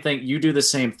the same thing, you do the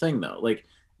same thing though. Like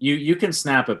you can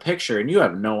snap a picture and you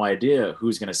have no idea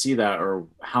who's going to see that or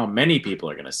how many people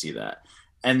are going to see that.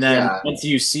 And then once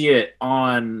you see it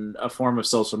on a form of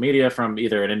social media from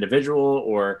either an individual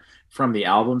or from the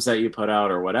albums that you put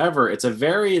out or whatever, it's a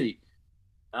very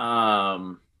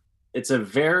not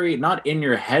in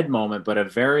your head moment, but a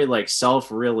very like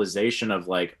self-realization of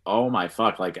like, oh my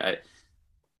fuck, like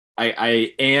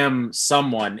I am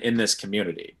someone in this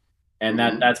community. And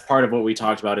that's part of what we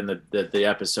talked about in the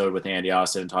episode with Andy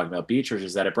Austin and talking about Beechridge,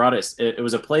 is that it brought us, it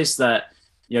was a place that,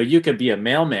 you could be a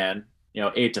mailman,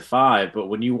 8 to 5, but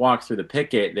when you walk through the pit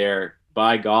gate there,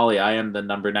 by golly, I am the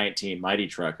number 19 Mighty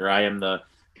Truck, or I am the,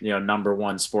 number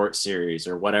 1 sports series,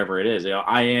 or whatever it is.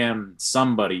 I am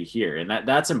somebody here. And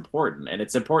that's important. And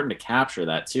it's important to capture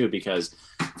that too, because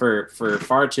for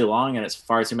far too long, and it's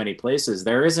far too many places,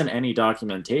 there isn't any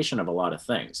documentation of a lot of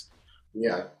things.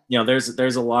 Yeah.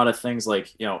 There's a lot of things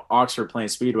like, Oxford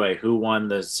Plains Speedway, who won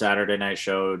the Saturday night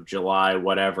show, July,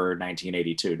 whatever,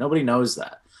 1982. Nobody knows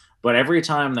that. But every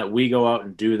time that we go out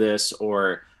and do this,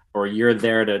 or you're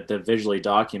there to visually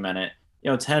document it,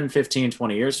 10, 15,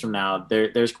 20 years from now,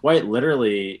 there's quite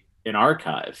literally an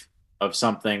archive of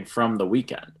something from the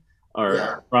weekend,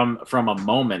 or from a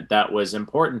moment that was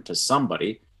important to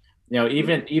somebody.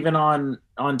 Even on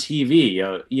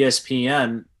TV,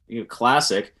 ESPN,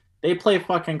 Classic, they play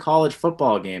fucking college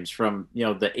football games from,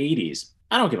 the 80s.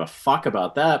 I don't give a fuck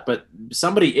about that, but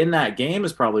somebody in that game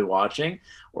is probably watching,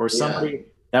 or somebody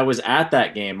that was at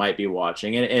that game might be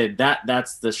watching, and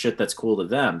that's the shit that's cool to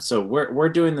them. So we're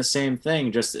doing the same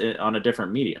thing, just on a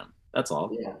different medium. That's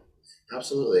all. Yeah,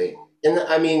 absolutely. And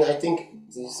I mean, I think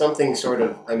something sort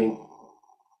of,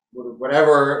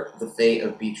 whatever the fate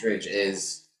of Beechridge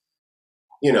is,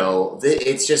 it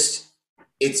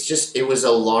was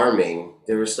alarming.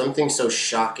 There was something so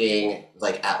shocking,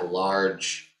 like at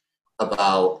large,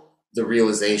 about the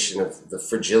realization of the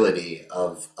fragility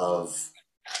of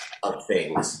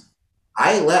things.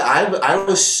 I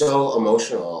was so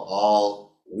emotional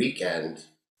all weekend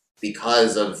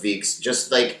because of the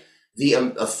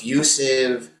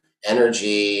effusive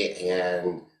energy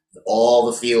and all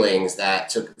the feelings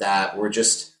that were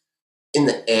just in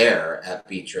the air at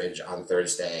Beechridge on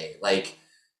Thursday. Like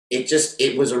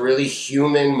it was a really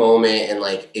human moment, and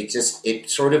like it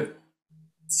sort of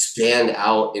stand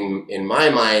out in my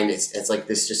mind. It's like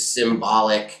this just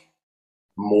symbolic,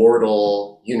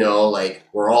 mortal, like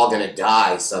we're all gonna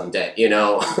die someday,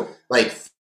 like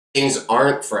things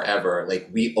aren't forever, like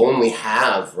we only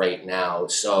have right now.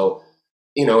 So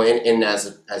and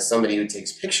as somebody who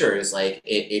takes pictures, like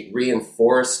it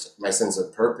reinforced my sense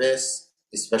of purpose,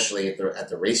 especially at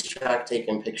the racetrack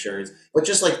taking pictures. But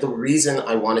just like the reason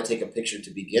I want to take a picture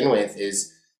to begin with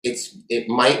is it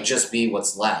might just be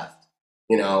what's left,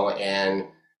 and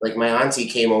like my auntie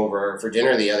came over for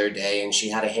dinner the other day, and she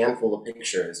had a handful of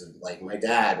pictures of like my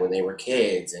dad when they were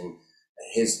kids, and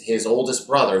his oldest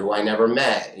brother, who I never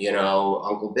met,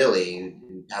 Uncle Billy,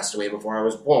 who passed away before I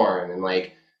was born. And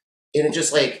like, and it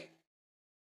just like,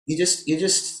 it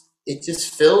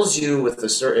just fills you with a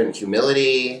certain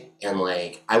humility. And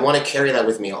like, I want to carry that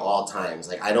with me at all times.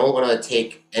 Like, I don't want to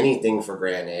take anything for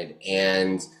granted.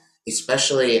 And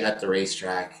especially at the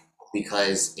racetrack,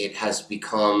 because it has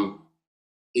become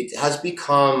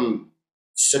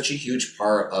such a huge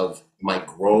part of my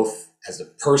growth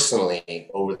personally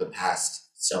over the past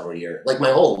several years, like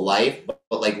my whole life,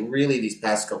 but like really these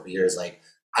past couple of years, like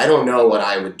I don't know what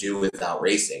I would do without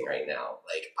racing right now.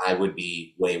 Like I would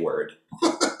be wayward.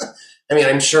 I mean,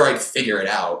 I'm sure I'd figure it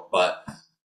out, but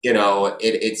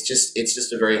it's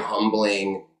just a very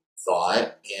humbling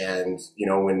thought. And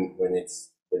when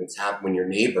your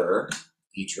neighbor,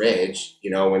 Beechridge,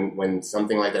 when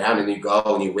something like that happened, and you go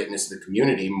and you witness the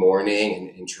community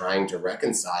mourning and trying to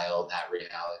reconcile that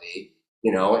reality,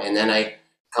 and then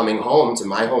coming home to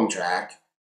my home track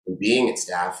and being at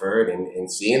Stafford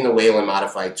and seeing the Whelen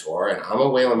Modified Tour, and I'm a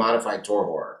Whelen Modified Tour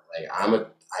whore.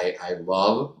 Like I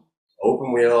love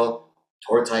open wheel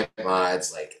tour type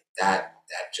mods, like that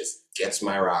just gets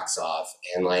my rocks off.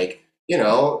 And like,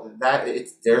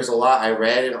 there's a lot. I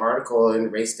read an article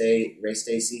in Race Day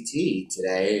CT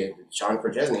today, Sean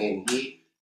Projesny, and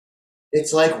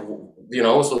it's like, you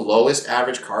know, it was the lowest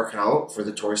average car count for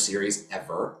the Tour Series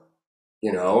ever,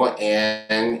 you know,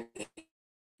 and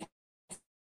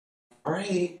all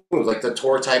right, like the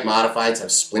Tour type modifieds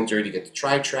have splintered. You get the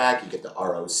tri-track, you get the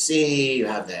ROC, you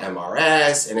have the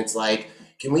MRS, and it's like,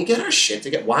 can we get our shit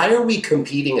together? Why are we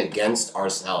competing against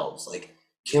ourselves? Like,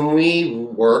 can we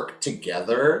work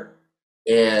together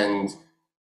and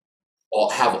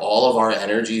have all of our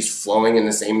energies flowing in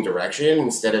the same direction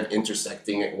instead of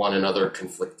intersecting at one another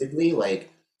conflictedly?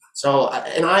 Like, so,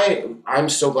 and I'm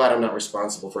so glad I'm not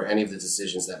responsible for any of the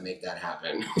decisions that make that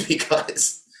happen,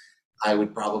 because I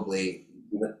would probably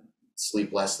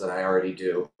sleep less than I already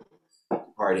do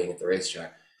partying at the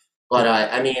racetrack. But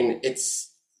I mean,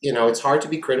 it's, you know, it's hard to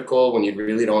be critical when you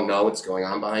really don't know what's going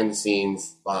on behind the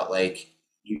scenes, but like,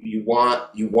 you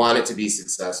want it to be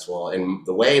successful. And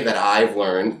the way that I've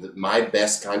learned that my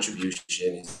best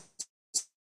contribution is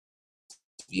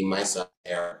to be myself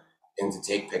there and to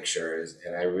take pictures.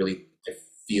 And I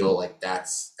feel like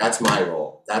that's my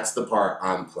role. That's the part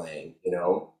I'm playing, you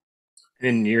know?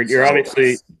 And you're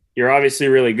obviously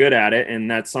really good at it. And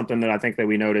that's something that I think that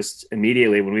we noticed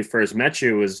immediately when we first met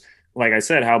you was, like I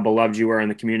said, how beloved you were in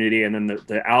the community. And then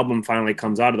the album finally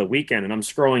comes out of the weekend, and I'm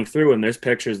scrolling through and there's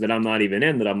pictures that I'm not even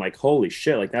in that I'm like, holy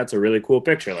shit, like that's a really cool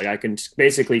picture. Like I can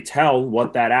basically tell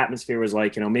what that atmosphere was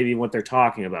like, you know, maybe what they're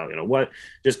talking about, you know, what,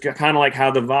 just kind of like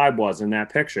how the vibe was in that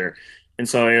picture. And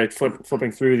so you're like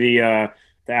flipping through the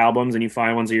albums and you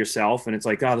find ones of yourself and it's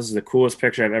like, oh, this is the coolest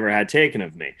picture I've ever had taken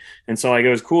of me. And so like, it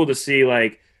was cool to see,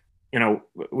 like, you know,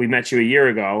 we met you a year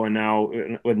ago, and now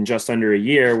in just under a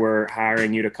year, we're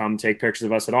hiring you to come take pictures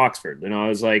of us at Oxford. You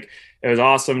know, it was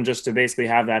awesome just to basically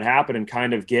have that happen and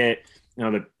kind of get, you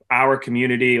know, our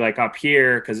community like up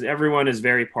here, because everyone is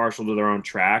very partial to their own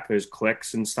track. There's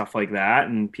cliques and stuff like that,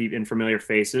 and familiar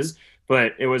faces.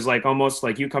 But it was like almost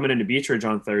like you coming into Beech Ridge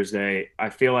on Thursday. I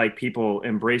feel like people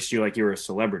embraced you like you were a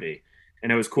celebrity.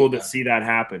 And it was cool to see that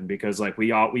happen, because like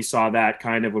we saw that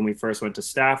kind of when we first went to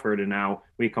Stafford, and now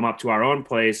we come up to our own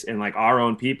place and like our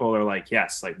own people are like,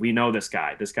 yes, like we know this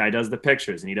guy does the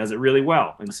pictures and he does it really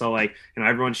well. And so like, you know,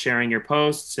 everyone's sharing your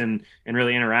posts and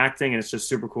really interacting, and it's just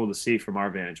super cool to see from our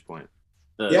vantage point.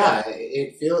 Yeah,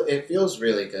 it feels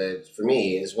really good for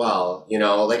me as well. You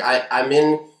know, like I'm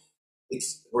in.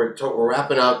 We're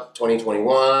wrapping up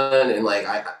 2021, and like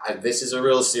I this is a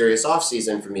real serious off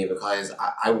season for me, because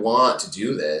I want to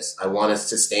do this. I want to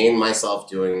sustain myself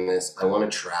doing this. I want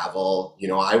to travel. You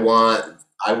know, I want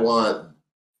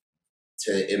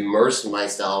to immerse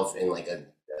myself in like a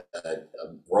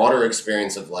broader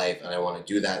experience of life, and I want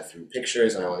to do that through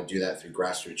pictures, and I want to do that through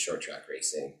grassroots short track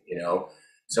racing. You know,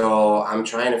 so I'm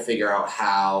trying to figure out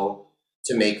how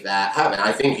to make that happen.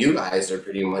 I think you guys are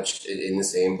pretty much in the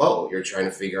same boat. You're trying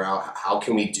to figure out, how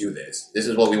can we do this? This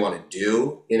is what we want to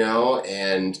do, you know,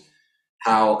 and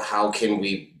how can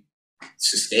we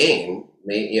sustain,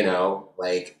 you know,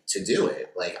 like to do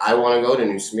it. Like I want to go to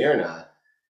New Smyrna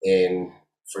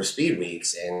for Speed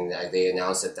Weeks, and they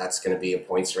announced that that's going to be a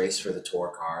points race for the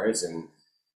Tour cars, and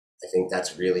I think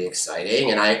that's really exciting.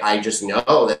 And I just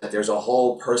know that there's a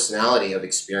whole personality of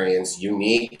experience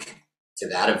unique to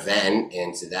that event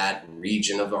and to that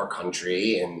region of our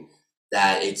country, and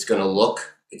that it's going to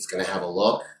have a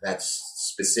look that's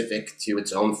specific to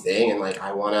its own thing. And like,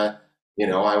 I want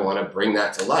to bring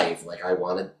that to life. Like I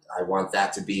want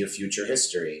that to be a future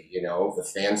history, you know, the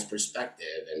fans'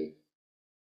 perspective. And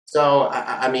so,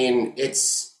 I mean,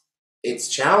 it's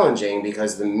challenging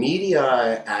because the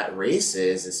media at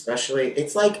races, especially,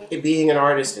 it's like it being an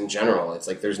artist in general. It's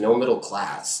like, there's no middle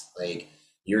class. Like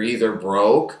you're either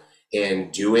broke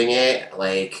and doing it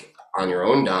like on your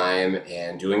own dime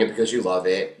and doing it because you love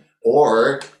it,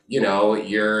 or you know,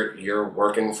 you're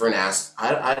working for an ass.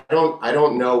 I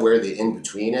don't know where the in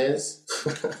between is,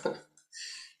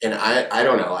 and I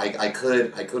don't know. I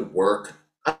could work.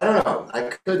 I don't know. I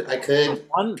could. I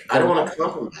don't want to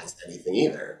compromise anything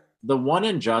either. The one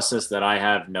injustice that I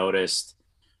have noticed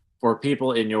for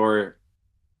people in your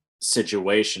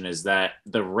situation is that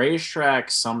the racetrack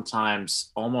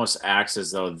sometimes almost acts as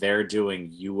though they're doing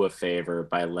you a favor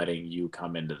by letting you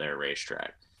come into their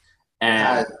racetrack.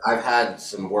 And I've had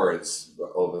some words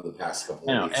over the past couple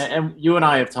of weeks. And you and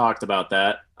I have talked about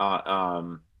that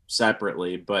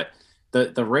separately, but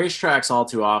the racetracks all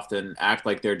too often act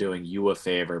like they're doing you a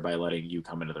favor by letting you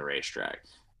come into the racetrack.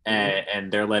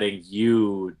 And they're letting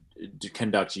you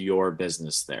conduct your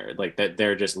business there, like that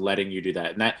they're just letting you do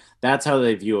that, and that's how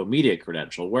they view a media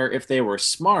credential, where if they were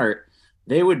smart,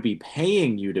 they would be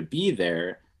paying you to be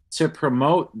there to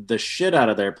promote the shit out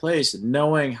of their place,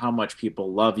 knowing how much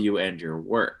people love you and your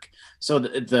work. So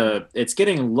the it's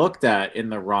getting looked at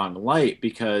in the wrong light,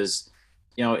 because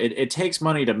it takes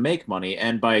money to make money,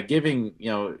 and by giving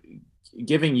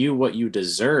you what you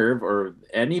deserve, or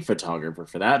any photographer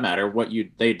for that matter,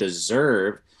 they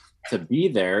deserve to be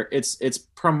there, it's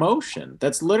promotion.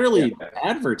 That's literally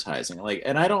advertising. Like,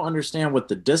 and I don't understand what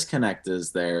the disconnect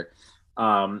is there,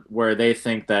 where they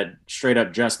think that straight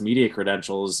up just media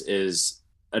credentials is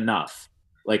enough.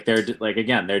 Like,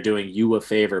 they're doing you a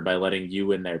favor by letting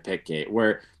you in their pick gate,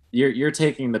 where you're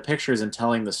taking the pictures and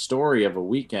telling the story of a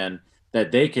weekend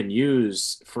that they can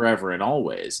use forever and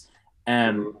always.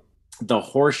 And the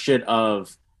horseshit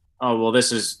of, oh, well,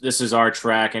 this is our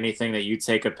track. Anything that you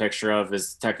take a picture of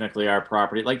is technically our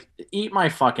property. Like, eat my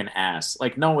fucking ass.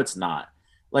 Like, no, it's not.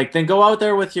 Like, then go out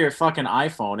there with your fucking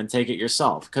iPhone and take it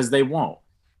yourself, because they won't.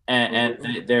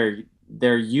 And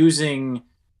they're using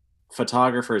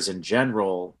photographers in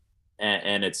general,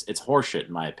 and it's horseshit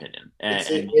in my opinion. And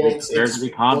you deserve to be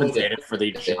compensated for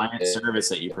the giant service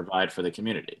that you provide for the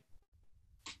community.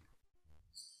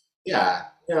 Yeah,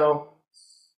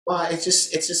 well, it's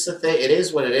just the thing. It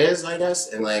is what it is, I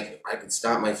guess. And like, I could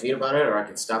stomp my feet about it, or I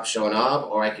could stop showing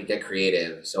up, or I could get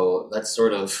creative. So that's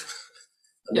sort of,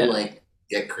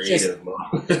 get creative.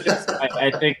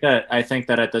 I think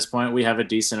that at this point we have a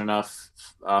decent enough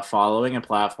following and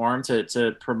platform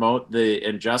to promote the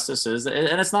injustices,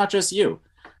 and it's not just you.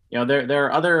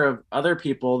 There are other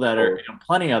people that are,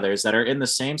 plenty others that are in the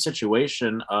same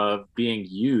situation of being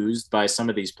used by some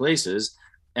of these places.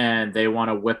 And they want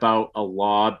to whip out a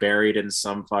law buried in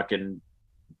some fucking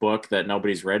book that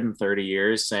nobody's read in 30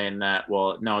 years, saying that,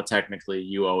 well, no, technically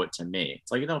you owe it to me.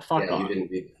 It's like, fuck off. You didn't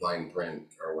read the fine print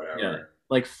or whatever. Yeah.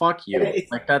 Like, fuck you.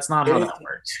 Like, that's not how that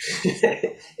works.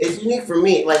 It's unique for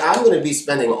me. Like, I'm going to be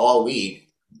spending all week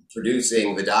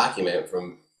producing the document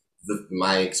from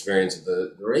my experience of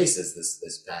the races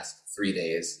this past 3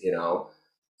 days,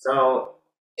 So...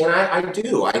 And I put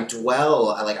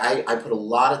a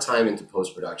lot of time into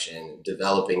post-production,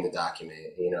 developing the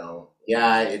document,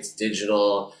 Yeah, it's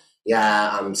digital. Yeah,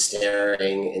 I'm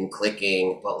staring and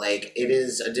clicking, but like, it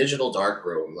is a digital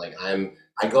darkroom. Like, I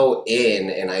go in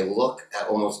and I look at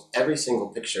almost every single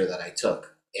picture that I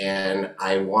took, and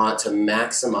I want to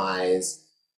maximize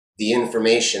the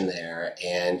information there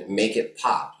and make it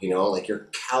pop, like you're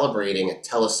calibrating a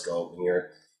telescope,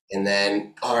 and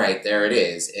then, all right, there it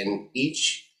is. And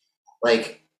it's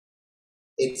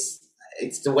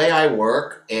the way I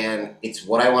work, and it's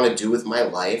what I want to do with my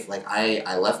life. Like,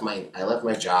 I left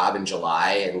my job in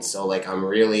July. And so like, I'm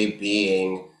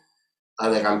really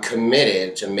I'm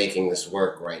committed to making this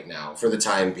work right now for the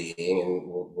time being. And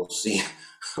we'll see,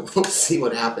 we'll see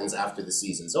what happens after the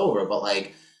season's over. But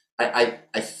like, I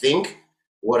think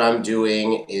what I'm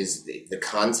doing is the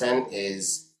content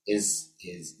is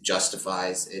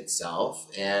justifies itself,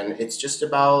 and it's just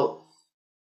about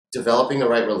developing the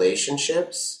right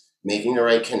relationships, making the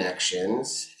right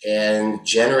connections, and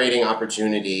generating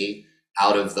opportunity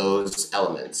out of those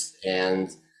elements.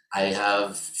 And I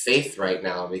have faith right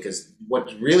now, because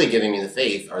what's really giving me the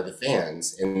faith are the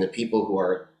fans and the people who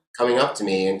are coming up to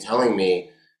me and telling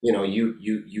me,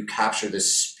 you capture the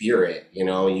spirit,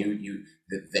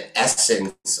 the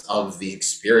essence of the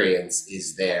experience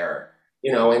is there,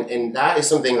 and that is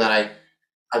something that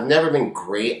I've never been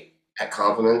great at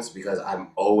compliments, because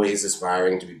I'm always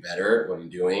aspiring to be better at what I'm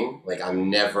doing. Like, I'm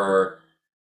never,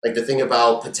 like, the thing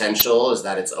about potential is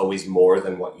that it's always more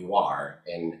than what you are.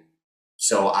 And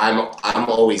so I'm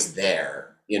always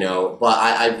there, but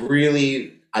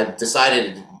I've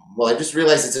decided, I just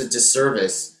realized it's a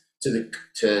disservice to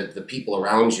the people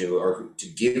around you, or to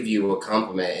give you a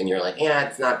compliment and you're like, yeah,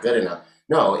 it's not good enough.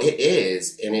 No, it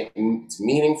is. And it's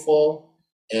meaningful.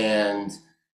 And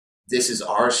this is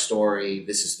our story.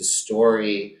 This is the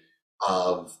story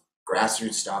of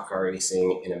grassroots stock car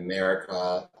racing in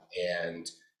America. And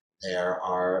there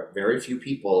are very few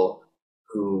people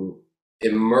who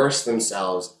immerse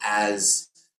themselves as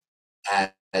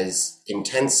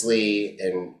intensely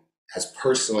and as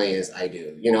personally as I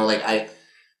do.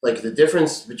 Like the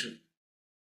difference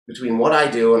between what I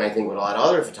do and I think what a lot of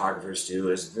other photographers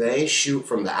do is they shoot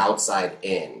from the outside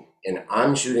in, and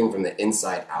I'm shooting from the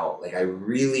inside out. Like, I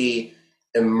really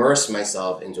immerse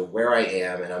myself into where I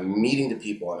am, and I'm meeting the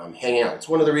people and I'm hanging out. It's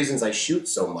one of the reasons I shoot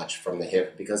so much from the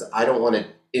hip, because I don't want to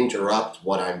interrupt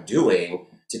what I'm doing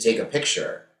to take a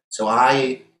picture. So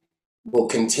I will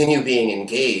continue being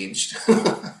engaged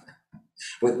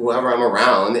with whoever I'm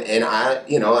around, and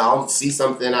I'll see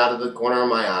something out of the corner of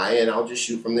my eye and I'll just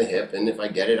shoot from the hip, and if I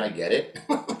get it, I get it.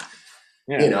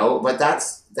 Yeah. But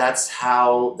that's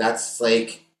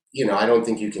like, I don't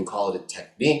think you can call it a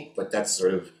technique, but that's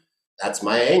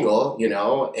my angle,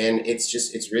 and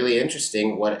it's really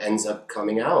interesting what ends up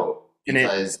coming out,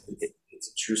 because it's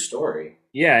a true story.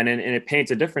 Yeah, and it paints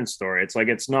a different story. It's like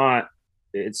it's not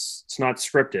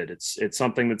scripted. It's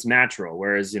something that's natural.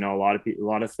 Whereas, a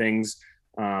lot of things,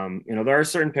 there are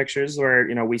certain pictures where,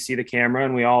 we see the camera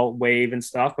and we all wave and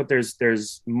stuff, but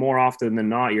there's more often than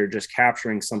not, you're just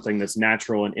capturing something that's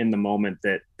natural and in the moment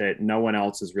that no one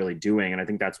else is really doing. And I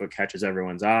think that's what catches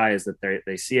everyone's eye, is that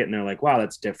they see it and they're like, wow,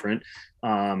 that's different.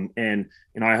 And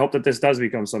I hope that this does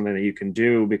become something that you can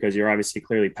do, because you're obviously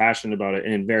clearly passionate about it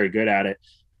and very good at it.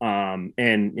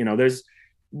 There's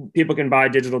people can buy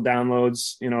digital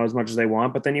downloads, as much as they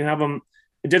want, but then you have them.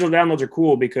 Digital downloads are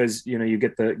cool because, you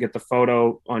get the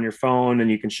photo on your phone and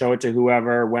you can show it to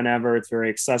whoever, whenever. It's very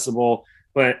accessible.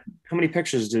 But how many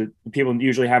pictures do people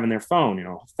usually have in their phone?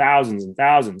 Thousands and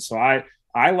thousands. So I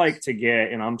like to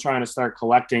get, I'm trying to start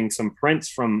collecting some prints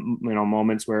from,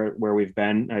 moments where we've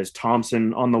been. There's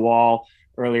Thompson on the wall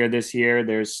earlier this year.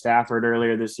 There's Stafford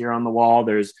earlier this year on the wall.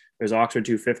 There's Oxford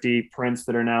 250 prints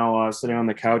that are now sitting on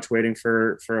the couch waiting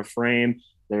for a frame.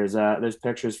 There's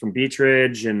pictures from Beech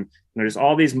Ridge, and there's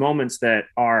all these moments that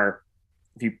are,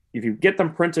 if you get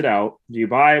them printed out, you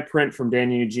buy a print from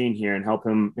Daniel Eugene here and help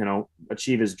him,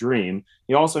 achieve his dream.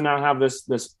 You also now have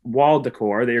this wall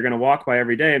decor that you're going to walk by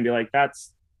every day and be like,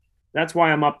 that's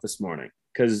why I'm up this morning,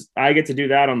 because I get to do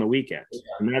that on the weekend.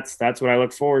 And that's what I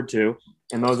look forward to.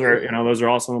 And those are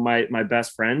all some of my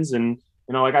best friends. And,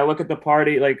 I look at the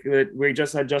party, like we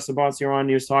just had Justin Bonsier on.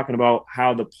 He was talking about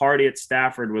how the party at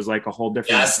Stafford was like a whole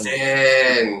different.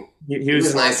 Justin, he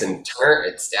was nice and turnt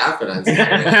at Stafford on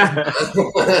Saturday.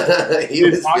 he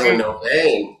was feeling no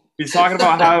pain. He's talking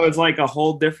about how it was like a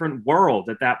whole different world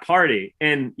at that party.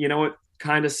 And what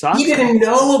kind of sucks? He didn't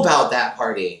know about that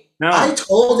party. No. I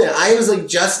told him. I was like,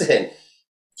 Justin,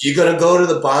 you going to go to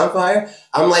the bonfire?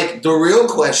 I'm like, the real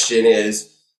question is,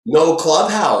 no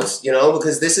clubhouse,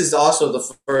 because this is also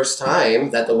the first time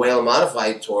that the Whelen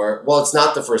Modified Tour, well, it's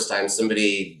not the first time,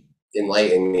 somebody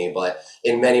enlightened me, but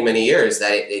in many, many years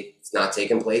that it's not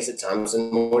taking place at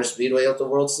Thompson Motor Speedway at the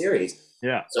World Series.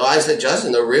 Yeah. So I said,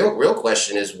 Justin, the real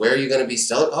question is, where are you going to be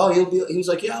selling? Oh, he was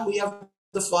like, yeah, we have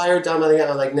the flyer down by the.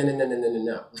 I'm like,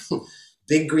 no.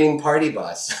 Big green party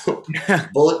bus,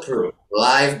 bulletproof,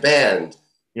 live band,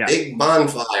 big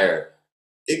bonfire,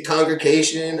 big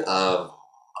congregation of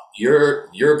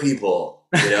your people,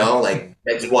 like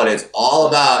that's what it's all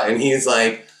about. And he's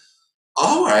like,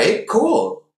 all right,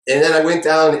 cool. And then I went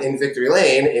down in Victory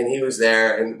Lane and he was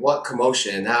there, and what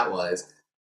commotion that was.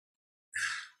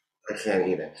 I can't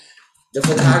even. The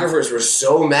photographers were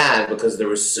so mad because there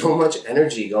was so much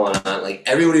energy going on. Like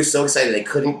everybody was so excited they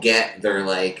couldn't get their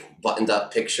like buttoned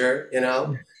up picture,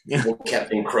 People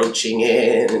kept encroaching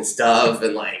in and stuff,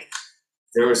 and like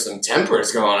there was some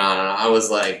tempers going on, and I was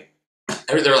like,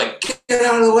 they were like, get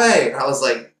out of the way. I was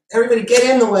like, everybody get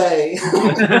in the way.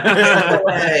 Get out of the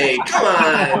way. Come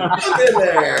on, get in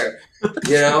there.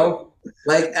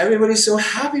 Like everybody's so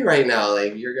happy right now.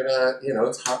 Like you're gonna,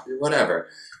 it's hot, whatever.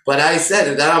 But I said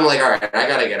it, then I'm like, all right, I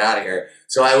gotta get out of here.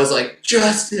 So I was like,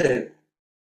 Justin,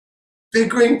 big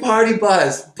green party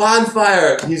bus,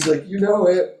 bonfire. And he's like,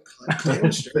 it.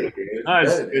 Damn straight, dude.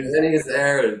 And then he's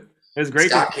there. And it was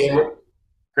great.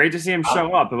 Great to see him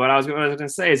show up. But what I was going to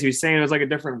say is he was saying it was like a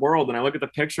different world. And I look at the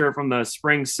picture from the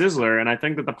spring Sizzler, and I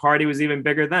think that the party was even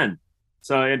bigger then.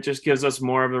 So it just gives us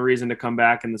more of a reason to come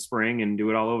back in the spring and do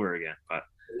it all over again. But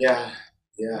yeah,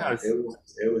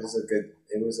 it was a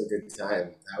good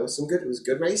time. It was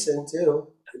good racing too.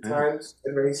 Good times,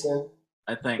 good racing.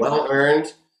 I think well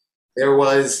earned. There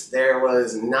was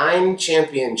 9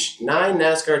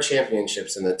 NASCAR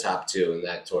championships in the top 2 in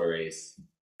that tour race.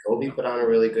 Kobe put on a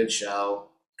really good show.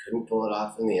 Couldn't pull it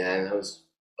off in the end.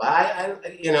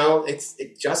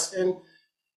 Justin,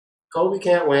 Kobe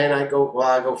can't win. I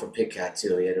go for Pit Cat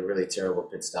too. He had a really terrible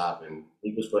pit stop and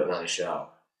he was putting on a show.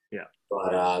 Yeah.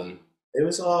 But it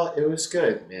was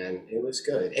good, man. It was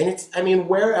good. And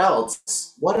where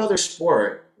else? What other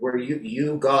sport where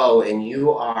you go and you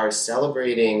are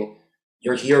celebrating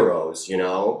your heroes,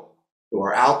 who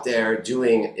are out there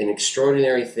doing an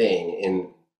extraordinary thing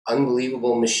in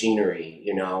unbelievable machinery,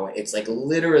 it's like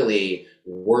literally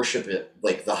worship it,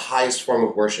 like the highest form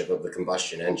of worship of the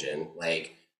combustion engine,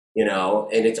 like,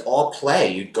 and it's all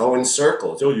play. You go in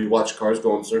circles. Oh, you watch cars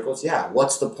go in circles? Yeah.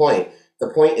 What's the point? The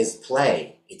point is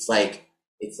play. It's like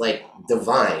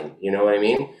divine, you know what I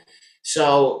mean?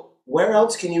 So where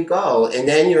else can you go? And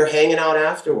then you're hanging out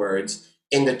afterwards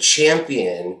and the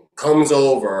champion comes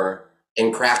over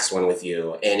and cracks one with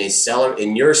you and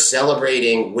you're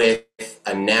celebrating with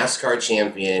a NASCAR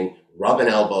champion, rubbing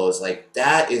elbows. Like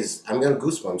that is, I'm going to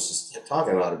goosebumps just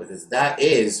talking about it because that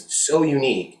is so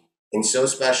unique and so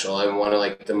special and one of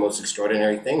like the most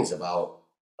extraordinary things about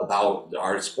about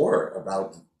our sport,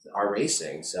 about our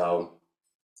racing. So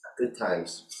good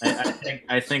times.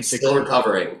 I think still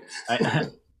recovering.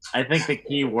 I think the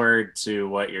key word to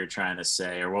what you're trying to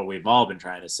say, or what we've all been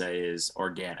trying to say, is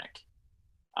organic.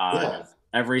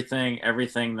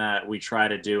 Everything that we try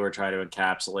to do or try to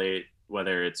encapsulate,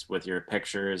 whether it's with your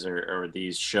pictures or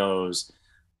these shows,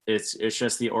 it's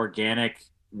just the organic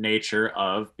nature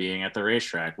of being at the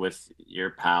racetrack with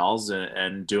your pals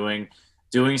and doing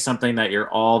something that you're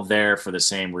all there for the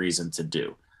same reason to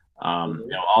do.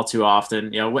 All too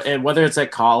often, whether it's at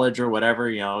college or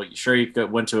whatever, sure, you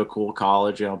went to a cool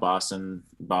college, Boston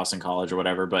College or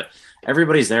whatever, but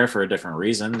everybody's there for a different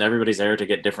reason. Everybody's there to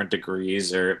get different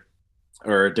degrees or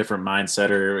a different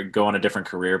mindset or go on a different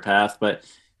career path. But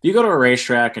if you go to a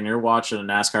racetrack and you're watching a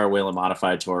NASCAR Whelen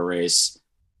Modified Tour race,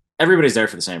 everybody's there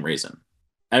for the same reason.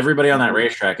 Everybody on that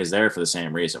racetrack is there for the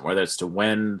same reason, whether it's to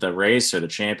win the race or the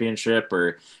championship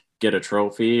or get a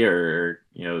trophy or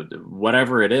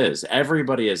whatever it is.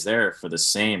 Everybody is there for the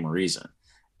same reason,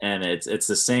 and it's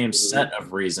the same set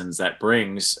of reasons that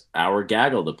brings our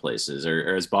gaggle to places,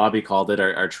 or as Bobby called it,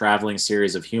 our traveling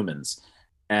series of humans.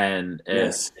 And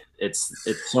it's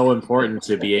so important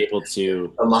to be able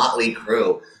to a motley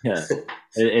crew. Yeah,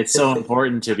 it's so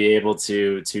important to be able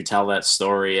to tell that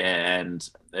story, and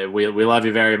we love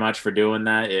you very much for doing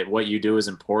that. What you do is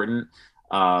important.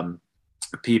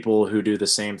 People who do the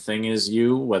same thing as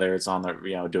you, whether it's on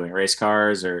the doing race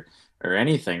cars or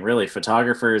anything really,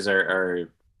 photographers are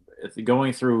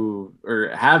going through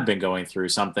or have been going through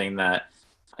something that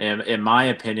in my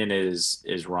opinion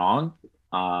is wrong.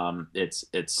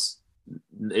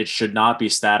 It should not be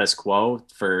status quo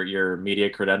for your media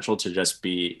credential to just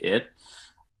be it.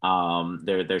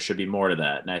 There should be more to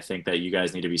that, and I think that you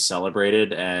guys need to be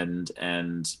celebrated and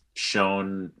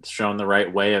shown the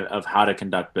right way of how to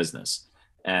conduct business.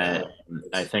 And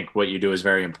I think what you do is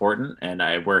very important,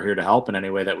 and we're here to help in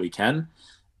any way that we can.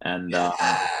 And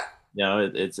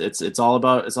it's all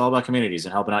about communities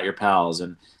and helping out your pals.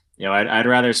 And I'd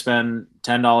rather spend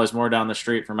 $10 more down the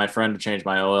street for my friend to change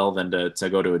my oil than to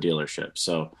go to a dealership.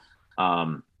 So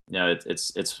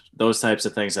it's those types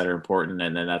of things that are important,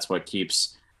 and then that's what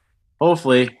keeps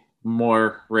hopefully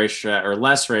more racetrack or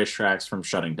less racetracks from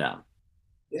shutting down.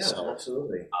 Yeah,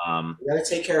 absolutely. We got to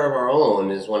take care of our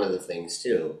own is one of the things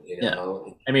too. Yeah.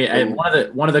 I mean,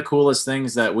 one of the coolest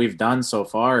things that we've done so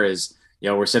far is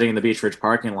we're sitting in the Beech Ridge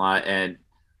parking lot, and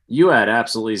you had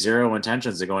absolutely zero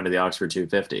intentions of going to the Oxford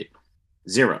 250,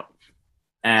 zero.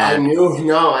 And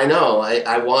I know.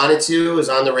 I wanted to. It was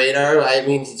on the radar. I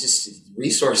mean, just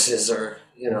resources are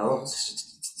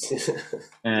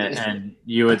and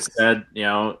you had said,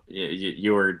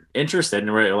 you were interested,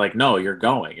 and we're like, no, you're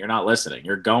going. You're not listening.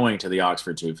 You're going to the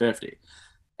Oxford 250.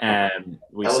 And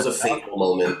that was a fateful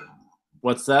moment.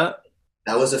 What's that?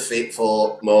 That was a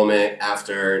fateful moment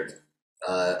after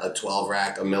a 12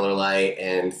 rack, a Miller Lite,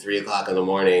 and 3 o'clock in the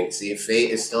morning. See, fate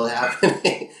is still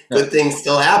happening. Good things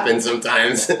still happen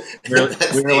sometimes.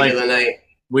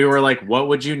 We were like, what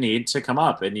would you need to come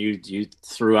up? And you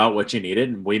threw out what you needed,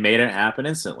 and we made it happen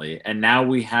instantly. And now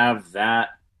we have that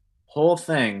whole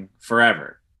thing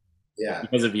forever. Yeah.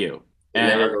 Because of you.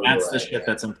 And that's the shit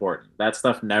that's important. That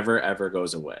stuff never, ever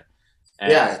goes away.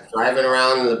 And driving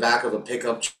around in the back of a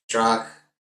pickup truck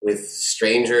with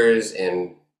strangers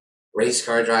and race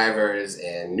car drivers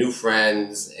and new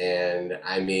friends. And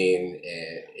I mean,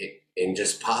 and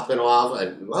just popping off,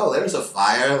 there's a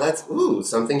fire.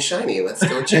 Something shiny. Let's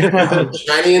go check it out.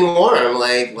 Shiny and warm.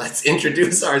 Like, let's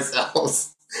introduce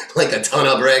ourselves. Like a ton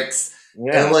of bricks.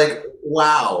 Yeah. And I'm like,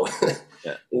 wow.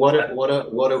 Yeah. What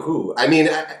a who. I mean,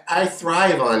 I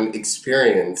thrive on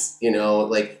experience,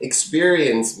 like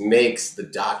experience makes the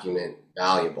document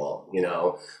valuable,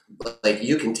 like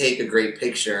you can take a great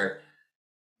picture.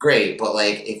 Great, but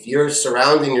like if you're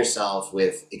surrounding yourself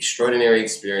with extraordinary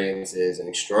experiences and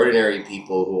extraordinary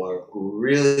people who are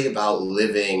really about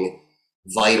living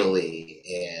vitally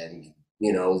and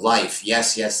life,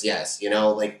 yes,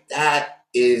 like that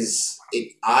is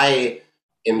it. I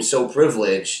am so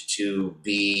privileged to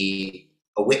be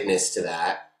a witness to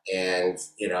that, and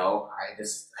I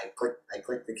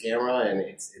click the camera, and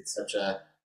it's such a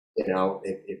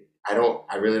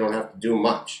I really don't have to do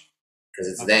much. Because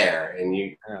it's there, and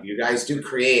you guys do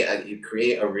create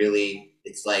a really,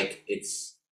 it's like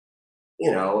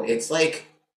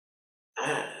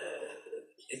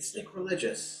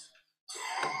religious.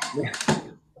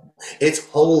 It's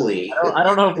holy. I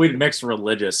don't know if we'd mix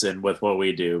religious in with what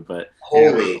we do, but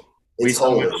holy. We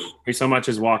so much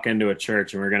as walk into a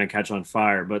church and we're gonna catch on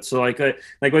fire. But so like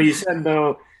what you said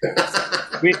though,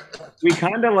 we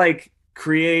kind of like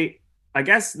create I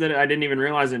guess that I didn't even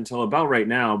realize it until about right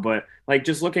now, but like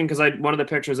just looking, because one of the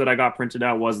pictures that I got printed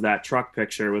out was that truck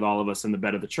picture with all of us in the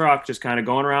bed of the truck, just kind of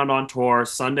going around on tour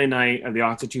Sunday night of the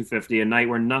Oxa 250, a night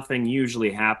where nothing usually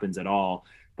happens at all.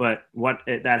 But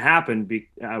that happened,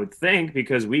 I would think,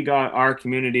 because we got our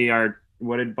community,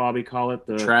 what did Bobby call it?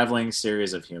 The traveling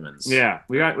series of humans. Yeah,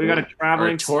 we got a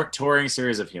traveling touring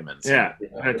series of humans. Yeah,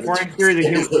 a touring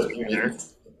series of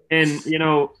humans. And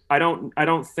I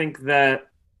don't think that.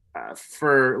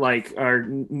 For like our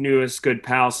newest good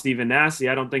pal Stephen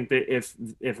Nassie, I don't think that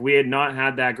if we had not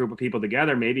had that group of people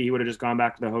together, maybe he would have just gone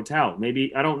back to the hotel.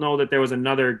 Maybe, I don't know that there was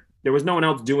no one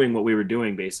else doing what we were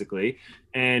doing, basically.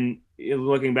 And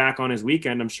looking back on his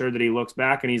weekend, I'm sure that he looks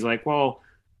back and he's like, well,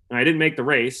 I didn't make the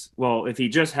race. Well, if he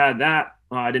just had that,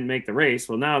 I didn't make the race.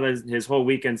 Well, now his whole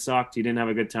weekend sucked. He didn't have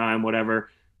a good time, whatever.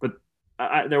 But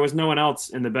there was no one else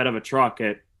in the bed of a truck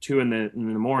at 2 in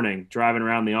the morning driving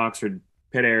around the Oxford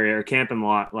pit area or camping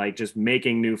lot, like just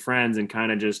making new friends and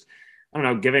kind of just, I don't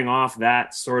know, giving off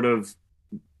that sort of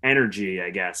energy,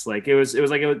 I guess. Like it was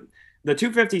like the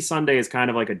 250 Sunday is kind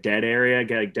of like a dead area,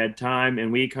 like dead time.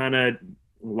 And we kind of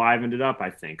livened it up, I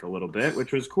think, a little bit,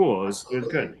 which was cool. It was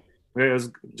good. It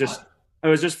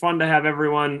was just fun to have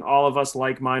everyone, all of us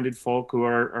like-minded folk who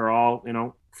are all,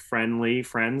 friendly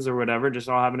friends or whatever, just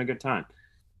all having a good time.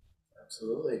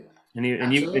 Absolutely.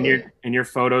 And your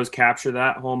photos capture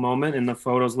that whole moment, and the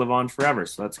photos live on forever.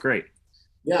 So that's great.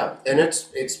 Yeah, and it's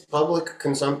public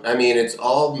consumption. I mean, it's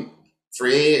all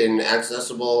free and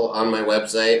accessible on my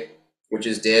website, which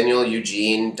is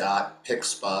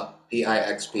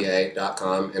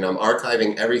danielueugene.pixpa.com, and I'm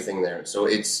archiving everything there. So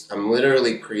I'm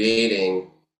literally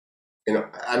creating.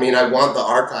 I want the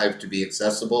archive to be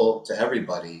accessible to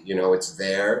everybody. It's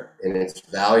there and it's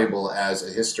valuable as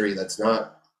a history that's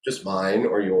not just mine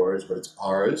or yours, but it's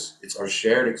ours. It's our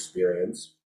shared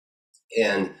experience.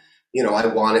 And, I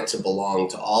want it to belong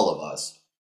to all of us.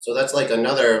 So that's like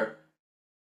another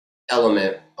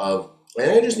element of,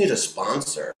 I just need a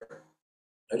sponsor.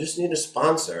 I need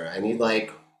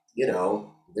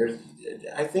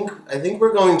I think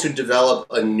we're going to develop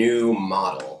a new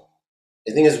model.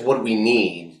 I think is what we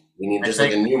need. We need just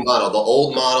like a new model. The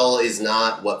old model is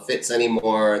not what fits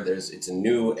anymore. It's a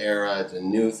new era. It's a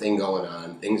new thing going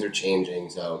on. Things are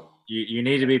changing. So you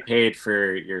need to be paid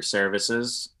for your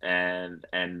services, and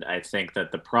I think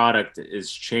that the product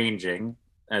is changing.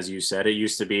 As you said, it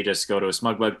used to be just go to a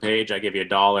SmugBug page. I give you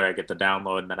 $1, I get the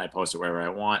download, and then I post it wherever I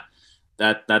want.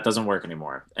 That doesn't work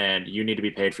anymore. And you need to be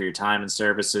paid for your time and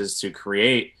services to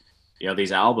create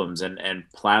these albums and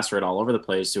plaster it all over the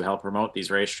place to help promote these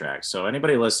racetracks. So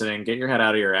anybody listening, get your head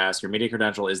out of your ass. Your media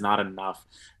credential is not enough.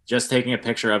 Just taking a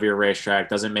picture of your racetrack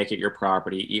doesn't make it your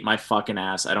property. Eat my fucking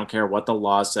ass. I don't care what the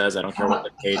law says. I don't care what the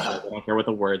page says. I don't care what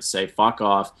the words say. Fuck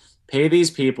off. Pay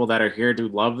these people that are here to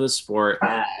love the sport,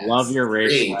 love your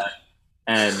racetrack,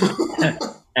 and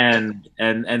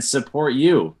support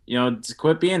you. To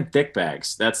quit being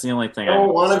dickbags. That's the only thing. I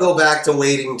don't want to go back to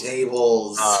waiting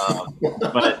tables.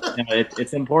 But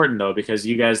it's important though, because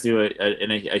you guys do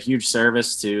a huge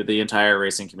service to the entire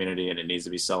racing community, and it needs to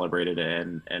be celebrated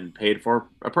and paid for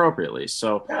appropriately.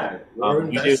 So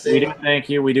we do thank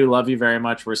you. We do love you very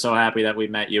much. We're so happy that we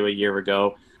met you a year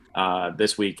ago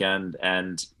this weekend,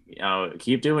 and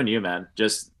keep doing you, man.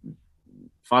 Just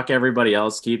fuck everybody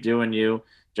else. Keep doing you.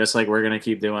 Just like we're going to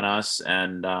keep doing us.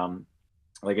 And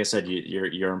like I said,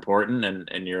 you're important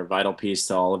and you're a vital piece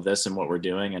to all of this and what we're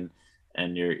doing.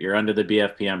 And you're under the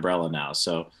BFP umbrella now.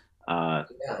 So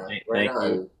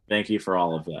thank you for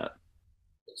all of that.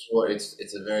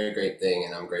 It's a very great thing,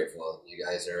 and I'm grateful. You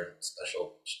guys are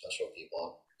special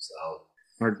people. So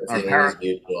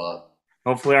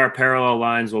hopefully our parallel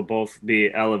lines will both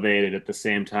be elevated at the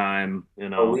same time.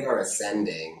 We are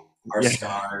ascending. Our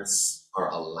stars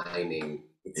are aligning.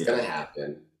 It's gonna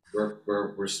happen.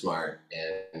 We're smart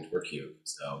and we're cute.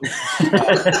 So and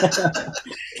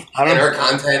our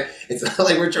content, it's not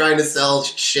like we're trying to sell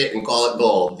shit and call it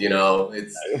gold.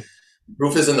 It's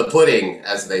proof is in the pudding,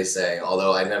 as they say.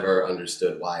 Although I never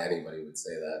understood why anybody would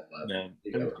say that. But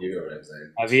you know what I'm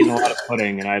saying. I've eaten a lot of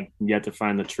pudding and I've yet to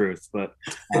find the truth. But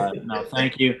no,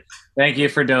 thank you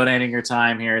for donating your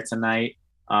time here tonight.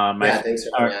 Thanks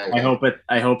for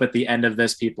I hope at the end of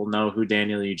this, people know who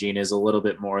Daniel Eugene is a little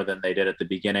bit more than they did at the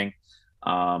beginning.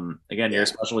 Again, you're a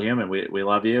special human. We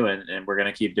love you, and we're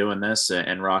gonna keep doing this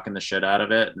and rocking the shit out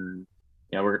of it. And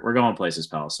we're going places,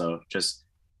 pal. So just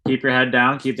keep your head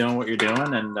down, keep doing what you're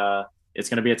doing, and it's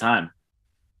gonna be a time.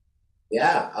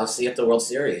 Yeah, I'll see you at the World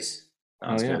Series.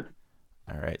 Sounds good.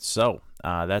 All right, so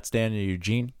that's Daniel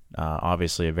Eugene.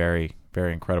 Obviously, a very,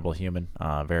 very incredible human.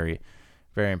 Very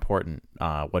very important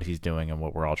what he's doing and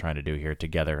what we're all trying to do here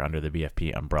together under the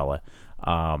BFP umbrella.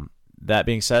 That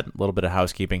being said, a little bit of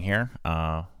housekeeping here.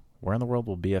 Where in the world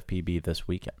will BFP be this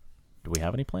weekend? Do we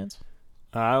have any plans?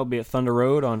 I'll be at Thunder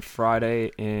Road on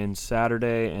Friday and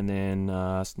Saturday, and then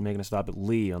making a stop at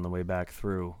Lee on the way back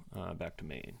through, back to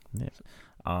Maine. Yeah.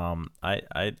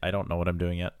 I don't know what I'm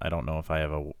doing yet. I don't know if I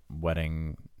have a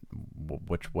wedding,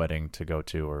 which wedding to go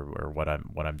to, or what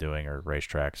I'm doing, or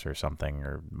racetracks or something,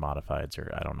 or modifieds,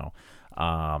 or I don't know.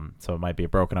 So it might be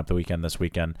broken up the weekend this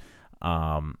weekend.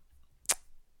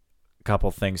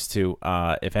 Couple things too.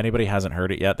 If anybody hasn't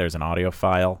heard it yet, there's an audio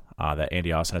file that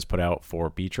Andy Austin has put out for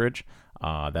Beechridge.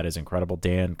 That is incredible.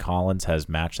 Dan Collins has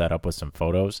matched that up with some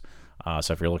photos.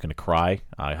 So if you're looking to cry,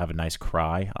 have a nice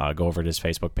cry, go over to his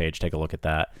Facebook page, take a look at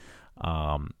that.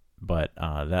 But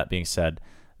that being said,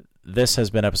 this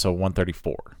has been episode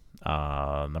 134.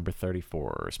 Number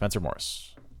 34, Spencer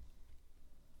Morris.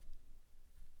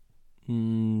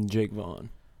 Jake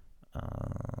Vaughn.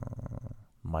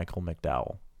 Michael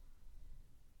McDowell.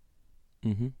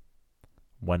 Mm-hmm.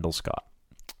 Wendell Scott.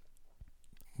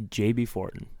 JB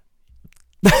Fortin.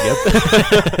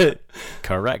 Yep.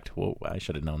 Correct. Whoa, I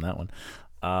should have known that one.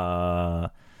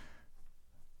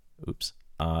 Oops.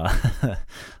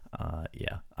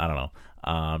 Yeah, I don't know.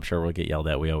 I'm sure we'll get yelled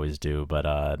at. We always do.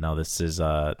 But no, this has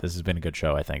been a good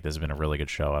show. I think this has been a really good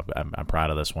show. I'm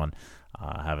proud of this one.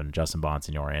 Having Justin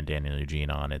Bonsignore and Daniel Eugene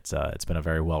on, it's been a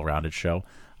very well-rounded show.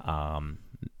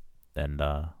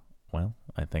 Well,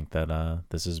 I think that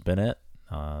this has been it.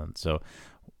 So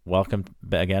welcome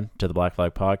again to the Black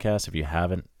Flag Podcast. If you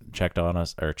haven't checked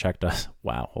us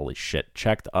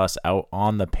out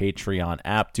on the Patreon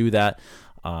app, do that.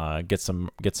 Get some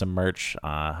merch,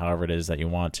 however it is that you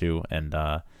want to, and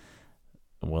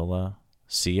we'll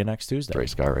see you next Tuesday.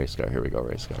 Race car. Here we go,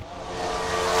 race car.